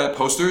sell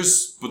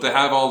posters, but they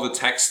have all the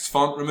text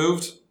font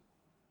removed.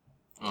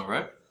 All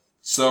right.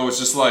 So it's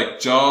just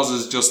like Jaws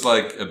is just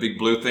like a big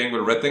blue thing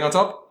with a red thing on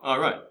top. All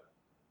right.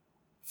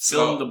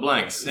 Fill in the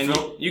blanks. And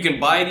you can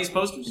buy these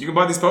posters? You can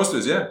buy these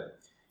posters, yeah.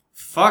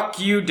 Fuck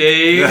you,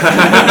 Dave.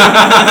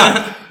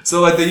 So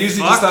like they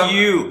usually Fuck just have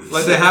you.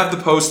 Like they have the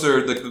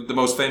poster, the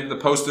most famous, the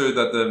poster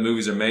that the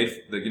movies are made,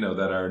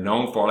 that are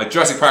known for. Like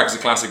Jurassic Park is a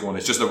classic one.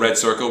 It's just a red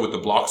circle with the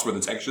blocks where the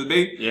text should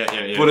be. Yeah.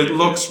 But it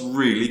looks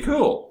really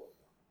cool.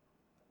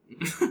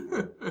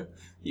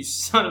 You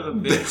son of a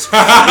bitch.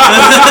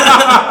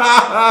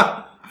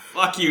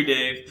 Fuck you,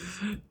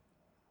 Dave.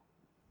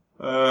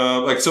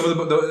 Like some of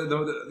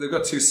they've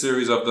got 2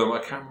 series of them. I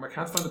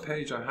can't find the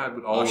page I had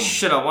with all of them.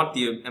 Shit, I want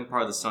the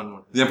Empire of the Sun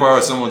one. The Empire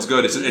of the Sun one's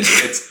good.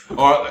 It's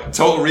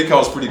Total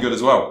Recall is pretty good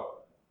as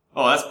well.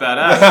 Oh, that's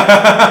badass.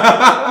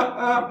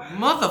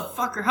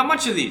 Motherfucker, how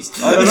much are these?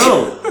 I don't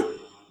know.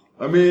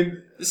 I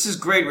mean, this is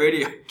great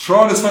radio.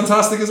 Tron is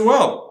fantastic as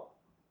well.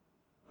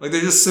 Like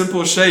they're just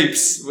simple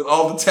shapes with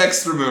all the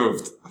text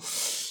removed.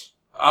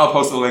 I'll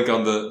post a link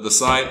on the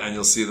site and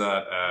you'll see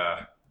that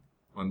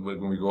when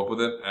we go up with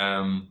it.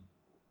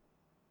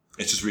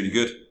 It's just really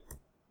good.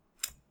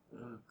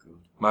 Oh, God.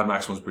 Mad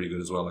Max one's pretty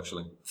good as well,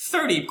 actually.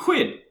 30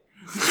 quid.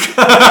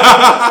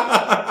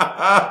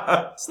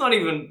 It's not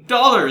even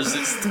dollars,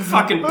 it's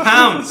fucking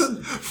pounds.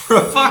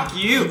 Fuck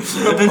you.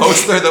 A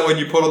poster that when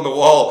you put on the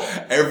wall,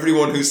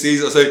 everyone who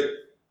sees it will say,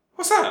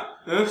 "What's that?"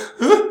 Huh?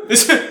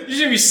 There's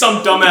gonna be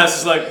some dumbass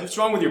who's like, "What's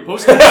wrong with your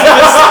poster?"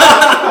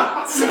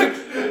 It's like,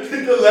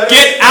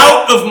 get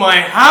out of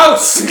my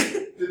house!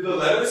 Did the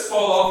letters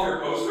fall off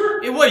your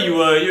poster? Hey, what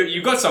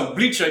you got some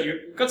bleach on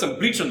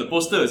the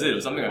poster, is it,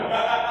 or something like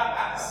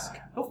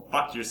that? Go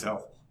fuck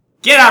yourself.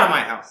 Get out of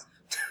my house.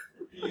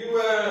 Do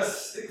you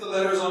stick the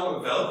letters on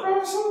with Velcro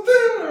or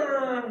something,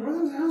 or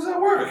how does that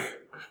work?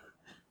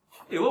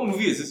 Hey, what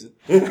movie is this?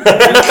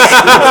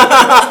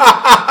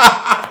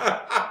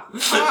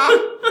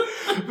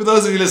 For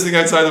those of you listening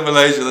outside of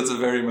Malaysia, that's a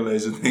very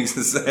Malaysian thing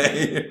to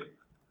say.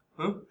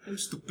 Huh? I'm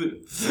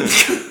stupid.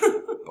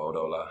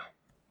 Bodola.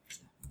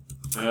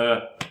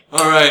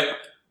 Alright.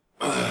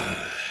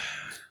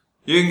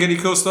 You didn't get any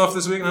cool stuff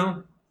this week,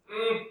 no?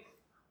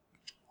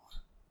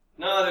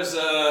 No, there's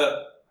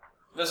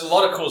a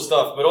lot of cool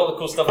stuff, but all the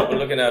cool stuff I've been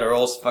looking at are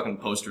all fucking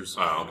posters.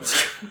 Oh, okay.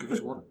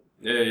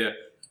 Yeah.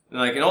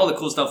 And all the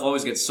cool stuff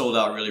always gets sold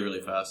out really,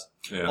 really fast.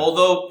 Yeah.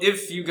 Although,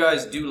 if you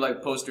guys do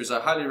like posters,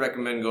 I highly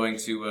recommend going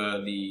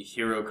to the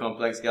Hero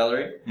Complex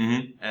Gallery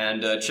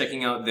and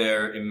checking out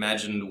their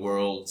Imagined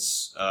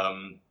Worlds,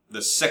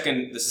 the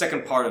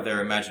second part of their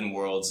Imagined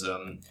Worlds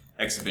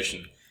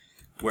exhibition,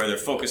 where they're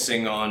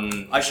focusing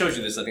on. I showed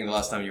you this, I think, the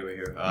last time you were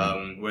here.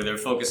 Where they're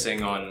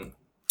focusing on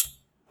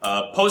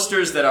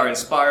posters that are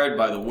inspired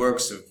by the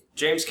works of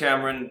James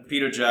Cameron,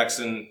 Peter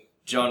Jackson,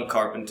 John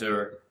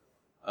Carpenter,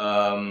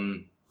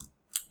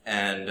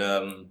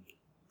 and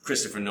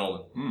Christopher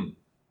Nolan.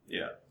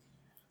 Yeah.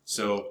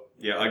 So,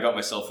 yeah, I got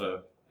myself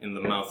a In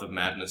the Mouth of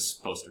Madness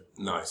poster.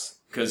 Nice.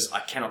 Because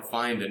I cannot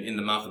find an In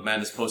the Mouth of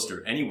Madness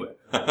poster anywhere.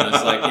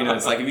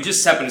 It's like if you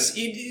just happen to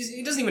see,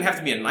 it doesn't even have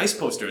to be a nice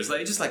poster. It's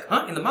just like,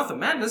 huh? In the Mouth of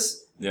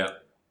Madness? Yeah.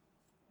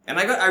 And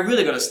I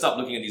really got to stop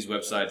looking at these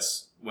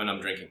websites when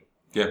I'm drinking.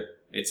 Yeah.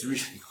 It's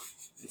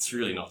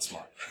really not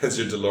smart. Has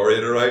your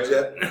DeLorean arrived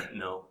yet?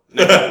 No.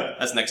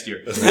 That's next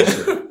year. That's next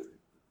year.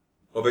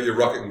 What about your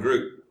Rocket and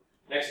Groot?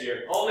 Next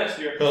year. All next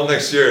year. All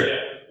next year.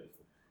 Yeah.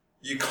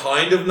 You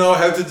kind of know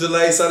how to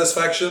delay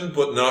satisfaction,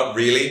 but not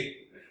really.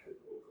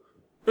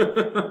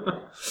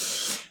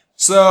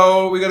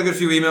 So, we got a good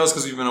few emails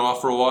because we've been off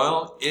for a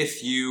while.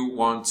 If you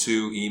want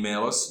to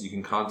email us, you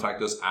can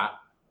contact us at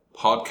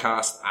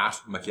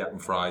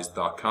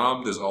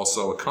podcast@mcyappandfries.com. There's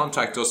also a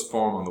contact us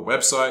form on the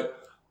website,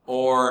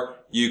 or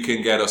you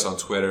can get us on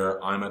Twitter.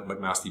 I'm at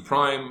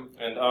McNastyPrime.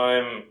 And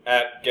I'm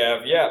at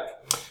GavYap.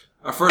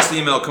 Our first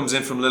email comes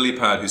in from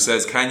Lilypad, who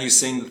says, "Can you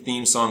sing the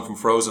theme song from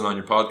Frozen on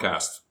your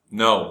podcast?"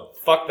 No.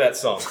 Fuck that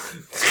song.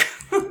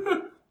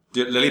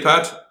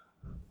 Lilypad,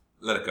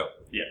 let it go.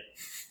 Yeah.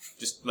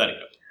 Just let it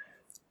go.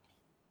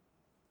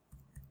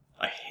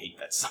 I hate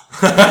that song.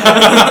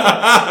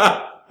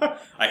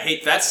 I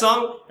hate that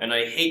song, and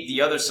I hate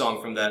the other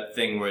song from that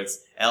thing where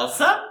it's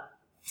Elsa?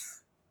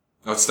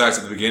 Oh, it starts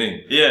at the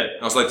beginning. Yeah.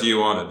 I was like, do you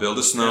want to build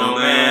a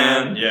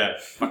snowman? Yeah.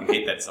 Fucking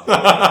hate that song.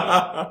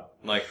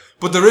 Like.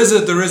 But there is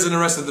an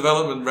Arrested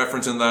Development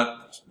reference in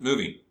that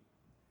movie.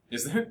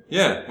 Is there?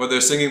 Yeah, where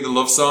they're singing the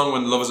love song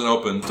when love is an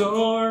open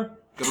door.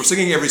 Because we're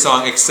singing every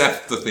song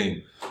except the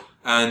theme.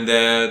 And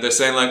they're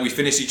saying, like, we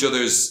finish each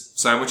other's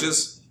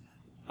sandwiches.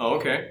 Oh,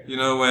 okay. You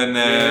know, when...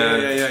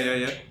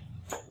 Yeah.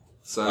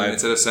 So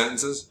instead of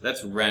sentences.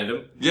 That's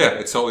random. Yeah,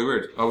 it's totally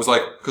weird. I was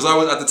like... Because I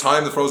was, at the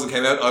time the Frozen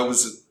came out, I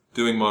was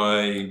doing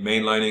my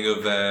mainlining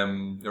of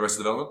Arrested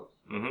Development.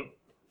 Mm-hmm.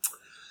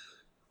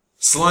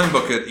 Slime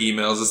Bucket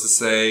emails us to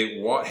say,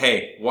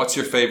 what's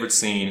your favorite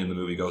scene in the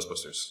movie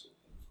Ghostbusters?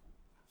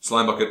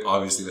 Slime Bucket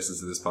obviously listens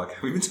to this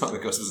podcast. We've been talking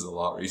about Ghostbusters a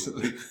lot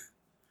recently.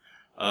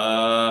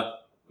 Well,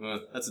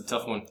 that's a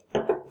tough one.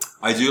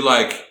 I do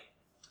like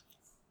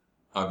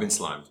I've Been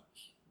Slimed.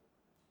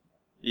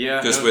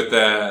 Yeah. Just with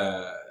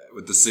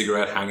the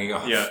cigarette hanging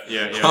off. Yeah.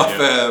 Off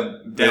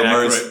Dan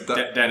Aykroyd's face.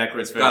 Dan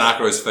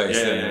Aykroyd's face.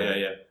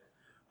 Yeah.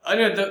 I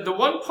know the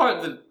one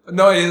part that...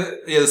 No,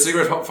 the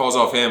cigarette falls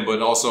off him,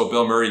 but also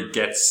Bill Murray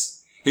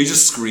he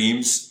just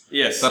screams.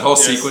 Yes. That whole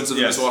sequence of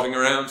him just walking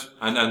around.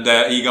 And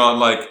Egon,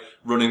 like,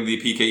 running the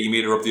PKE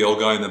meter up the old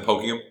guy and then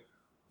poking him.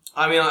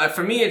 I mean,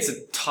 for me, it's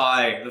a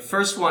tie. The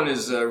first one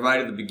is right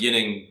at the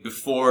beginning,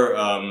 before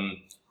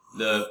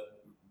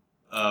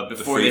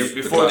before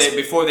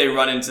they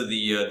run into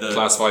the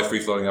Class 5 free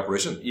floating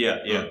apparition. Yeah.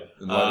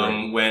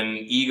 When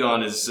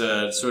Egon is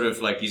sort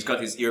of like, he's got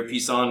his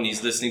earpiece on and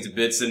he's listening to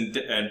bits, and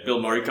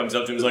Bill Murray comes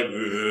up to him and is like,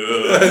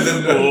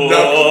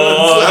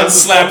 and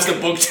slams the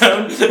book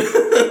down.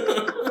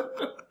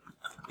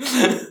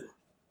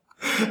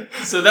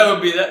 So that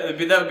would be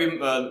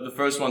the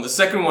first one. The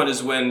second one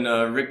is when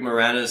Rick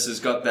Moranis has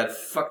got that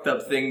fucked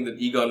up thing that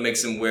Egon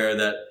makes him wear,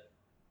 that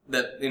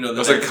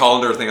there's like a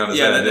colander thing on his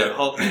head.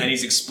 And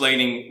he's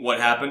explaining what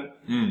happened.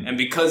 And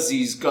because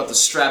he's got the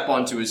strap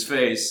onto his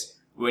face,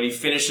 when he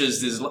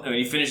finishes his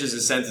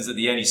sentence at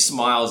the end, he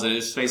smiles and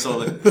his face all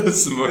like,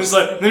 it's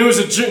like, then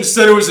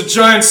instead it was a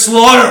giant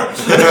slaughter.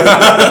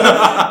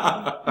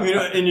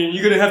 And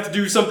you're gonna have to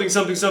do something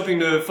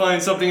to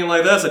find something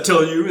like that. I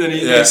tell you. And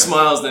he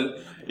smiles. Then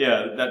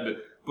that bit.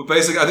 But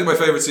basically, I think my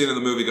favorite scene in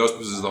the movie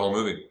Ghostbusters is the whole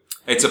movie.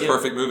 It's a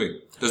perfect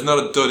movie. There's not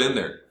a dud in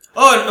there.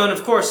 Oh, and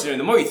of course, the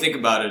more you think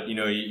about it,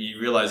 you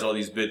realize all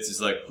these bits is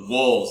like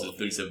walls at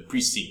 37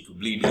 precinct for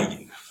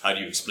bleeding. How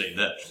do you explain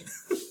that?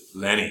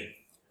 Lenny.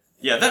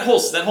 Yeah, that whole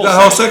section.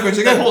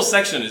 That whole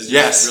section is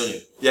just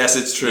brilliant. Yes,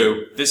 it's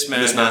true. This man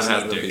has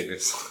no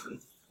penis.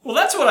 Well,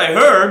 that's what I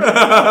heard.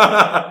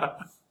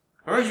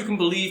 You can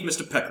believe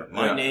Mr. Pecker.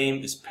 My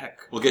name is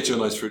Peck. We'll get you a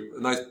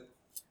nice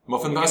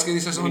muffin basket. He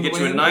says something. We'll get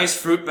you a nice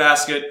fruit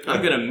basket.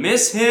 I'm gonna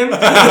miss him.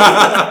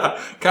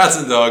 Cats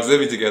and dogs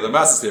living together,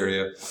 mass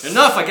hysteria.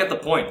 Enough. I get the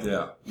point.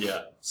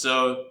 Yeah.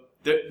 So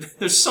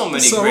there's so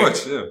many.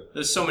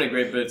 There's so many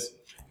great bits.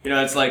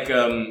 It's like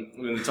when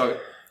we talk.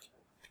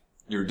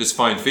 Your This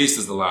Fine Feast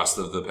is the last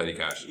of the petty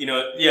cash.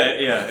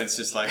 Yeah. It's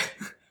just like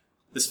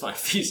this fine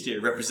feast here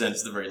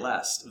represents the very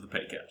last of the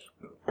petty cash.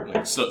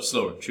 Like,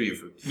 slower, chew your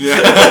food.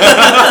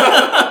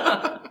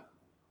 Yeah.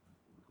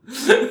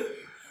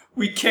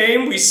 We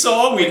came, we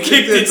saw, we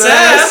kicked its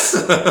ass.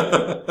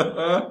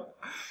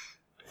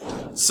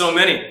 So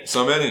many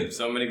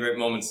great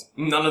moments.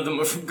 None of them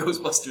are from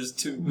Ghostbusters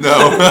 2. No.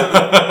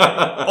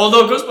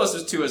 Although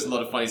Ghostbusters 2 has a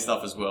lot of funny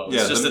stuff as well.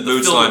 It's just that the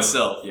film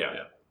itself.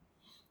 Yeah.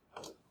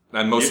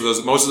 And most of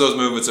those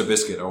movements are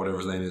Biscuit, or whatever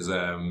his name is,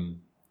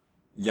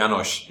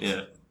 Janosch.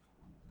 Yeah.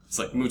 It's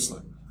like mood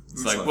slime.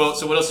 It's like, well,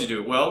 so what else do you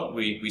do? Well,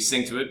 we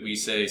sing to it, we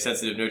say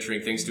sensitive,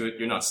 nurturing things to it.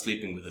 You're not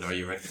sleeping with it, are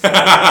you, right?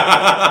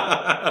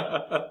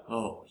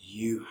 Oh,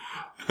 you.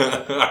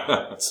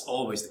 It's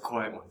always the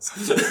quiet ones.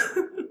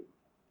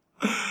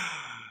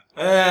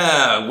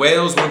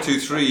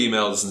 Wales123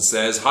 emails us and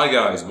says, "Hi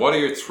guys, what are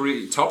your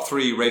top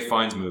three Ralph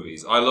Fiennes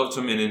movies? I loved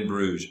him in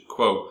Bruges.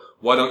 Quote,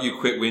 why don't you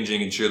quit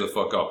whinging and cheer the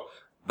fuck up?"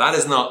 That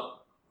is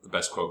not the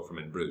best quote from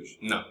In Bruges.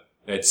 No.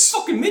 It's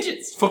fucking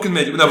midgets. Fucking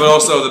midgets. No, but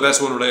also the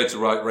best one related to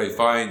Ralph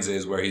Fiennes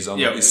is where he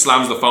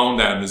slams the phone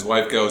down and his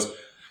wife goes,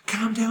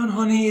 "Calm down,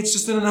 honey, it's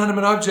just an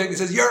inanimate object." He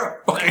says,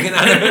 "You're a fucking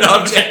inanimate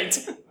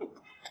object."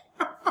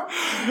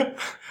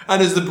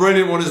 And the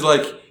brilliant one is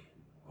like,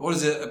 what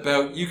is it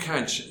about? You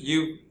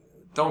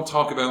don't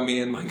talk about me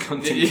and my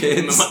cunty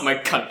kids. my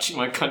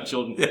cunt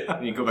children. Yeah.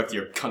 And you go back to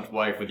your cunt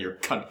wife with your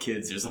cunt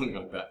kids or something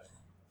like that.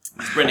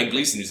 It's Brendan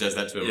Gleeson who says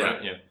that to him,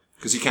 right? Yeah.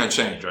 Because you can't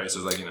change, right?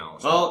 So it's like,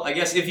 Well, I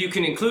guess if you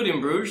can include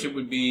In Bruges, it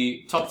would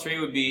be, top three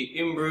would be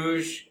In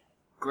Bruges,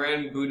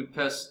 Grand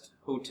Budapest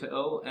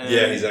Hotel, and...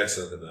 Yeah, he's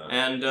excellent in that.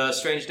 And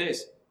Strange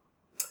Days.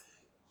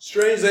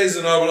 Strange Days is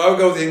a novel. I would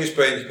go with The English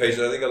Patient.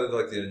 I think I did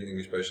like The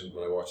English Patient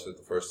when I watched it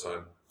the first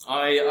time.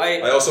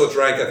 I also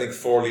drank, I think,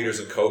 4 liters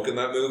of Coke in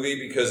that movie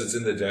because it's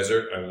in the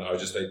desert, and I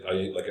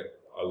ate like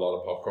a lot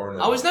of popcorn.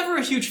 I was never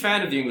a huge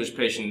fan of The English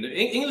Patient. The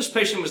English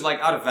Patient was like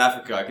out of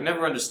Africa. I can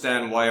never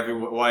understand why it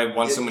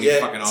won so many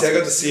fucking Oscars. See, I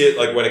got to see it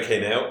like when it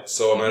came out,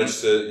 so I managed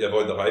to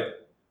avoid the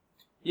hype.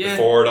 Yeah.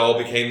 Before it all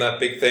became that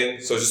big thing.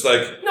 So it's just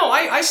like... No,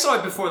 I saw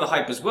it before the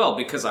hype as well,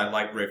 because I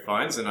like Ray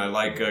Fiennes and I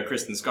like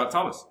Kristen Scott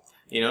Thomas.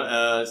 You know,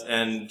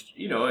 and,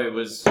 you know, it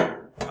was...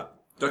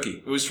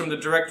 Ducky. It was from the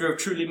director of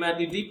Truly,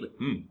 Madly, Deeply.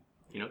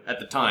 You know, at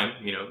the time,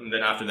 you know, and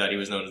then after that he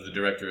was known as the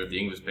director of The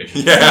English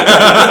Patient.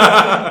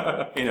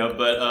 Yeah. You know,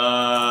 but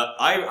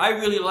I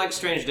really liked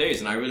Strange Days,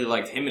 and I really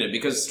liked him in it,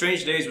 because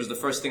Strange Days was the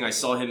first thing I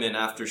saw him in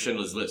after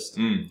Schindler's List.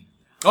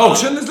 Oh,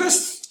 Schindler's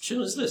List?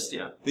 Schindler's List,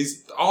 yeah.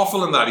 He's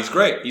awful in that. He's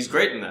great. He's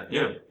great in that,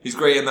 yeah. He's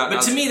great in that.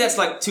 But to me, that's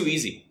like too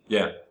easy.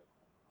 Yeah.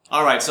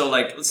 Alright, so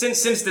like,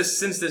 since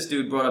this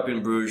dude brought up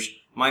in Bruges,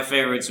 my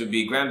favorites would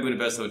be Grand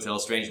Budapest Hotel,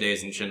 Strange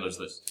Days, and Schindler's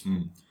List.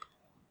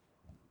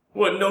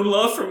 What, no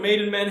love for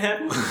Maid in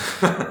Manhattan?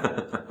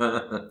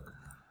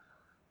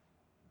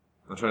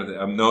 I'm trying to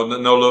think.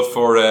 No love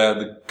for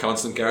the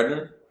Constant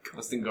Gardener?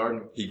 Constant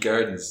Gardener. He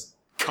gardens.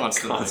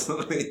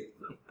 Constantly.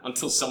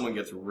 Until someone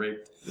gets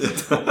raped.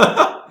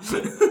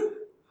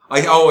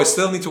 I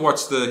still need to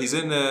watch he's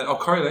in,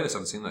 Coriolanus, I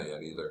haven't seen that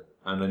yet either.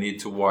 And I need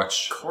to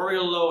watch...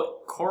 Coriolanus.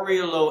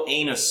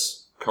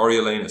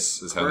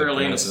 Coriolanus is how they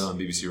pronounce it on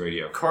BBC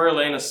Radio.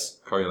 Coriolanus.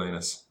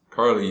 Coriolanus.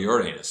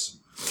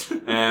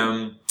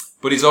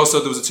 But he's also,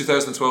 there was a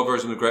 2012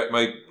 version of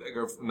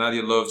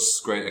Nadia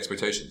loves Great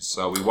Expectations.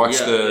 So we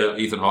watched the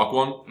Ethan Hawke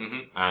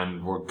one,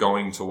 and we're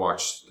going to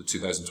watch the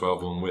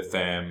 2012 one with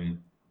Helena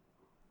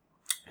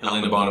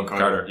Bonham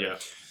Carter. Yeah.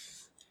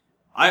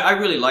 I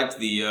really liked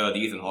the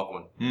Ethan Hawke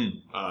one.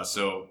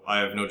 So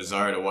I have no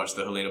desire to watch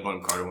the Helena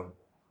Bonham Carter one.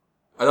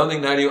 I don't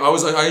think Nadia.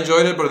 I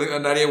enjoyed it, but I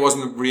think Nadia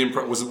wasn't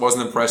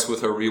impressed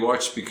with her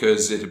rewatch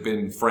because it had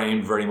been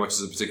framed very much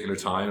as a particular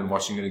time, and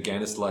watching it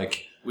again, it's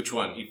like which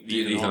one?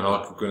 Ethan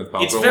Hawke, Gwyneth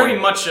Paltrow. It's very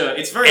one. much a.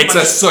 It's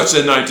such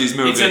a 90s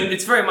movie.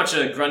 It's very much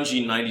a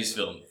grungy 90s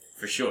film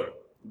for sure,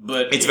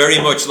 but it's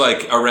very much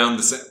like around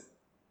the same.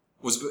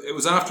 It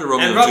was after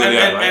Romeo and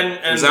Juliet, right?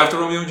 It was after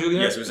Romeo and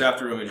Juliet? Yes, it was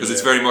after Romeo and Juliet. Because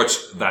it's very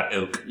much that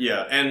ilk.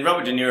 Yeah, and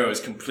Robert De Niro is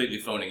completely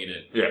phoning it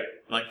in. Yeah.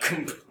 Like,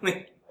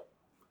 completely.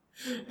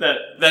 That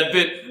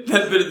bit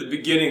at the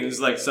beginning is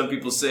like, some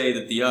people say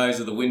that the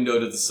eyes are the window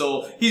to the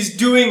soul. He's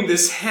doing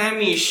this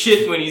hammy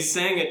shit when he's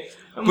saying it.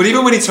 But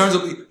even when he turns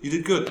up, you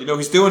did good. You know,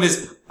 he's doing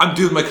I'm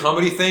doing my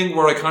comedy thing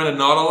where I kind of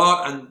nod a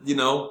lot and, you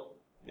know,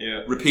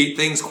 repeat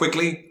things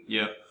quickly.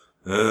 Yeah.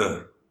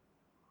 Ugh.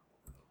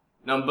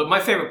 No, but my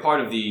favorite part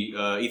of the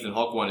Ethan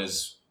Hawke one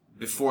is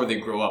before they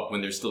grow up,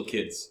 when they're still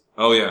kids.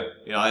 Oh yeah,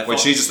 yeah. When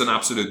she's just an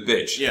absolute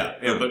bitch. Yeah.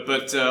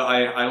 But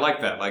I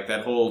like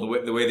that whole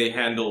the way they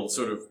handle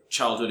sort of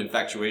childhood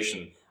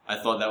infatuation. I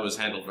thought that was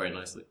handled very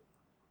nicely.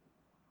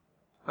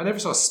 I never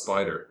saw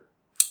Spider.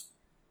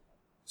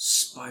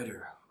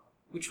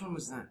 Which one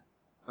was that?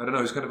 I don't know.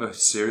 He was kind of a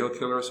serial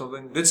killer or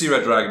something. Did see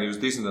Red Dragon? He was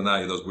decent in that.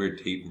 He had those weird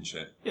teeth and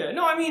shit. Yeah.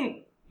 No, I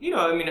mean. You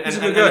know, I mean,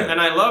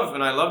 and I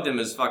loved him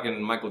as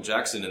fucking Michael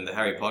Jackson in the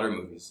Harry Potter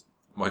movies.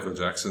 Michael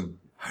Jackson.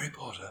 Harry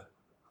Potter.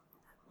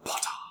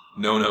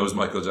 No, it was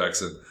Michael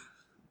Jackson.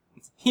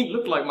 He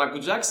looked like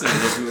Michael Jackson in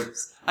those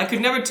movies. I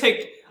could never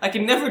take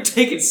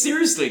it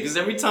seriously, because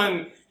every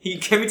time he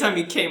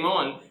came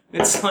on,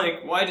 it's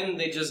like, why didn't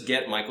they just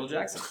get Michael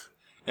Jackson?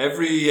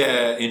 Every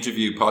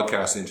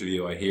podcast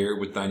interview I hear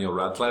with Daniel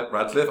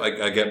Radcliffe,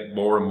 I get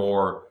more and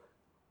more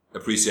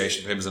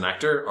appreciation for him as an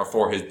actor, or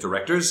for his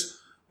directors.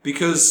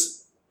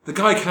 Because the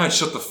guy can't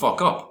shut the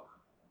fuck up.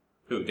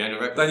 Who, Daniel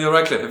Radcliffe? Daniel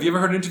Radcliffe. Have you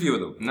ever heard an interview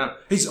with him? No.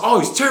 He's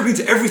terribly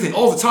into everything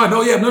all the time.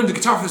 Oh yeah, I'm learning the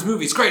guitar for this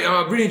movie. It's great.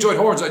 I really enjoyed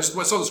horns. I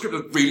saw the script. I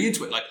was really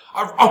into it. Like,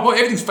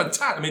 everything's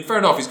fantastic. I mean, fair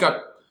enough. He's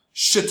got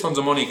shit tons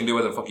of money. He can do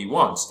whatever the fuck he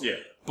wants. Yeah.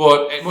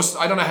 But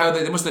I don't know how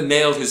they must have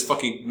nailed his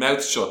fucking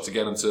mouth shut to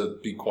get him to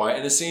be quiet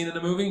in a scene in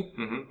a movie.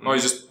 Mm-hmm. Or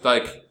he's just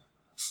like,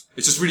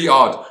 it's just really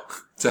odd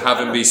to have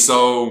him be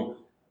so...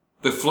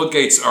 The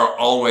floodgates are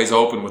always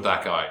open with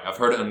that guy. I've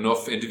heard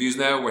enough interviews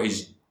now where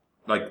he's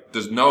like,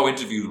 there's no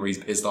interview where he's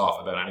pissed off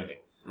about anything.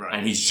 Right.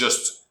 And he's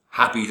just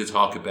happy to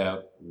talk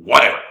about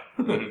whatever.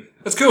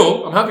 That's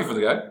cool. I'm happy for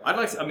the guy.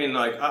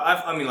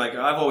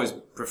 I've always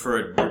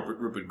preferred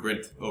Rupert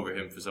Grint over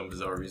him for some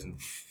bizarre reason.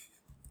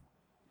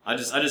 I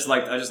just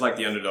like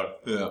the underdog.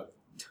 Yeah.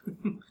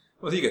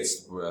 Well, he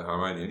gets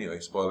Hermione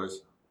anyway.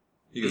 Spoilers.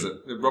 He gets it.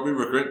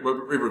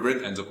 Rupert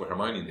Grint ends up with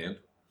Hermione in the end.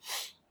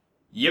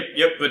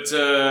 Yep, but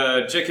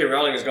J.K.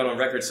 Rowling has gone on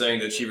record saying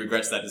that she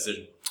regrets that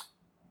decision.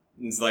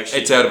 It's like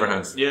it's out of her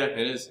hands. Yeah,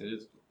 it is.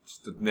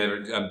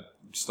 Never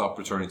stop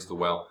returning to the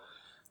well.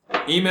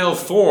 Email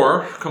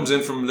 4 comes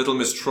in from Little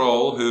Miss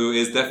Troll, who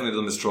is definitely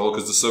Little Miss Troll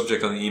because the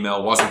subject on the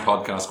email wasn't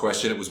podcast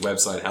question, it was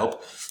website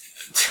help.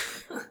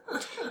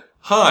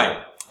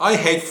 Hi, I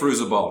hate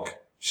Fairuza Balk.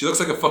 She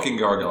looks like a fucking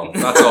gargoyle.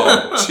 That's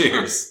all.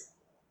 Cheers.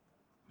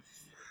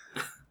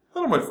 I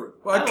don't mind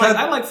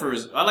I like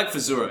Fairuza. I like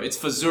Fazura. It's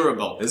Fazura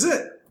Balk. Is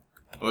it?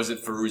 Or is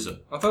it Fairuza?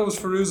 I thought it was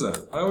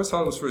Fairuza. I always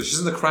thought it was Fairuza. She's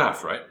in The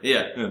Craft, right?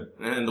 Yeah.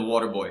 And The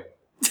Water Boy.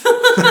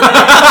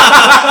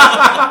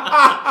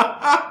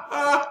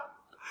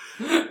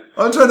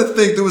 I'm trying to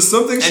think. There was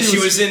something she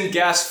was in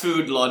Gas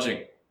Food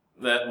Lodging.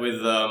 That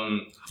with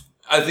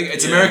I think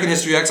it's American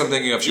History X I'm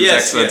thinking of. She was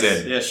excellent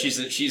in. Yeah, she's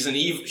an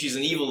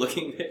evil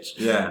looking bitch.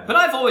 Yeah. But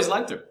I've always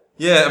liked her.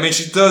 Yeah, I mean,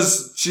 she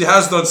has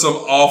done some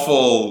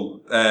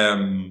awful,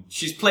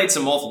 she's played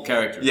some awful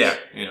characters. Yeah.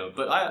 You know,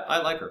 but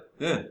I like her.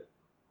 Yeah.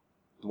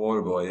 The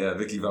Waterboy, yeah,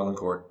 Vicky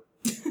Valancourt.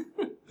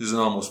 She's an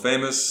Almost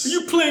Famous. Are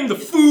you playing the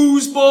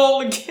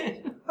foosball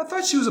again? I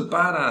thought she was a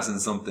badass in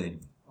something.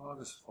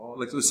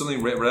 Like, there was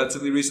something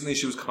relatively recently,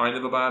 she was kind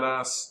of a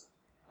badass.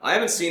 I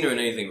haven't seen her in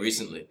anything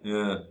recently.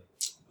 Yeah.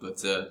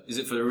 But, is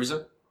it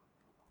Fairuza?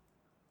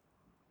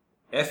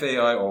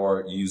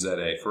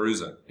 F-A-I-R-U-Z-A.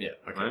 Fairuza. Yeah,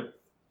 okay. Right?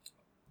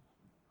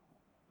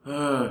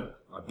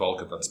 I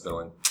balk at that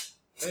spelling.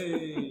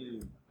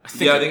 Hey. I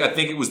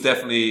think it was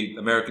definitely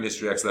American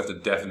History X left a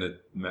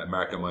definite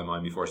mark on my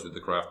mind before she did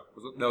The Craft.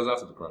 No, it was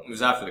after The Craft. It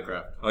was after The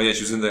Craft. Oh yeah,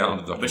 she was in there on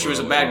the Dr. But she was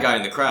a bad guy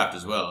in The Craft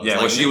as well.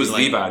 Yeah, she was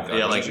the bad guy.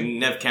 Yeah, like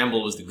Neve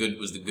Campbell was the good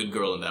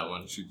girl in that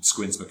one. She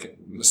Squints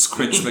McKemble.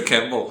 Squints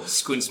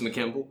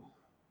McKemble.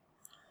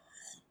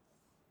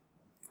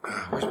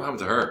 What happened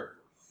to her?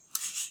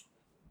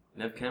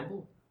 Neve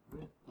Campbell?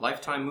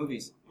 Lifetime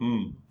movies.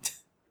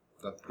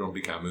 That Grumpy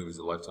Cat movie is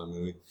a Lifetime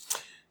movie.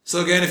 So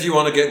again, if you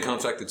want to get in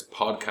contact, it's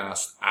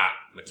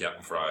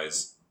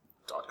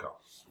podcast@mcyappandfries.com.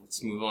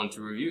 Let's move on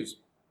to reviews.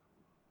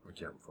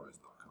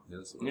 mcyappandfries.com.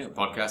 Yeah,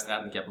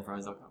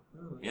 podcast@mcyappandfries.com.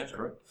 Oh, yeah,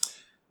 correct.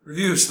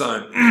 Reviews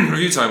time.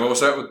 Review time. We'll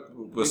start with...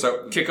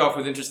 Kick off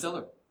with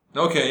Interstellar.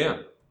 Okay,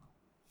 yeah.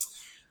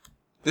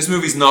 This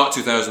movie's not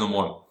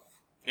 2001.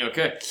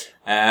 Okay.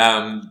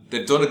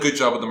 They've done a good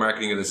job with the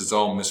marketing of this. It's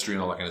all mystery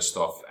and all that kind of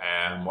stuff.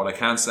 What I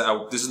can say...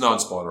 this is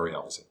non-spoilery,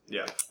 obviously.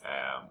 Yeah.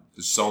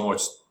 There's so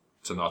much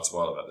to not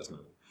spoil about this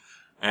movie.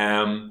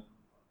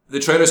 The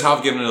trailers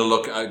have given it a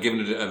look, given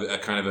it a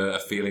kind of a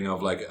feeling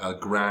of like a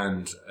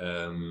grand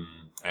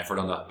effort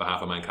on the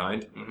behalf of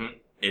mankind. Mm-hmm.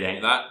 It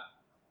ain't that.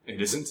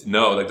 It isn't.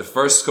 No, like the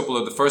first third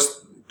of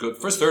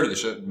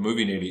the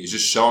movie nearly is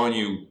just showing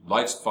you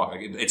life's fuck.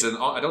 It's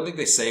I don't think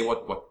they say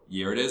what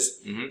year it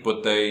is,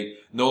 but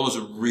Nolan does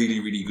a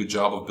really really good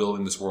job of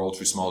building this world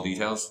through small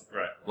details.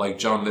 Right. Like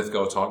John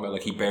Lithgow talking about,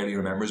 like he barely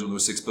remembers when there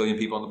was 6 billion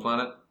people on the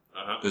planet.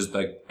 Uh-huh. There's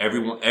like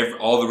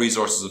all the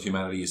resources of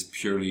humanity is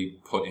purely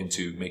put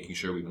into making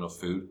sure we have enough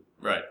food.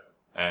 Right.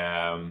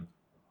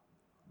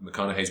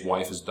 McConaughey's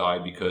wife has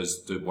died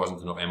because there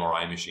wasn't enough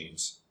MRI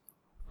machines.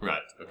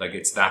 Right. Okay. Like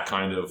it's that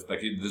kind of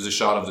like there's a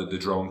shot of the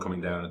drone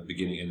coming down at the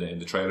beginning in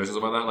the trailers and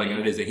stuff like that. Like and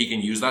it is that he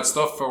can use that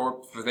stuff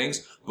for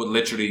things, but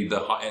literally the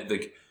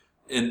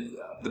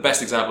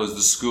best example is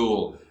the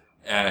school.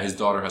 His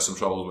daughter has some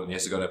trouble when he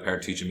has to go to a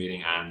parent teacher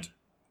meeting and.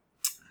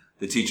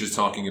 The teacher's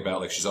talking about,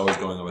 like, she's always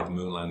going about the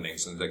moon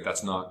landings. And, like,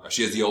 that's not...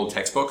 She has the old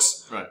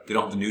textbooks. Right. They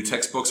don't have the new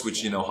textbooks,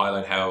 which,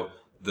 highlight how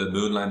the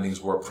moon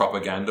landings were a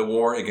propaganda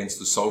war against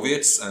the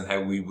Soviets and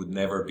how we would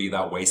never be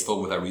that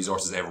wasteful with our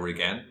resources ever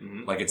again.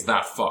 Mm-hmm. Like, it's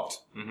that fucked.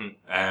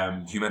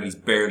 Mm-hmm. Humanity's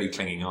barely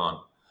clinging on.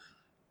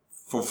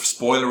 For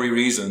spoilery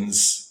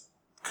reasons,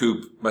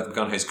 Matthew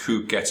McConaughey's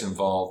Coop gets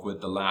involved with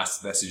the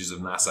last vestiges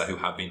of NASA who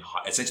have been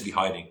essentially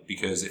hiding.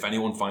 Because if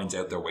anyone finds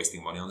out they're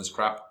wasting money on this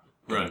crap...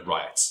 Right.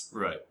 Riots.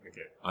 Right.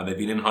 Okay. And they've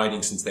been in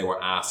hiding since they were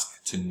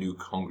asked to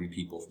nuke hungry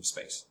people from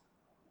space.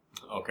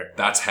 Okay.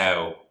 That's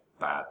how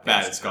bad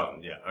it's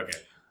gotten. Yeah. Okay.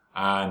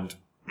 And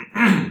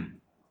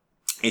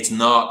it's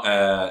not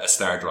a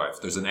star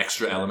drive. There's an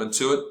extra element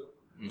to it.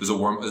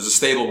 Mm-hmm. There's a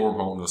stable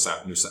wormhole near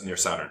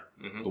Saturn.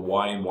 Mm-hmm. The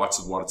why and what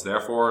it's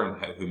there for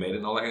and who made it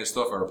and all that kind of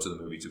stuff are up to the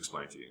movie to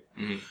explain to you.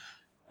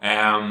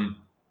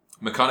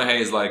 Mm-hmm. McConaughey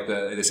is like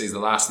they say he's the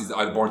last. He's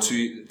either born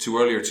too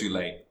early or too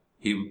late.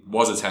 He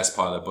was a test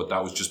pilot, but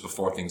that was just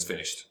before things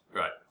finished.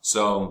 Right.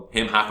 So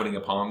him happening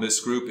upon this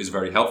group is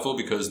very helpful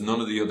because none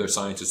of the other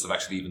scientists have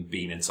actually even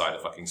been inside a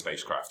fucking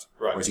spacecraft.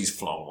 Right. Whereas he's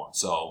flown one.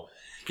 So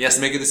he has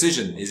to make a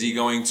decision. Is he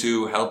going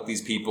to help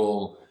these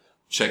people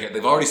check it?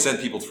 They've already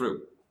sent people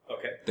through.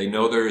 Okay. They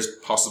know there's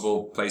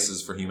possible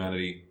places for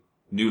humanity,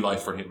 new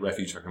life for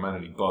refuge for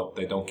humanity, but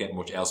they don't get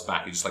much else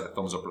back. It's just like a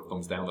thumbs up or a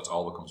thumbs down. That's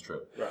all that comes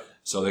true. Right.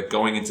 So they're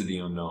going into the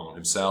unknown.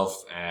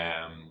 Himself,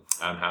 Anne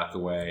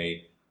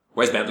Hathaway...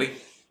 Where's Bentley?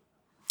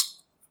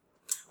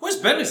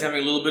 Bentley's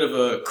having a little bit of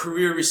a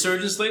career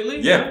resurgence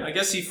lately. Yeah. I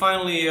guess he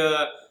finally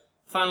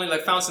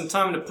found some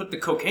time to put the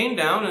cocaine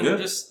down and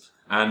just...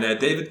 And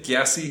David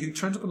Gyasi, who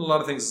turns up in a lot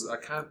of things. I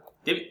can't...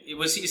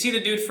 Is he the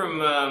dude from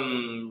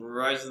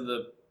Rise of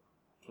the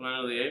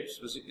Planet of the Apes?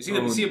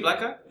 Is he a black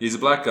guy? He's a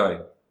black guy.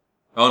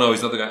 Oh no,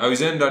 he's not the guy. Oh, he's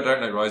in Dark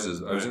Knight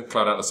Rises. I was in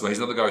Cloud Atlas. So he's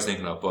not the guy I was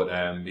thinking of, but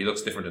he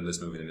looks different in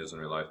this movie than he does in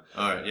real life.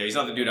 Alright, yeah, he's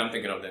not the dude I'm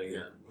thinking of then either.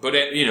 Yeah. But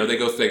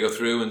they go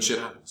through and shit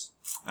happens.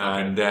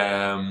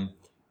 Okay.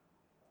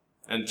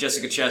 And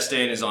Jessica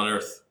Chastain is on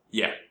Earth.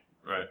 Yeah.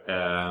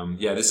 Right.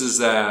 This is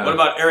what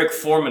about Eric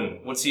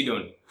Foreman? What's he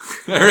doing?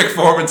 Eric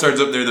Foreman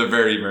turns up near the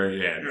very,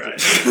 very end. Right.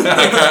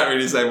 I can't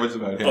really say much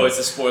about him. Oh, it's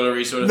a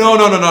spoilery sort of thing? No,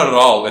 not at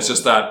all. It's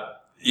just that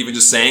even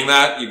just saying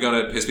that, you're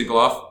gonna piss people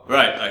off.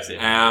 Right, I see.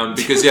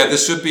 Because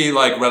this should be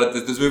like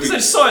relative. This movie. Because I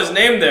just saw his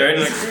name there,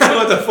 and like,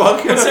 what the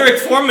fuck? What's Eric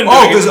Foreman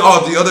doing?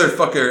 The other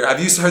fucker. Have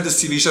you heard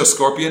this TV show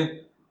Scorpion?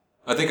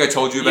 I think I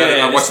told you about it.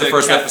 I watched the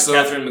first episode.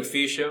 Catherine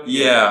McPhee show.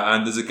 Yeah,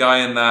 and there's a guy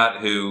in that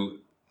who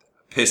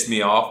pissed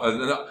me off.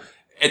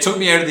 It took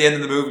me out at the end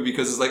of the movie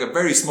because it's like a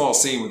very small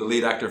scene with the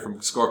lead actor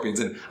from Scorpions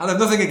in. And I have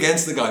nothing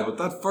against the guy, but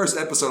that first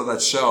episode of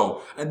that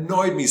show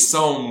annoyed me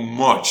so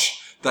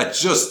much that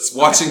just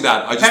watching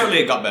that, apparently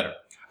it got better.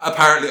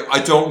 Apparently, I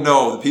don't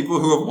know. The people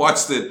who have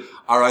watched it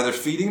are either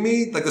feeding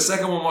me, like the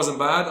second one wasn't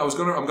bad. I'm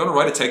gonna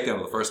write a takedown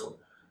of the first one.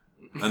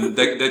 And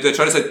they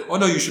try to say, oh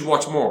no, you should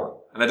watch more.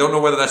 And I don't know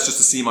whether that's just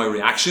to see my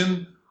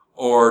reaction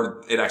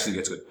or it actually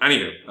gets good.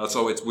 Anywho,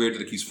 also it's weird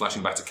that it keeps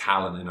flashing back to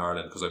Callan in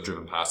Ireland because I've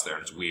driven past there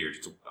and it's weird.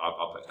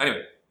 I'll play.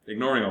 Anyway,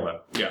 ignoring all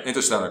that. Yeah.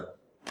 Interstellar.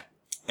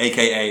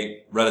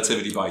 AKA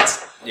Relativity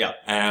Bites. Yeah.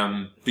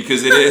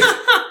 Because it is...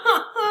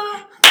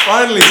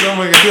 Finally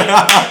someone...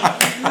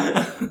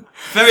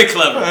 Very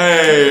clever.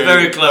 Hey,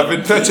 very clever. I've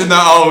been touching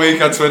that all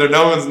week on Twitter.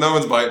 No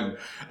one's biting.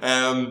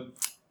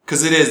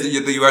 Because it is,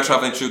 you are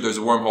traveling through, there's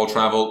a wormhole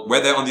travel.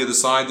 Where they're on the other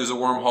side, there's a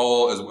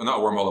wormhole, not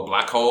a wormhole, a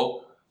black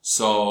hole.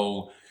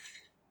 So,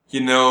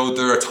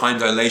 there are time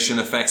dilation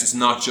effects. It's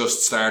not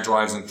just star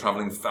drives and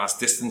traveling fast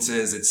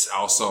distances. It's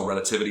also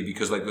relativity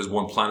because there's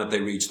one planet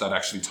they reach that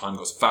actually time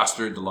goes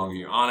faster the longer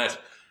you're on it.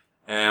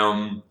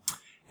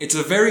 It's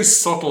a very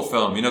subtle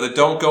film.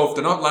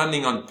 They're not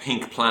landing on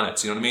pink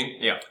planets, you know what I mean?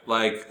 Yeah.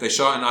 They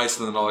shot in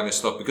Iceland and all that kind of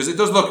stuff because it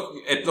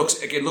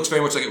looks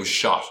very much like it was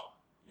shot.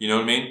 You know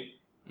what I mean?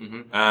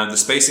 Mm-hmm. And the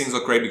spacings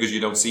look great because you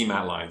don't see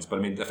matte lines,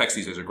 but the effects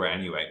these days are great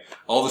anyway.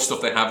 All the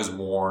stuff they have is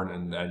worn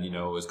and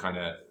is kind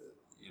of,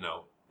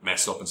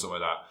 messed up and stuff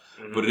like that.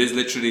 Mm-hmm. But it is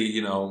literally,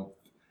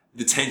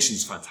 the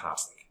tension's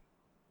fantastic.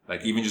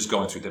 Even just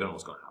going through, they don't know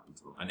what's going to happen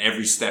to them. And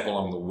every step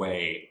along the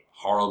way,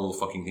 horrible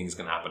fucking things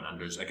can happen. And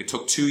it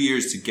took 2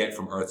 years to get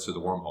from Earth to the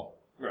wormhole.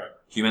 Right.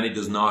 Humanity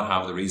does not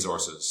have the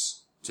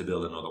resources to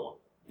build another one.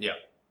 Yeah.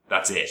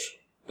 That's it.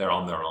 They're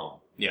on their own.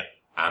 Yeah.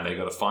 And they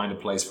got to find a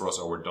place for us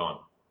or we're done.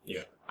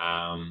 Yeah.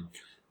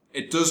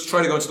 It does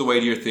try to go into the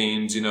weightier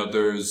themes.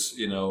 There's,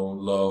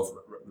 love,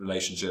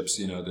 relationships,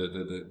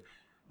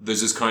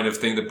 there's this kind of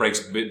thing that breaks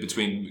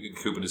between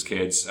Coop and his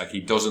kids. He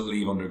doesn't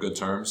leave under good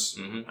terms,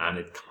 mm-hmm. and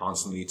it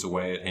constantly eats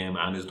away at him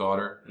and his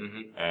daughter.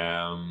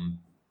 Mm-hmm.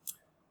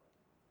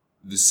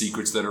 The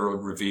secrets that are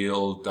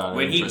revealed.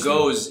 When he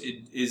goes,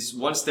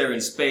 once they're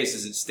in space,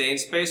 does it stay in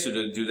space or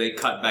do they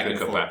cut back and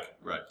forth? Back.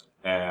 Right.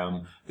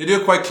 They do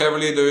it quite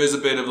cleverly. There is a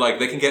bit of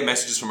they can get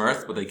messages from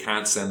Earth, but they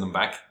can't send them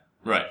back.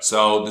 Right.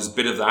 So there's a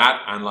bit of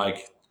that, and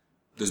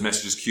there's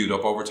messages queued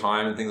up over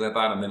time and things like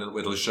that, and then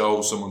it'll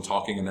show someone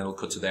talking, and then it'll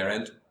cut to their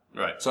end.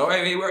 Right. So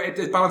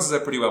it balances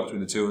out pretty well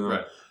between the two of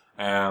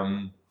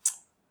them.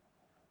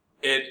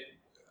 Right.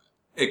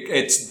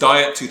 It's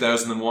Diet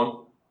 2001.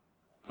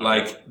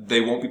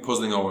 They won't be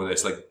puzzling over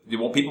this.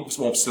 People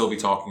won't still be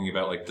talking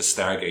about the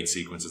Stargate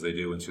sequences they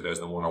do in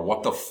 2001, or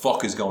what the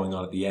fuck is going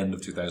on at the end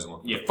of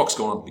 2001. Yeah. What the fuck's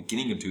going on at the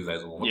beginning of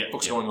 2001? What the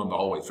fuck's going on the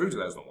whole way through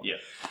 2001? Yeah.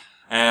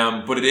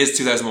 But it is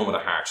 2001 with a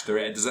heart.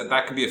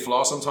 That can be a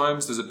flaw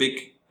sometimes. There's a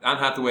big... Anne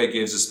Hathaway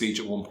gives a speech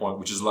at one point,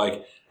 which is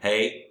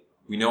hey,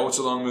 we know it's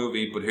a long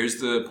movie, but here's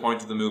the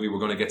point of the movie we're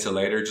going to get to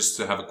later, just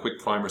to have a quick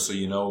primer so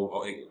you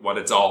know what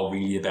it's all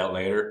really about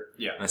later.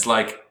 Yeah. And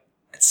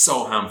it's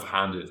so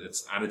ham-handed.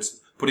 It's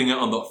putting it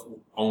on the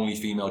only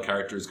female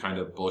character is kind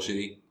of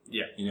bullshitty.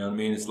 Yeah. You know what I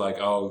mean? It's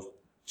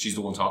she's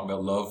the one talking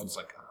about love. It's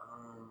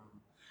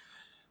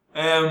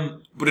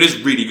but it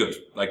is really good.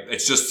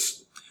 It's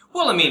just...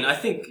 Well, I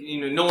think,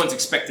 no one's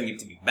expecting it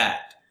to be bad.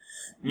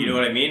 You know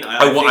what I mean?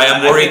 I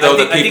am worried though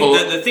that people... I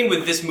think the thing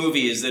with this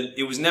movie is that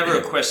it was never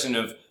a question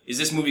of, is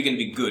this movie going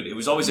to be good? It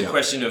was always a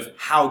question of,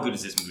 how good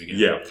is this movie going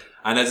to be? Yeah.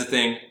 And that's the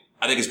thing.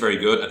 I think it's very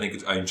good.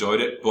 I enjoyed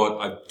it, but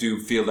I do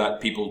feel that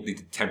people need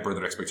to temper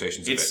their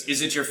expectations a bit.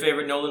 Is it your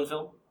favorite Nolan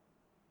film?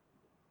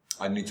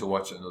 I need to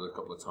watch it another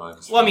couple of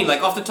times. Well,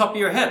 off the top of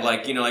your head,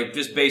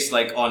 just based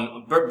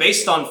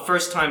on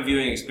first time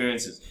viewing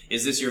experiences,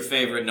 is this your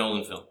favorite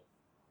Nolan film?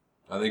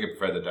 I think I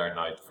prefer The Dark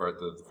Knight for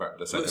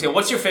the second. So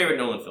what's your favorite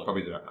Nolan film?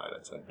 Probably The Dark Knight,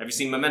 I'd say. Have you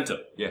seen Memento?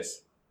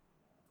 Yes.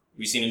 Have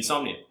you seen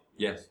Insomnia?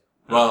 Yes.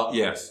 Well,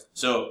 yes.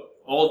 So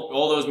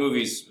all those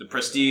movies, The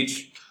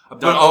Prestige.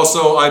 But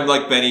also, I'm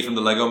like Benny from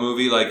the Lego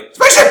Movie,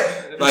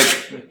 spaceship!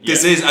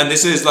 This is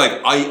I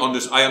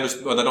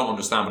don't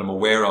understand, but I'm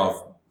aware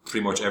of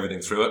pretty much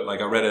everything through it.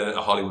 I read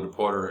a Hollywood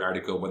Reporter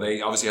article where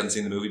they obviously hadn't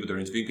seen the movie, but they're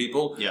interviewing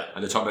people. Yeah.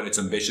 And they're talking about it's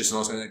ambitious, and I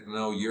was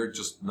no, you're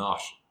just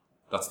not.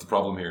 That's the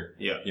problem here.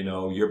 Yeah.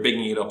 You're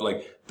bigging it up.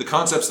 The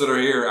concepts that are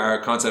here are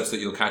concepts that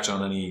you'll catch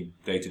on any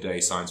day-to-day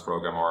science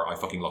program, or I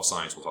fucking love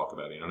science, we'll talk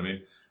about it, you know what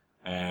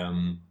I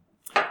mean?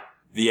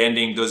 The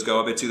ending does go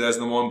a bit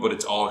 2001, but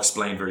it's all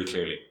explained very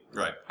clearly.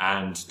 Right.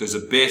 And there's a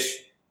bit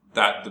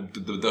that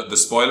the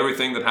spoilery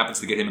thing that happens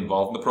to get him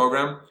involved in the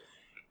program.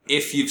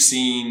 If you've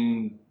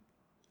seen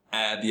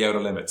The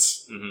Outer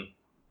Limits, mm-hmm.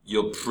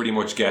 you'll pretty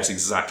much guess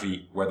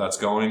exactly where that's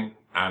going,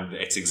 and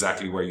it's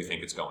exactly where you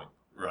think it's going.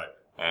 Right.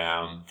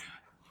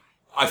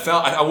 I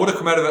felt I would have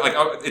come out of it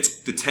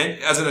it's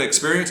as an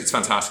experience, it's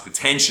fantastic. The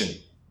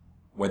tension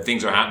when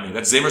things are happening.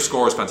 That Zimmer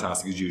score is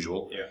fantastic as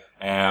usual. Yeah.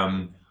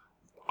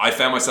 I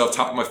found myself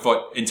tapping my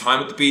foot in time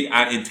with the beat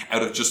and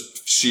out of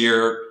just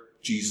sheer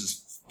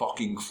Jesus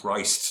fucking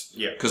Christ.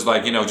 Yeah. Because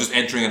like, you know, just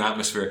entering an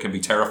atmosphere can be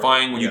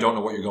terrifying when you don't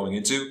know what you're going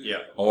into. Yeah.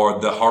 Or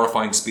the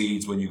horrifying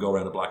speeds when you go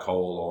around a black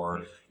hole,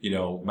 or, you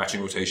know,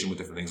 matching rotation with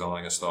different things, all that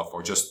kind of stuff,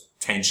 or just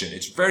tension.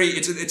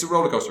 It's a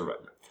roller coaster ride.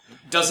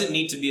 Does it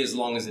need to be as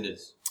long as it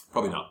is?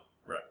 Probably not.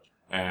 Right.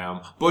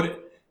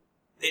 But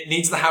it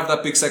needs to have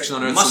that big section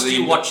on Earth. Must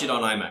you watch it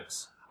on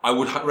IMAX? I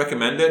would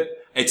recommend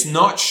it. It's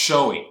not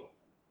showy.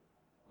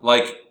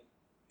 Like,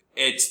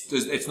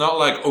 it's not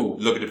like, oh,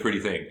 look at the pretty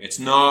thing. It's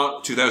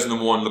not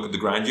 2001, look at the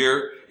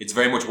grandeur. It's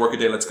very much work a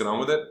day, let's get on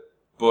with it.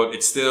 But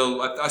it's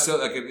still, I still,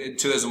 like, in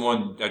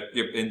 2001,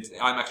 in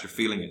IMAX, you're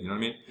feeling it, you know what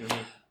I mean? Mm-hmm.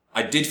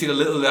 I did feel a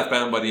little left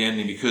bound by the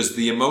ending because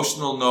the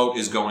emotional note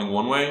is going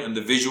one way and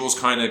the visuals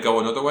kind of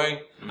go another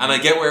way. Mm-hmm. And I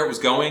get where it was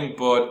going,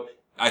 but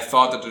I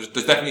thought that there's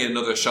definitely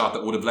another shot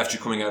that would have left you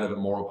coming out of it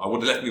more. I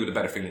would have left me with a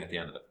better feeling at the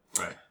end of it.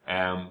 Right.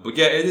 But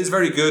yeah, it is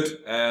very good.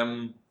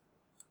 I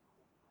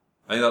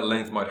think that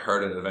length might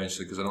hurt it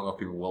eventually because I don't know if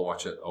people will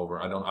watch it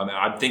over.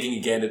 I'm thinking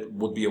again it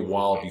would be a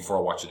while before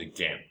I watch it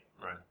again.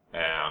 Right.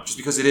 Just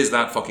because it is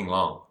that fucking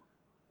long.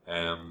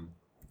 I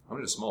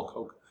need a small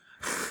Coke.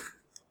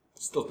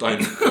 Still dying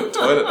in the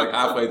toilet like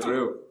halfway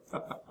through.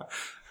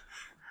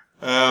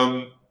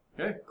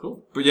 Okay,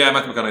 cool. But yeah,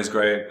 Matthew McConaughey's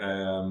great.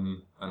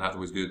 And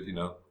Hathaway's good, you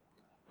know.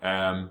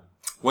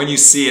 When you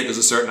see it, there's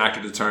a certain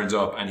actor that turns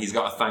up and he's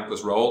got a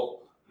thankless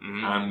role.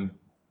 Mm-hmm. And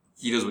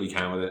he does what he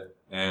can with it.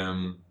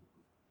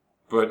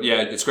 But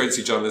yeah, it's great to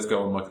see John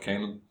Lithgow and Michael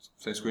Caine on the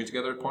same screen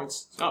together at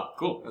points. Oh,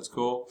 cool. That's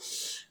cool.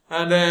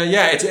 And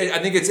yeah, I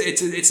think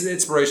it's an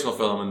inspirational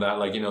film in that,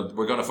 like, you know,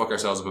 we're gonna fuck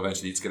ourselves up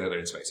eventually. Let's get out there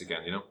in space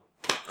again, you know.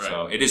 Right.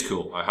 So it is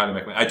cool. I highly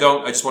recommend. I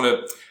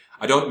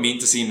don't mean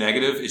to seem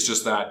negative. It's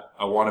just that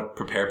I want to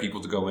prepare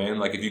people to go in.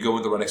 Like, if you go in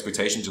with the right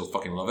expectations, you'll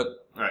fucking love it.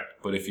 Right.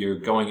 But if you're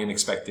going in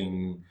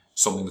expecting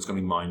something that's going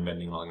to be mind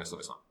bending and all that kind of stuff,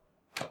 it's not.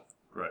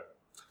 Right.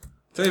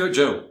 Tell me about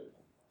Joe.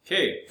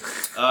 Okay.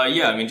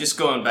 Yeah, I mean, just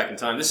going back in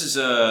time, this is,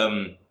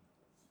 otherwise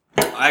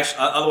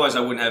I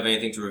wouldn't have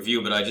anything to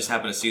review, but I just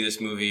happened to see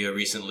this movie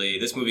recently.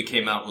 This movie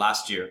came out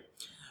last year.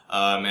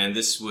 And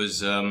this was,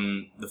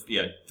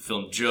 the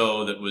film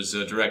Joe that was,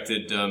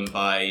 directed,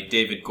 by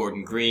David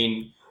Gordon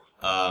Green,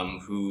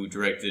 who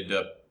directed,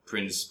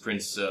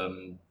 Prince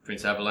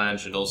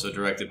Avalanche and also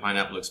directed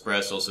Pineapple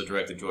Express, also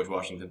directed George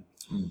Washington.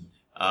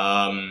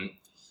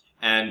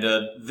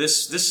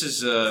 This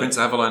is, Prince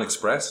Avalanche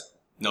Express?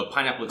 No,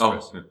 Pineapple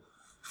Express. Oh, yeah.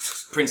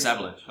 Prince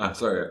Avalanche.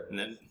 Sorry. And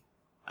then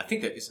I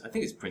think it's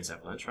Prince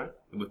Avalanche, right?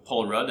 With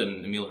Paul Rudd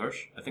and Emile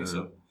Hirsch. I think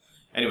so.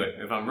 Anyway,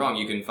 if I'm wrong,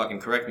 you can fucking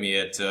correct me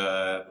at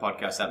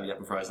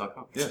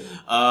podcast@yapandfries.com. Yeah.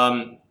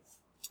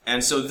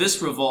 And so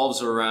this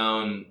revolves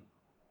around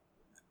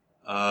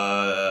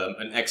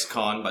an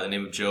ex-con by the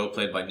name of Joe,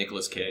 played by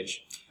Nicolas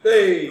Cage,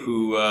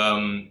 who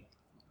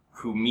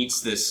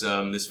meets this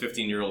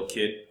 15-year-old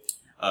kid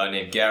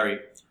named Gary.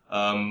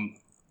 And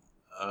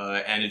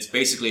it's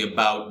basically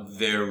about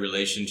their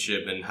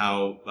relationship and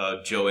how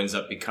Joe ends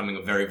up becoming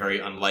a very, very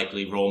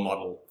unlikely role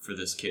model for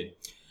this kid.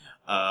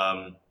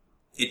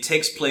 It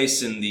takes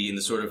place in the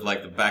sort of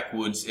like the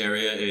backwoods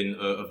area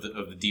of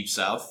the Deep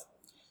South,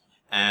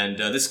 and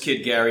this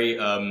kid Gary,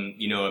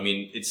 you know, I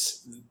mean,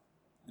 this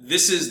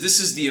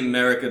is the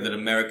America that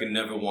America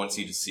never wants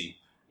you to see.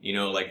 You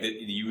know, like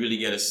you really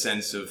get a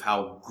sense of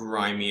how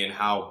grimy and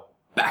how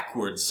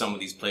backwards some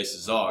of these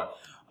places are.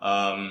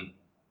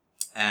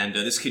 And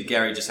this kid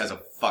Gary just has a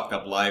fucked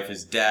up life.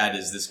 His dad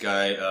is this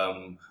guy.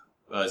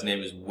 His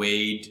name is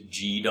Wade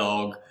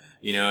G-Dog.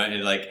 You know,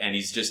 and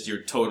he's just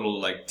your total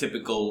like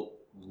typical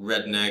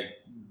redneck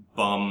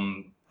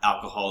bum,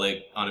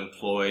 alcoholic,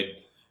 unemployed,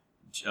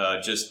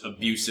 just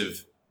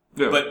abusive,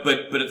 but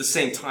at the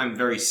same time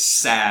very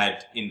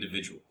sad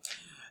individual.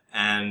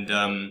 And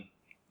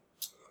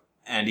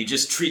he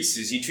just treats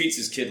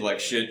his kid like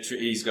shit.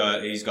 He's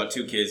got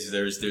two kids.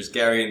 There's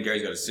Gary, and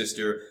Gary's got a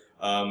sister.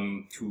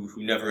 Who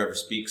never ever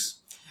speaks,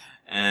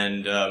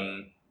 and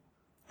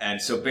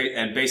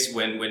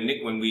basically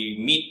when we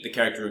meet the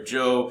character of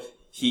Joe,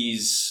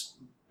 he's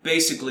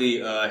basically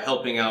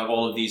helping out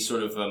all of these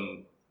sort of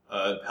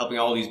helping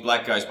all these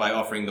black guys by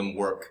offering them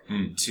work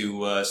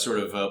to sort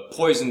of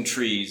poison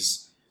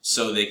trees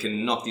so they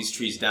can knock these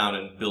trees down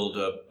and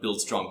build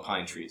strong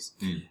pine trees,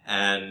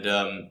 and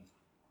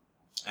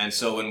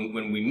so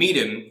when we meet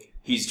him,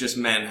 he's just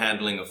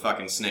manhandling a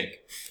fucking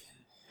snake.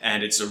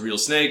 And it's a real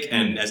snake,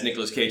 and as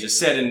Nicolas Cage has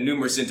said in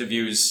numerous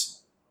interviews,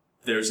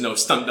 there's no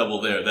stunt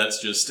double there. That's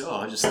just,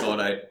 I just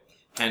thought I'd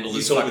handle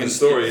this fucking... the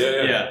story,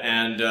 yeah. Yeah,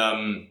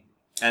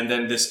 and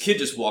then this kid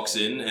just walks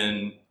in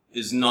and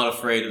is not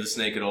afraid of the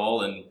snake at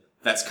all, and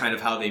that's kind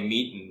of how they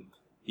meet, and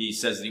he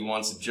says that he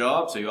wants a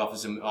job, so he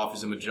offers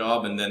him a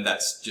job, and then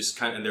that's just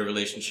kind of, their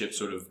relationship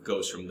sort of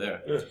goes from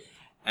there. Yeah.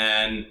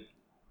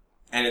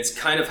 And it's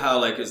kind of how,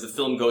 like, as the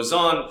film goes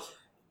on,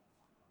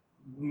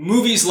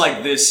 movies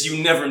like this,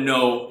 you never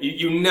know.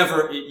 You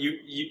never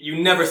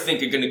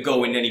think you're going to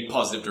go in any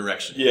positive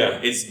direction. Yeah,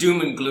 it's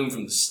doom and gloom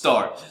from the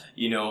start.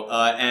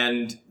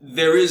 And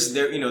there is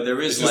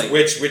it's like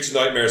which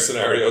nightmare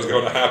scenario is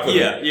going to happen.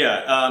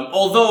 Yeah.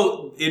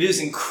 Although it is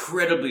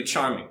incredibly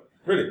charming.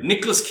 Really,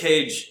 Nicolas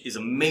Cage is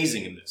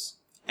amazing in this,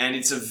 and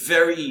it's a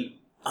very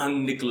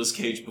un-Nicolas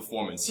Cage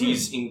performance.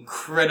 He's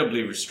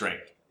incredibly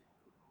restrained.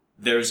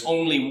 There's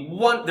only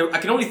one. I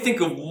can only think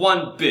of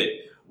one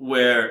bit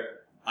where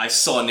I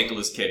saw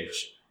Nicolas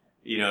Cage,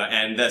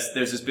 and there's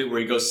this bit where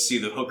he goes to see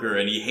the hooker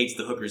and he hates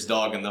the hooker's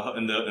dog, and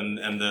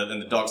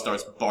the dog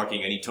starts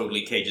barking and he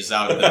totally cages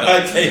out of the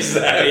dog.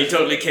 He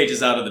totally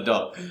cages out of the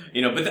dog,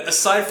 But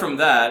aside from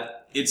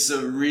that, it's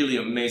a really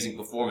amazing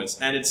performance,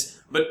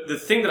 but the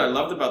thing that I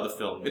loved about the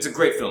film, it's a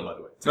great film, by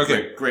the way. It's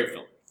a great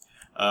film.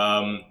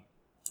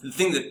 The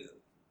thing that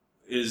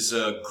is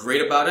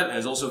great about it, and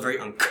is also very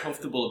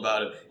uncomfortable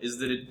about it, is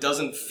that it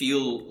doesn't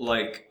feel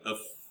like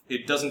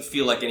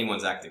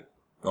anyone's acting.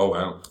 Oh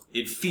wow!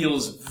 It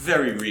feels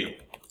very real.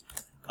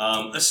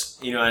 I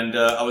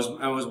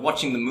was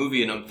watching the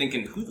movie and I'm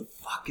thinking, who the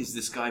fuck is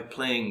this guy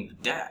playing the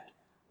dad?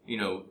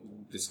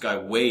 This guy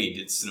Wade.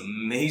 It's an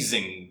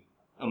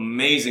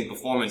amazing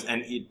performance,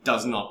 and it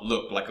does not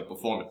look like a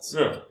performance.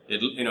 Yeah.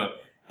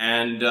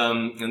 And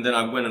then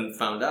I went and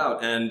found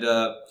out, and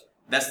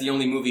that's the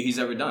only movie he's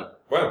ever done.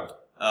 Wow.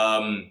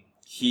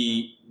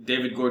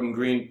 David Gordon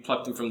Green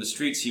plucked him from the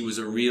streets. He was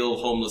a real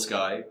homeless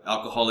guy,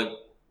 alcoholic,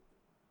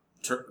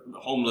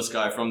 homeless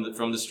guy from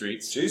the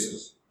streets.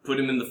 Jesus. Put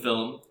him in the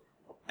film,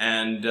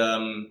 and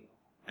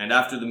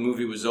after the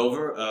movie was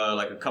over,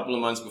 like a couple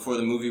of months before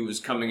the movie was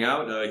coming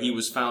out, he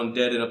was found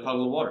dead in a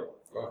puddle of water.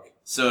 Fuck.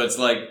 So it's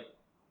like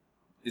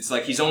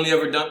he's only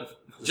ever done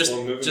just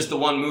the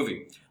one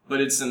movie, but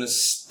it's an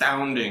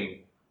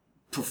astounding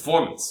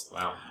performance.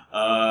 Wow.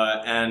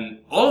 And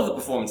all of the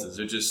performances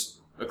are just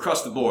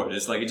across the board.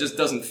 It's like, it just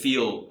doesn't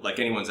feel like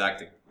anyone's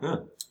acting.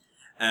 Huh.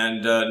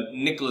 And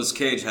Nicolas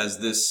Cage has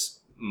this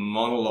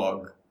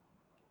monologue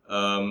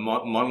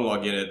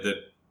in it that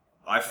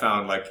I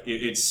found like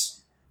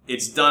it's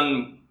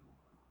done.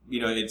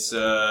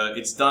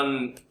 It's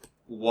done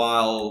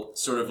while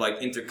sort of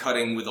like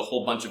intercutting with a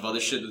whole bunch of other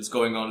shit that's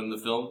going on in the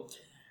film,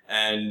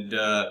 and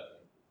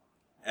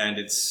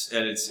it's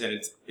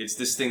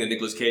this thing that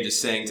Nicolas Cage is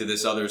saying to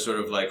this other sort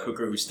of like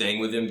hooker who's staying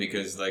with him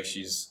because like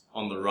she's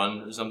on the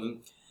run or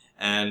something,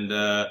 and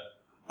I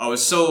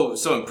was so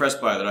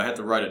impressed by it that I had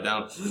to write it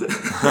down.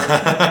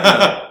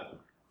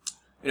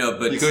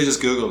 But you could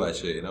just Google that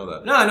shit, you know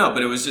that. No, I know,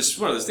 but it was just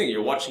one of those things.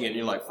 You're watching it and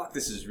you're like, "Fuck,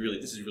 this is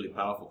really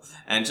powerful."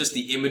 And just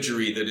the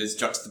imagery that is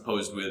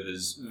juxtaposed with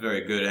is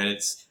very good. And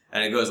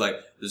it goes like,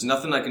 "There's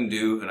nothing I can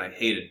do, and I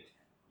hate it.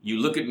 You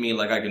look at me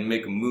like I can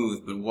make a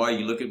move, but why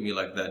you look at me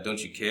like that?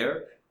 Don't you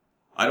care?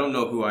 I don't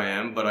know who I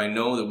am, but I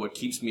know that what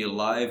keeps me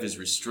alive is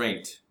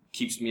restraint.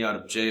 Keeps me out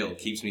of jail,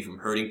 keeps me from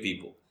hurting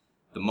people.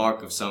 The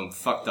mark of some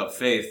fucked up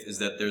faith is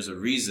that there's a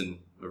reason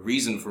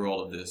for all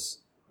of this.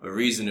 A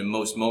reason in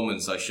most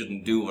moments I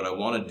shouldn't do what I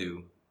want to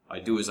do. I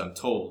do as I'm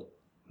told.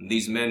 And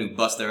these men who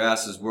bust their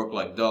asses work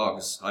like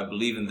dogs. I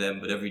believe in them,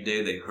 but every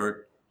day they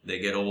hurt, they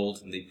get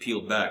old, and they peel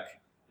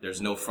back.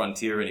 There's no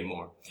frontier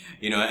anymore."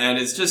 And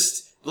it's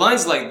just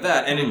lines like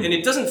that, and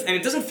it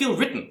doesn't feel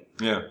written.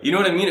 Yeah. You know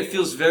what I mean? It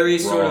feels very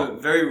sort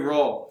of very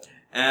raw.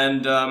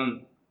 And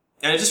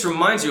it just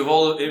reminds you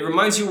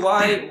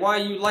why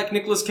you like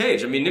Nicolas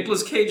Cage. I mean,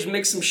 Nicolas Cage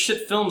makes some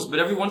shit films, but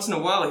every once in a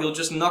while he'll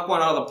just knock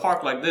one out of the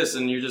park like this,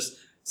 and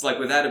it's like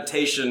with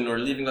adaptation or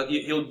leaving,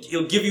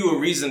 he'll give you a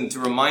reason to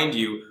remind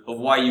you of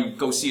why you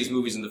go see his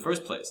movies in the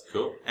first place.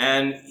 Cool.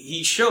 And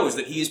he shows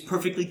that he is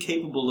perfectly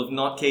capable of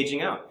not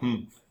caging out.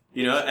 And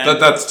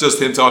that's just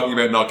him talking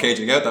about not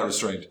caging out that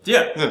restraint.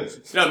 Yeah.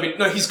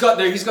 He's got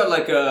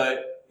like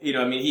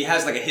he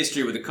has like a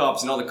history with the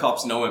cops, and all the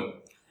cops know him.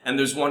 And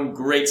there's one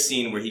great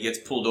scene where he gets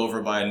pulled over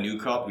by a new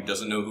cop who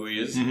doesn't know who he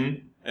is.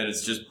 Mm-hmm. And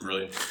it's just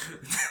brilliant.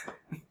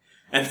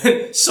 And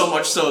then, so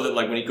much so that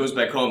like when he goes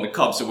back home, the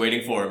cops are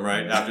waiting for him,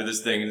 right? After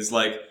this thing. And it's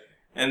like,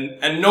 and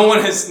no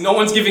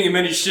one's giving him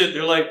any shit.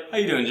 They're like, "How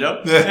you doing,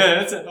 Joe?" "Yeah,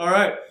 that's it. All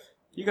right.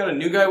 You got a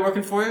new guy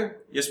working for you?"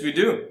 "Yes, we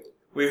do.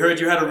 We heard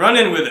you had a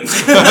run-in with him."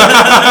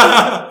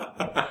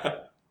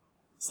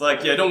 It's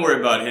like, yeah, don't worry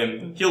about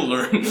him. He'll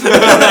learn.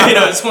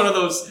 It's one of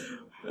those,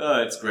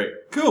 it's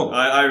great. Cool.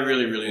 I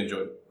really, really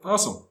enjoyed it.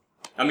 Awesome.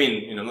 I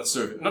mean, not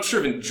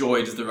sure if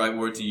enjoyed is the right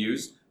word to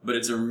use, but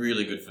it's a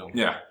really good film.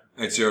 Yeah.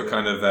 It's your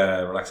kind of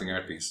relaxing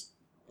art piece.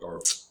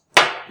 Or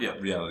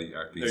reality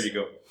art piece. There you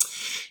go.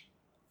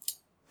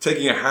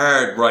 Taking a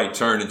hard right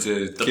turn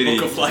into the Kitty.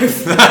 Book of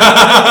Life.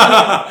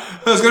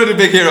 I was going to do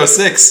Big Hero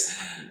 6.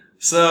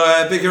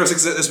 So, Big Hero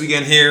 6 this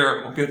weekend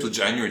here. Won't be until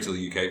January till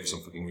the UK for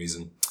some fucking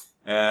reason.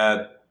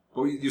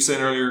 What you were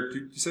saying earlier,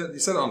 you said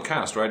it on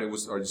cast, right?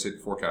 Or you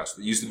said forecast.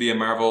 It used to be a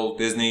Marvel,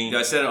 Disney. Yeah,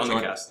 I said it on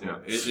the cast.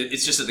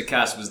 It's just that the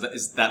cast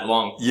is that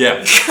long.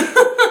 Yeah.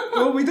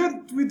 Well,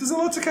 There's a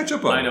lot to catch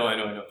up on. I know.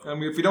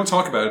 And if we don't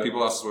talk about it,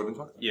 people ask us why we didn't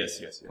talk.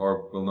 Yes.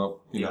 Or we'll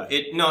know. You know.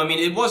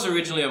 It was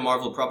originally a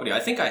Marvel property. I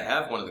think I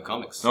have one of the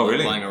comics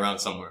lying around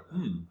somewhere.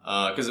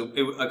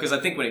 Because I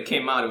think when it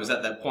came out, it was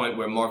at that point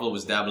where Marvel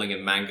was dabbling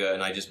in manga,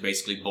 and I just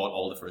basically bought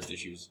all the first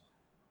issues.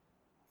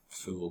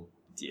 Fool.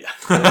 Yeah.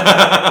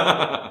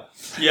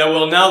 Yeah,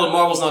 well, now that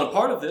Marvel's not a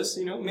part of this,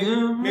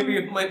 maybe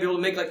you might be able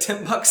to make like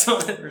 $10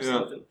 on it or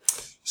something.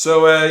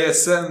 So,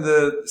 set in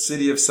the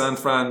city of San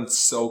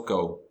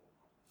Francisco.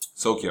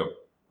 Tokyo.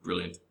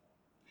 Brilliant.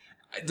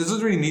 It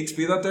doesn't really need to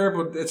be that there,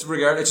 but it's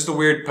just a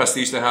weird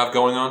pastiche they have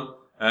going on.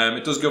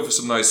 It does go for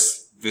some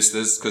nice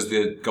vistas, because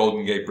the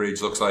Golden Gate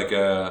Bridge looks like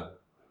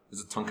is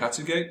it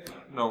Tonkatsu Gate?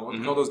 No, what do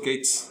you call those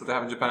gates that they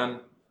have in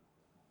Japan?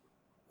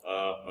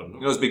 I don't know.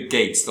 You know those big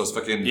gates, those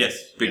fucking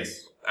big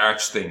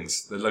arch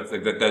things. They look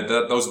like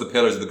those are the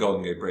pillars of the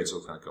Golden Gate Bridge, so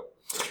it's kind of cool.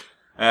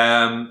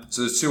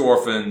 So there's two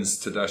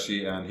orphans,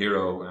 Tadashi and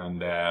Hiro,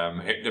 and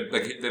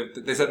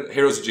they said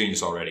Hiro's a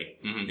genius already.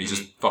 Mm-hmm. He's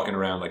just fucking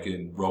around like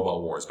in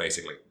Robot Wars,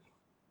 basically.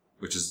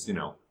 Which is,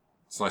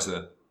 it's nice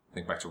to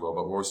think back to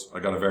Robot Wars. I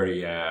got a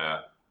very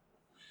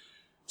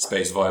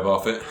space vibe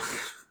off it.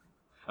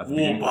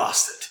 War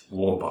bastard.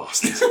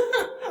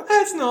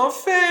 That's not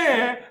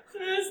fair.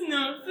 That's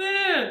not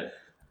fair.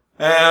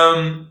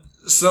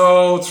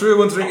 So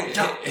through and through,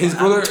 his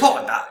brother.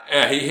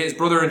 His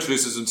brother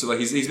introduces him to like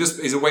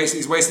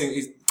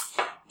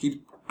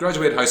he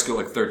graduated high school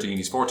at 13.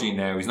 He's 14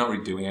 now. He's not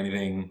really doing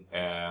anything.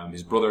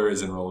 His brother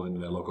is enrolled in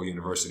the local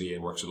university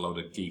and works with a load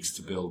of geeks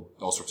to build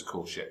all sorts of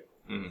cool shit.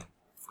 Mm-hmm.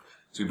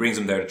 So he brings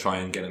him there to try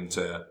and get him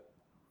to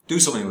do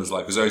something with his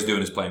life, because all he's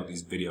doing is playing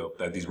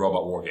these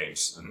robot war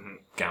games and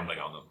gambling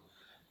on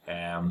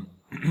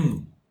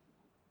them.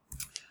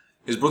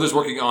 His brother's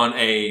working on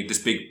this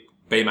big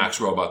Baymax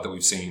robot that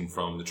we've seen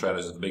from the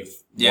trailers of the big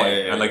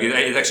and like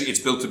it's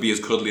built to be as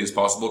cuddly as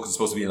possible, because it's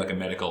supposed to be like a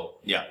med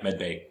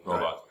bay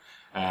robot.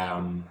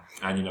 Right.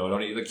 And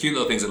the cute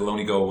little things that'll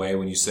only go away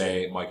when you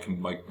say my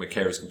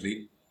care is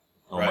complete,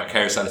 or my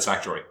care is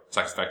satisfactory,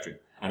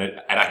 and it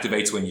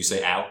activates when you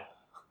say ow,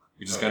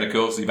 which is kind of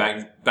cool. So he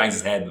bangs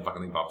his head and the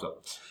fucking thing pops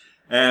up.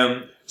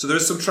 So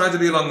there's some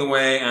tragedy along the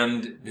way,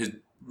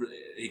 and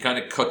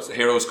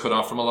Hero's cut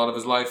off from a lot of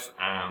his life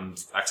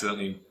and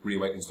accidentally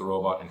reawakens the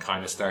robot and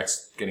kind of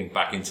starts getting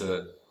back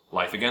into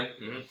life again.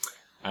 Mm-hmm.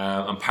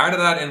 And part of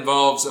that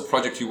involves a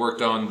project he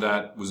worked on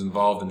that was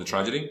involved in the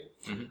tragedy.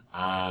 Mm-hmm.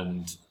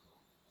 And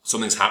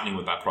something's happening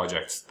with that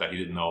project that he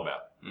didn't know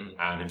about. Mm-hmm.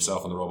 And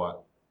himself and the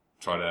robot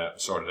try to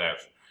sort it out.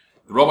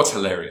 The robot's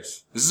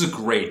hilarious. This is a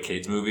great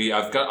kids movie.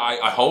 I've got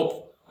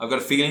a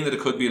feeling that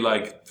it could be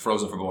like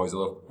Frozen for boys.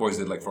 The boys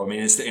did like in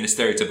a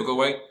stereotypical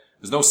way.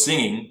 There's no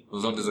singing.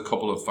 There's a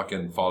couple of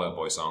fucking Fall Out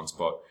Boy songs,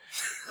 but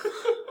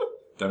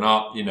they're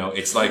not,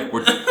 it's like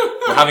we're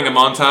having a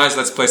montage.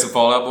 Let's play some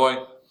Fall Out Boy.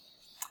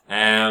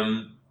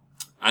 And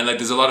like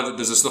there's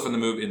a stuff in the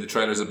movie, in the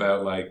trailers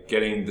about like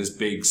getting this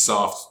big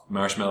soft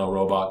marshmallow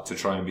robot to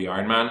try and be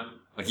Iron Man.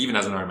 Like he even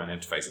has an Iron Man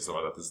interface and stuff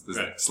like that.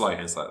 There's slight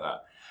hints like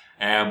that.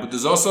 But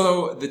there's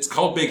also, it's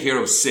called Big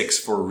Hero 6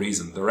 for a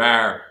reason. There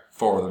are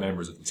 4 of the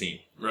members of the team.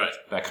 Right.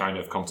 That kind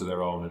of come to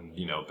their own and,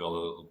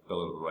 build a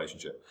little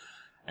relationship.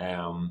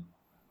 And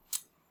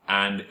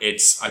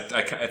it's, I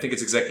think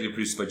it's executive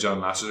produced by John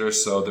Lasseter,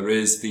 so there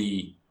is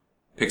the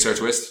Pixar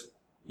twist.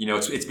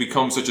 It's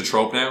become such a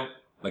trope now.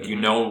 Like,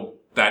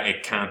 that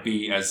it can't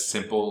be as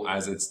simple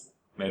as it's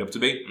made up to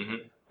be.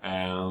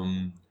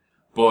 Mm-hmm.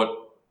 But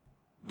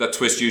that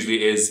twist usually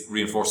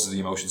reinforces the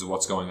emotions of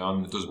what's going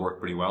on. It does work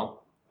pretty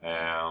well.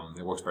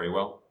 It works very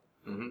well.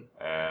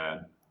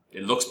 Mm-hmm.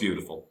 It looks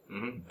beautiful.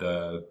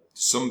 Mm-hmm.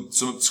 Some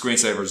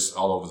screensavers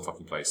all over the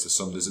fucking place.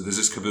 There's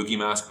this Kabuki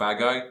mask bad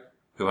guy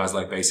who has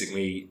like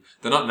basically,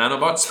 they're not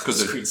nanobots because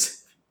they're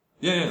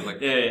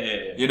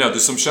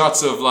there's some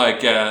shots of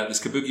like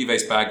this Kabuki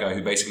based bad guy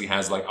who basically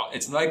has like,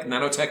 it's like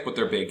nanotech but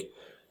they're big.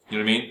 You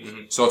know what I mean?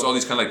 Mm-hmm. So it's all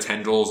these kind of like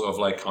tendrils of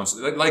like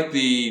constant, like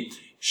the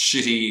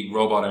shitty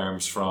robot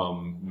arms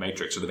from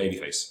Matrix or the baby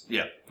face.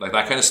 Yeah. Like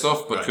that kind of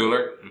stuff, but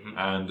cooler. Mm-hmm.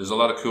 And there's a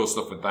lot of cool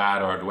stuff with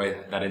that, or the way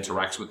that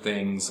interacts with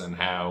things, and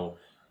how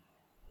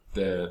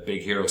the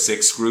Big Hero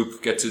 6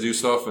 group get to do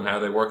stuff and how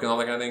they work and all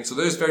that kind of thing. So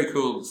there's very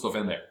cool stuff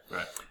in there.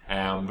 Right.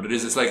 But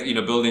it's like,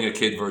 building a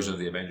kid version of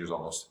the Avengers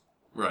almost.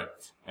 Right.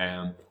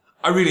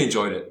 I really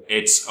enjoyed it.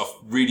 It's a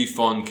really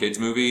fun kids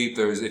movie.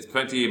 It's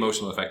plenty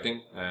emotional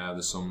affecting.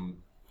 There's some,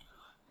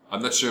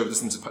 I'm not sure,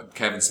 listening to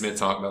Kevin Smith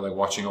talk about like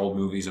watching old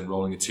movies and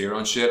rolling a tear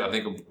on shit. I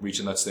think I'm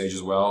reaching that stage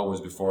as well,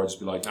 whereas before I'd just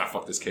be like,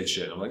 fuck this kid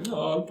shit. I'm like,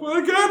 no, I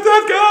got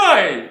that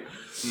guy!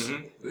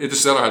 Mm-hmm.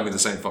 Interstellar had me the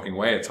same fucking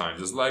way at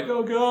times. It's like,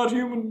 oh god,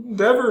 human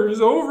endeavor is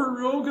over,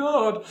 oh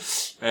god.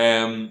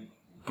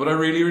 But I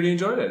really, really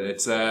enjoyed it.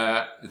 It's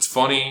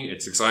funny,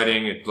 it's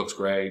exciting, it looks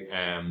great.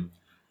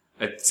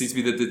 It seems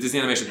to be the Disney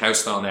animation house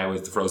style now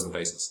is the frozen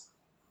faces.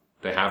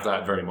 They have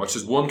that very much.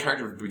 There's one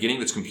character at the beginning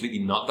that's completely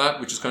not that,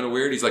 which is kind of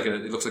weird. He's like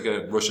it looks like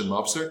a Russian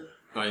mobster,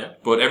 Oh yeah.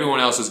 But everyone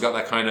else has got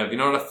that kind of,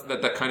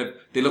 that kind of.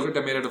 They look like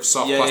they're made out of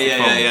soft plastic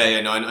foam. Yeah.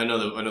 No, I know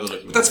the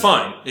look. But that's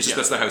fine. It's just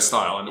that's the house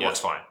style, and it works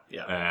fine.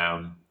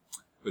 Yeah.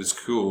 But it's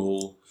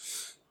cool.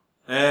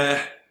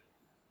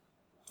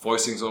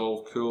 Voicing's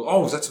all cool.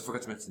 Oh, I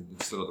forgot to mention.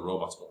 It's still the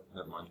robots, but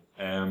never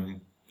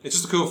mind. It's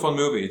just a cool, fun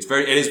movie. It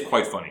is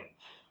quite funny.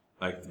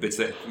 Like the bits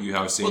that you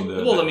have seen.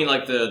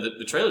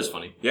 The trailer's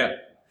funny. Yeah.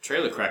 The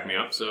trailer cracked me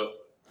up. So.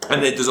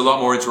 And there's a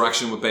lot more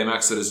interaction with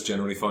Baymax that is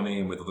generally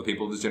funny, and with other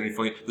people that's generally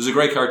funny. There's a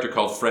great character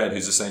called Fred,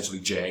 who's essentially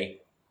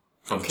Jay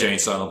from Jay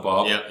and Silent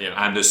Bob. Yeah.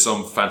 And there's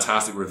some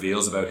fantastic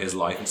reveals about his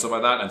life and stuff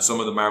like that, and some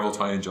of the Marvel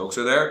tie-in jokes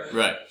are there.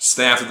 Right.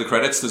 Stay after the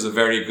credits. There's a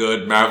very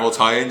good Marvel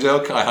tie-in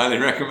joke I highly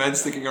recommend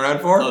sticking around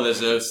for. Oh,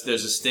 there's a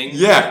sting?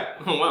 Yeah.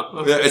 Oh, wow.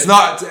 Okay. Yeah, it's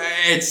not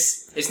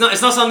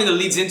something that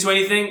leads into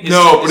anything.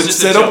 It's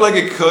set up like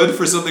it could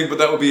for something, but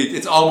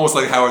it's almost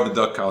like Howard the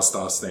Duck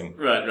style thing.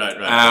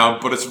 Right.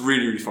 But it's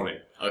really, really funny.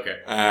 Okay.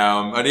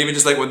 And even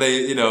just like when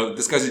they,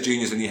 this guy's a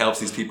genius and he helps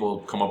these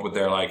people come up with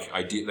their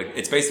idea. Like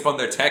it's based upon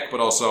their tech,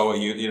 but also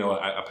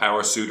a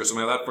power suit or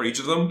something like that for each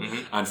of them.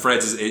 Mm-hmm. And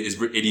Fred's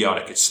is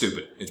idiotic. It's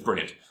stupid. It's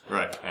brilliant.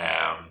 Right.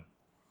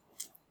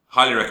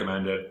 Highly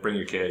recommend it. Bring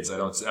your kids.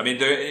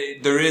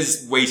 There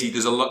is weighty.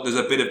 There's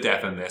a bit of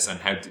death in this, and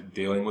how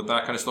dealing with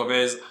that kind of stuff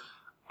is.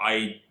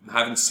 I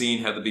haven't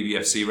seen how the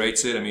BBFC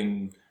rates it. I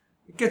mean,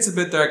 it gets a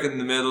bit dark in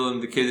the middle,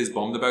 and the kid is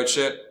bummed about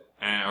shit.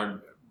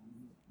 Or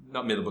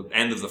not middle, but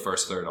end of the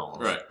first third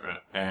almost. Right.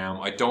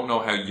 I don't know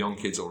how young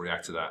kids will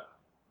react to that.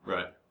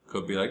 Right.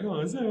 Could be like,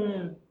 it's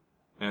sad.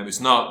 It's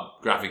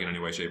not graphic in any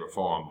way, shape, or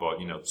form, but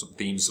some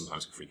themes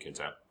sometimes can freak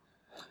kids out.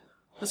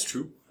 That's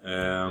true.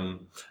 I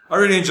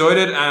really enjoyed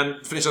it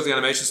and finished off the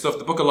animation stuff.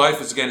 The Book of Life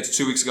is it's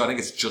 2 weeks ago. I think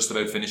it's just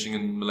about finishing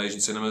in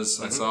Malaysian cinemas.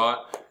 Mm-hmm. I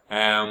saw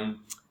it.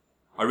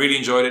 I really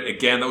enjoyed it.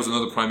 Again, that was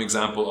another prime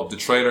example of the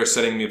trailer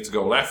setting me up to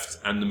go left,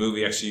 and the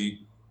movie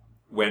actually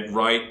went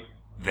right,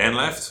 then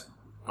left.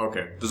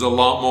 Okay. There's a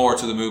lot more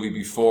to the movie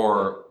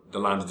before the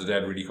Land of the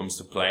Dead really comes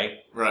to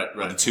play. Right.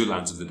 The two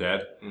Lands of the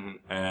Dead.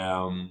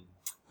 Mm-hmm.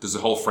 There's a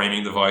whole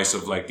framing device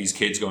of these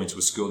kids going to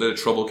a school. They're the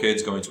trouble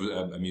kids going to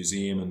a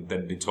museum and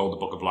then being told the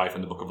Book of Life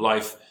and the Book of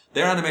Life.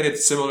 They're animated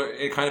similar,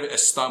 in kind of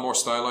a more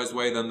stylized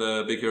way than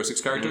the Big Hero 6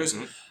 characters.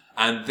 Mm-hmm.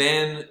 And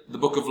then the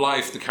Book of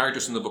Life, the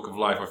characters from the Book of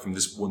Life are from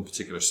this one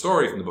particular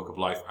story from the Book of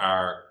Life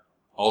are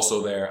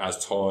also there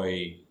as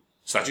toy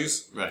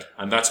statues. Right.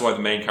 And that's why the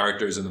main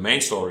characters in the main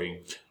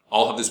story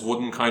all have this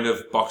wooden kind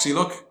of boxy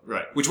look.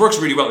 Right. Which works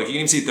really well. You can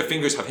even see their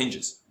fingers have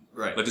hinges.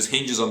 Right. There's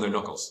hinges on their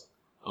knuckles.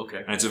 Okay.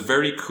 And it's a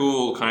very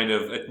cool kind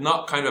of,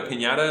 not kind of a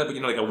piñata, but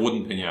like a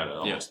wooden piñata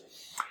almost.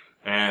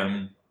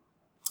 Yeah.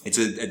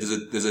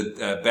 There's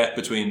a bet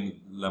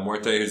between La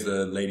Muerte, who's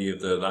the lady of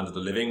the Land of the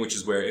Living, which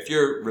is where if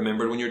you're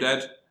remembered when you're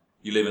dead,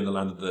 you live in the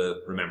Land of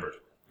the Remembered,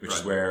 which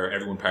is where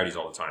everyone parties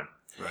all the time.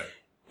 Right.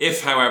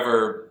 If,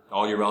 however,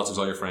 all your relatives,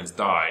 all your friends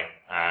die,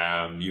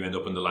 you end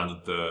up in the Land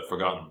of the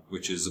Forgotten,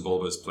 which is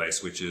Zabulba's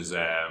place, which is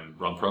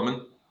Ron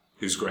Perlman,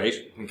 who's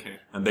great. Okay.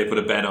 And they put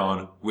a bet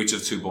on which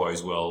of two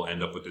boys will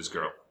end up with this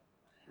girl.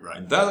 Right.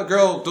 And that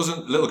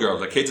little girl,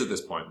 they're kids at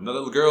this point, and that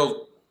little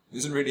girl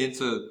isn't really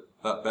into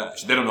that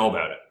bet. They don't know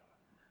about it.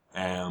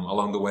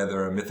 Along the way,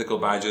 there are mythical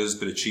badges,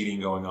 bit of cheating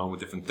going on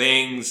with different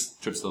things,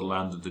 trips to the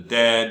Land of the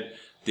Dead,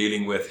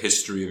 dealing with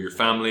history of your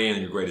family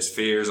and your greatest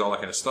fears, all that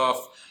kind of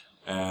stuff.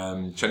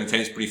 Channing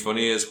Tatum's pretty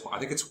funny. I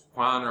think it's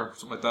Juan or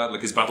something like that.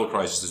 Like his battle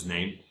cry is just his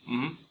name.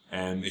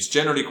 Mm-hmm. It's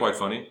generally quite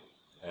funny.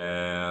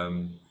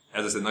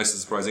 As I said, nice and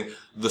surprising.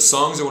 The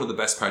songs are one of the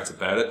best parts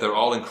about it. They're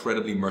all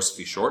incredibly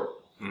mercifully short,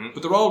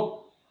 but they're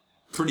all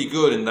pretty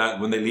good in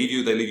that when they leave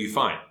you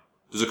fine.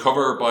 There's a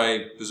cover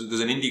there's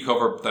an indie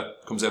cover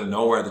that comes out of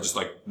nowhere that just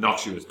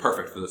knocks you. It's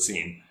perfect for the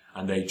scene,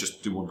 and they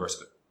just do one verse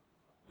of it.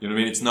 You know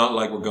what I mean? It's not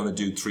like we're going to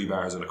do 3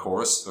 bars and a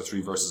chorus or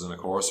 3 verses and a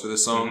chorus for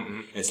this song.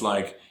 Mm-hmm. It's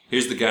like,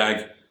 here's the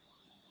gag,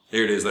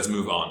 here it is, let's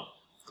move on.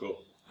 Cool.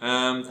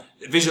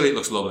 Visually, it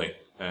looks lovely.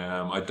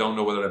 I don't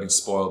know whether I've been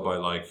spoiled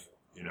by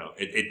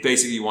it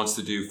basically wants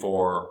to do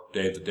for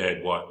Day of the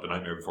Dead what The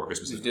Nightmare Before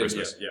Christmas is for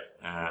Christmas.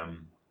 Yeah.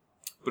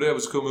 But it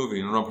was a cool movie,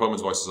 and Ron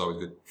Perlman's voice is always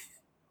good.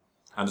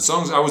 And the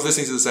songs, I was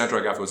listening to the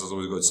soundtrack afterwards, was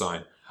always a good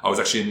sign. I was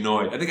actually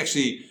annoyed. I think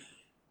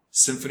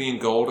Symphony in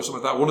Gold or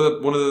something like that. One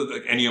of the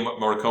Ennio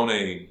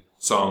Morricone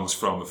songs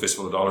from A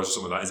Fistful of Dollars or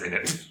something like that is in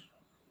it.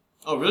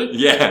 Oh, really?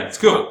 Yeah, it's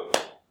cool.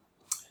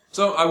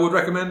 So I would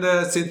recommend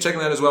checking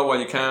that as well while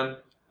you can.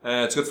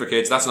 It's good for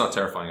kids. That's not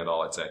terrifying at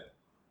all, I'd say.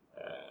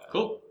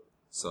 Cool.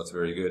 So it's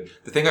very good.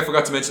 The thing I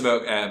forgot to mention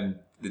about the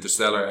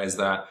Interstellar is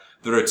that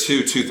there are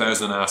 2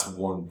 2000 ass,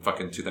 1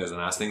 fucking 2000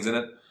 ass things in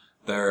it.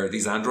 They're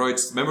these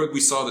androids. Remember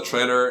we saw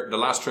the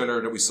last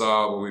trailer that we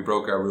saw where we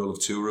broke our rule of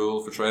 2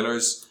 rule for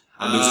trailers?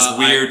 And there was this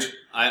weird...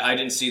 I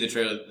didn't see the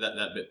trailer,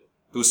 that bit.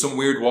 There was some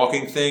weird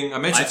walking thing. I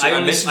mentioned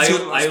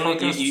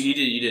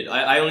You did.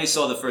 I only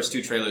saw the first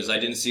 2 trailers. I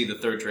didn't see the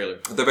 3rd trailer.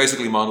 They're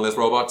basically monolith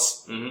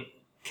robots. Mm-hmm.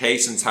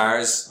 Case and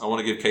Tars. I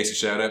want to give Case a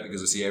shout out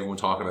because I see everyone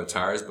talking about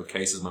Tars, but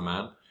Case is my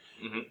man.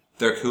 Mm-hmm.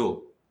 They're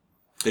cool.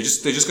 They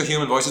just got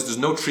human voices. There's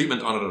no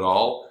treatment on it at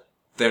all.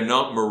 they're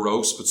not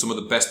morose, but some of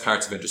the best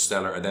parts of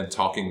Interstellar are them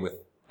talking with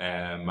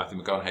Matthew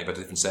McConaughey about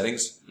different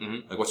settings.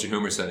 Mm-hmm. Like, what's your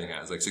humor setting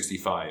at? It's like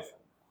 65.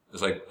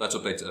 It's like, let's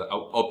update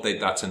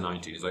that to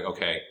 90. It's like,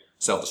 okay,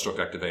 self-destruct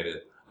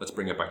activated. Let's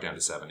bring it back down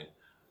to 70.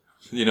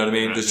 You know what I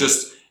mean? There's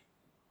just,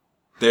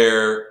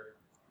 they're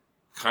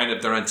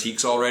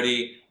antiques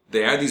already.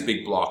 They are these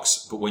big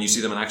blocks, but when you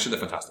see them in action, they're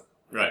fantastic.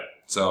 Right.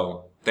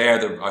 So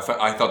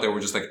I thought they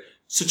were just like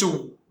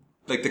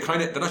they're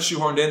not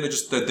shoehorned in.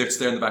 They're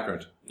there in the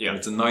background. Yeah. And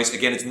it's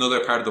it's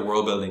another part of the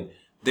world building.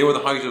 They were the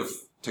height of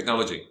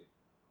technology,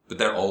 but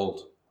they're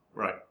old.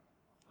 Right.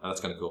 And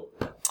that's kind of cool.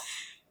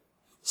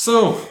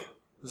 So,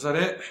 is that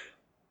it?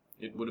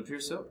 It would appear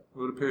so. It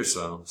would appear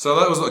so. So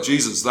that was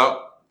Jesus.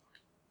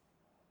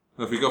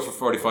 If we go for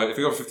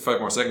 55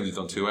 more seconds, we've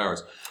done 2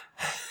 hours.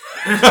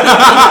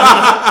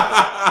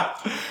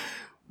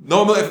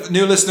 Normal, if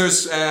new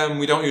listeners,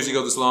 we don't usually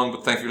go this long,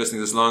 but thank you for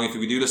listening this long. If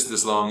we do listen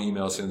this long,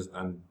 email us in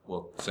and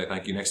we'll say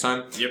thank you next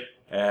time. Yep.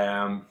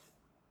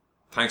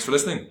 Thanks for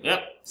listening. Yep.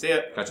 See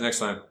ya. Catch you next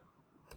time.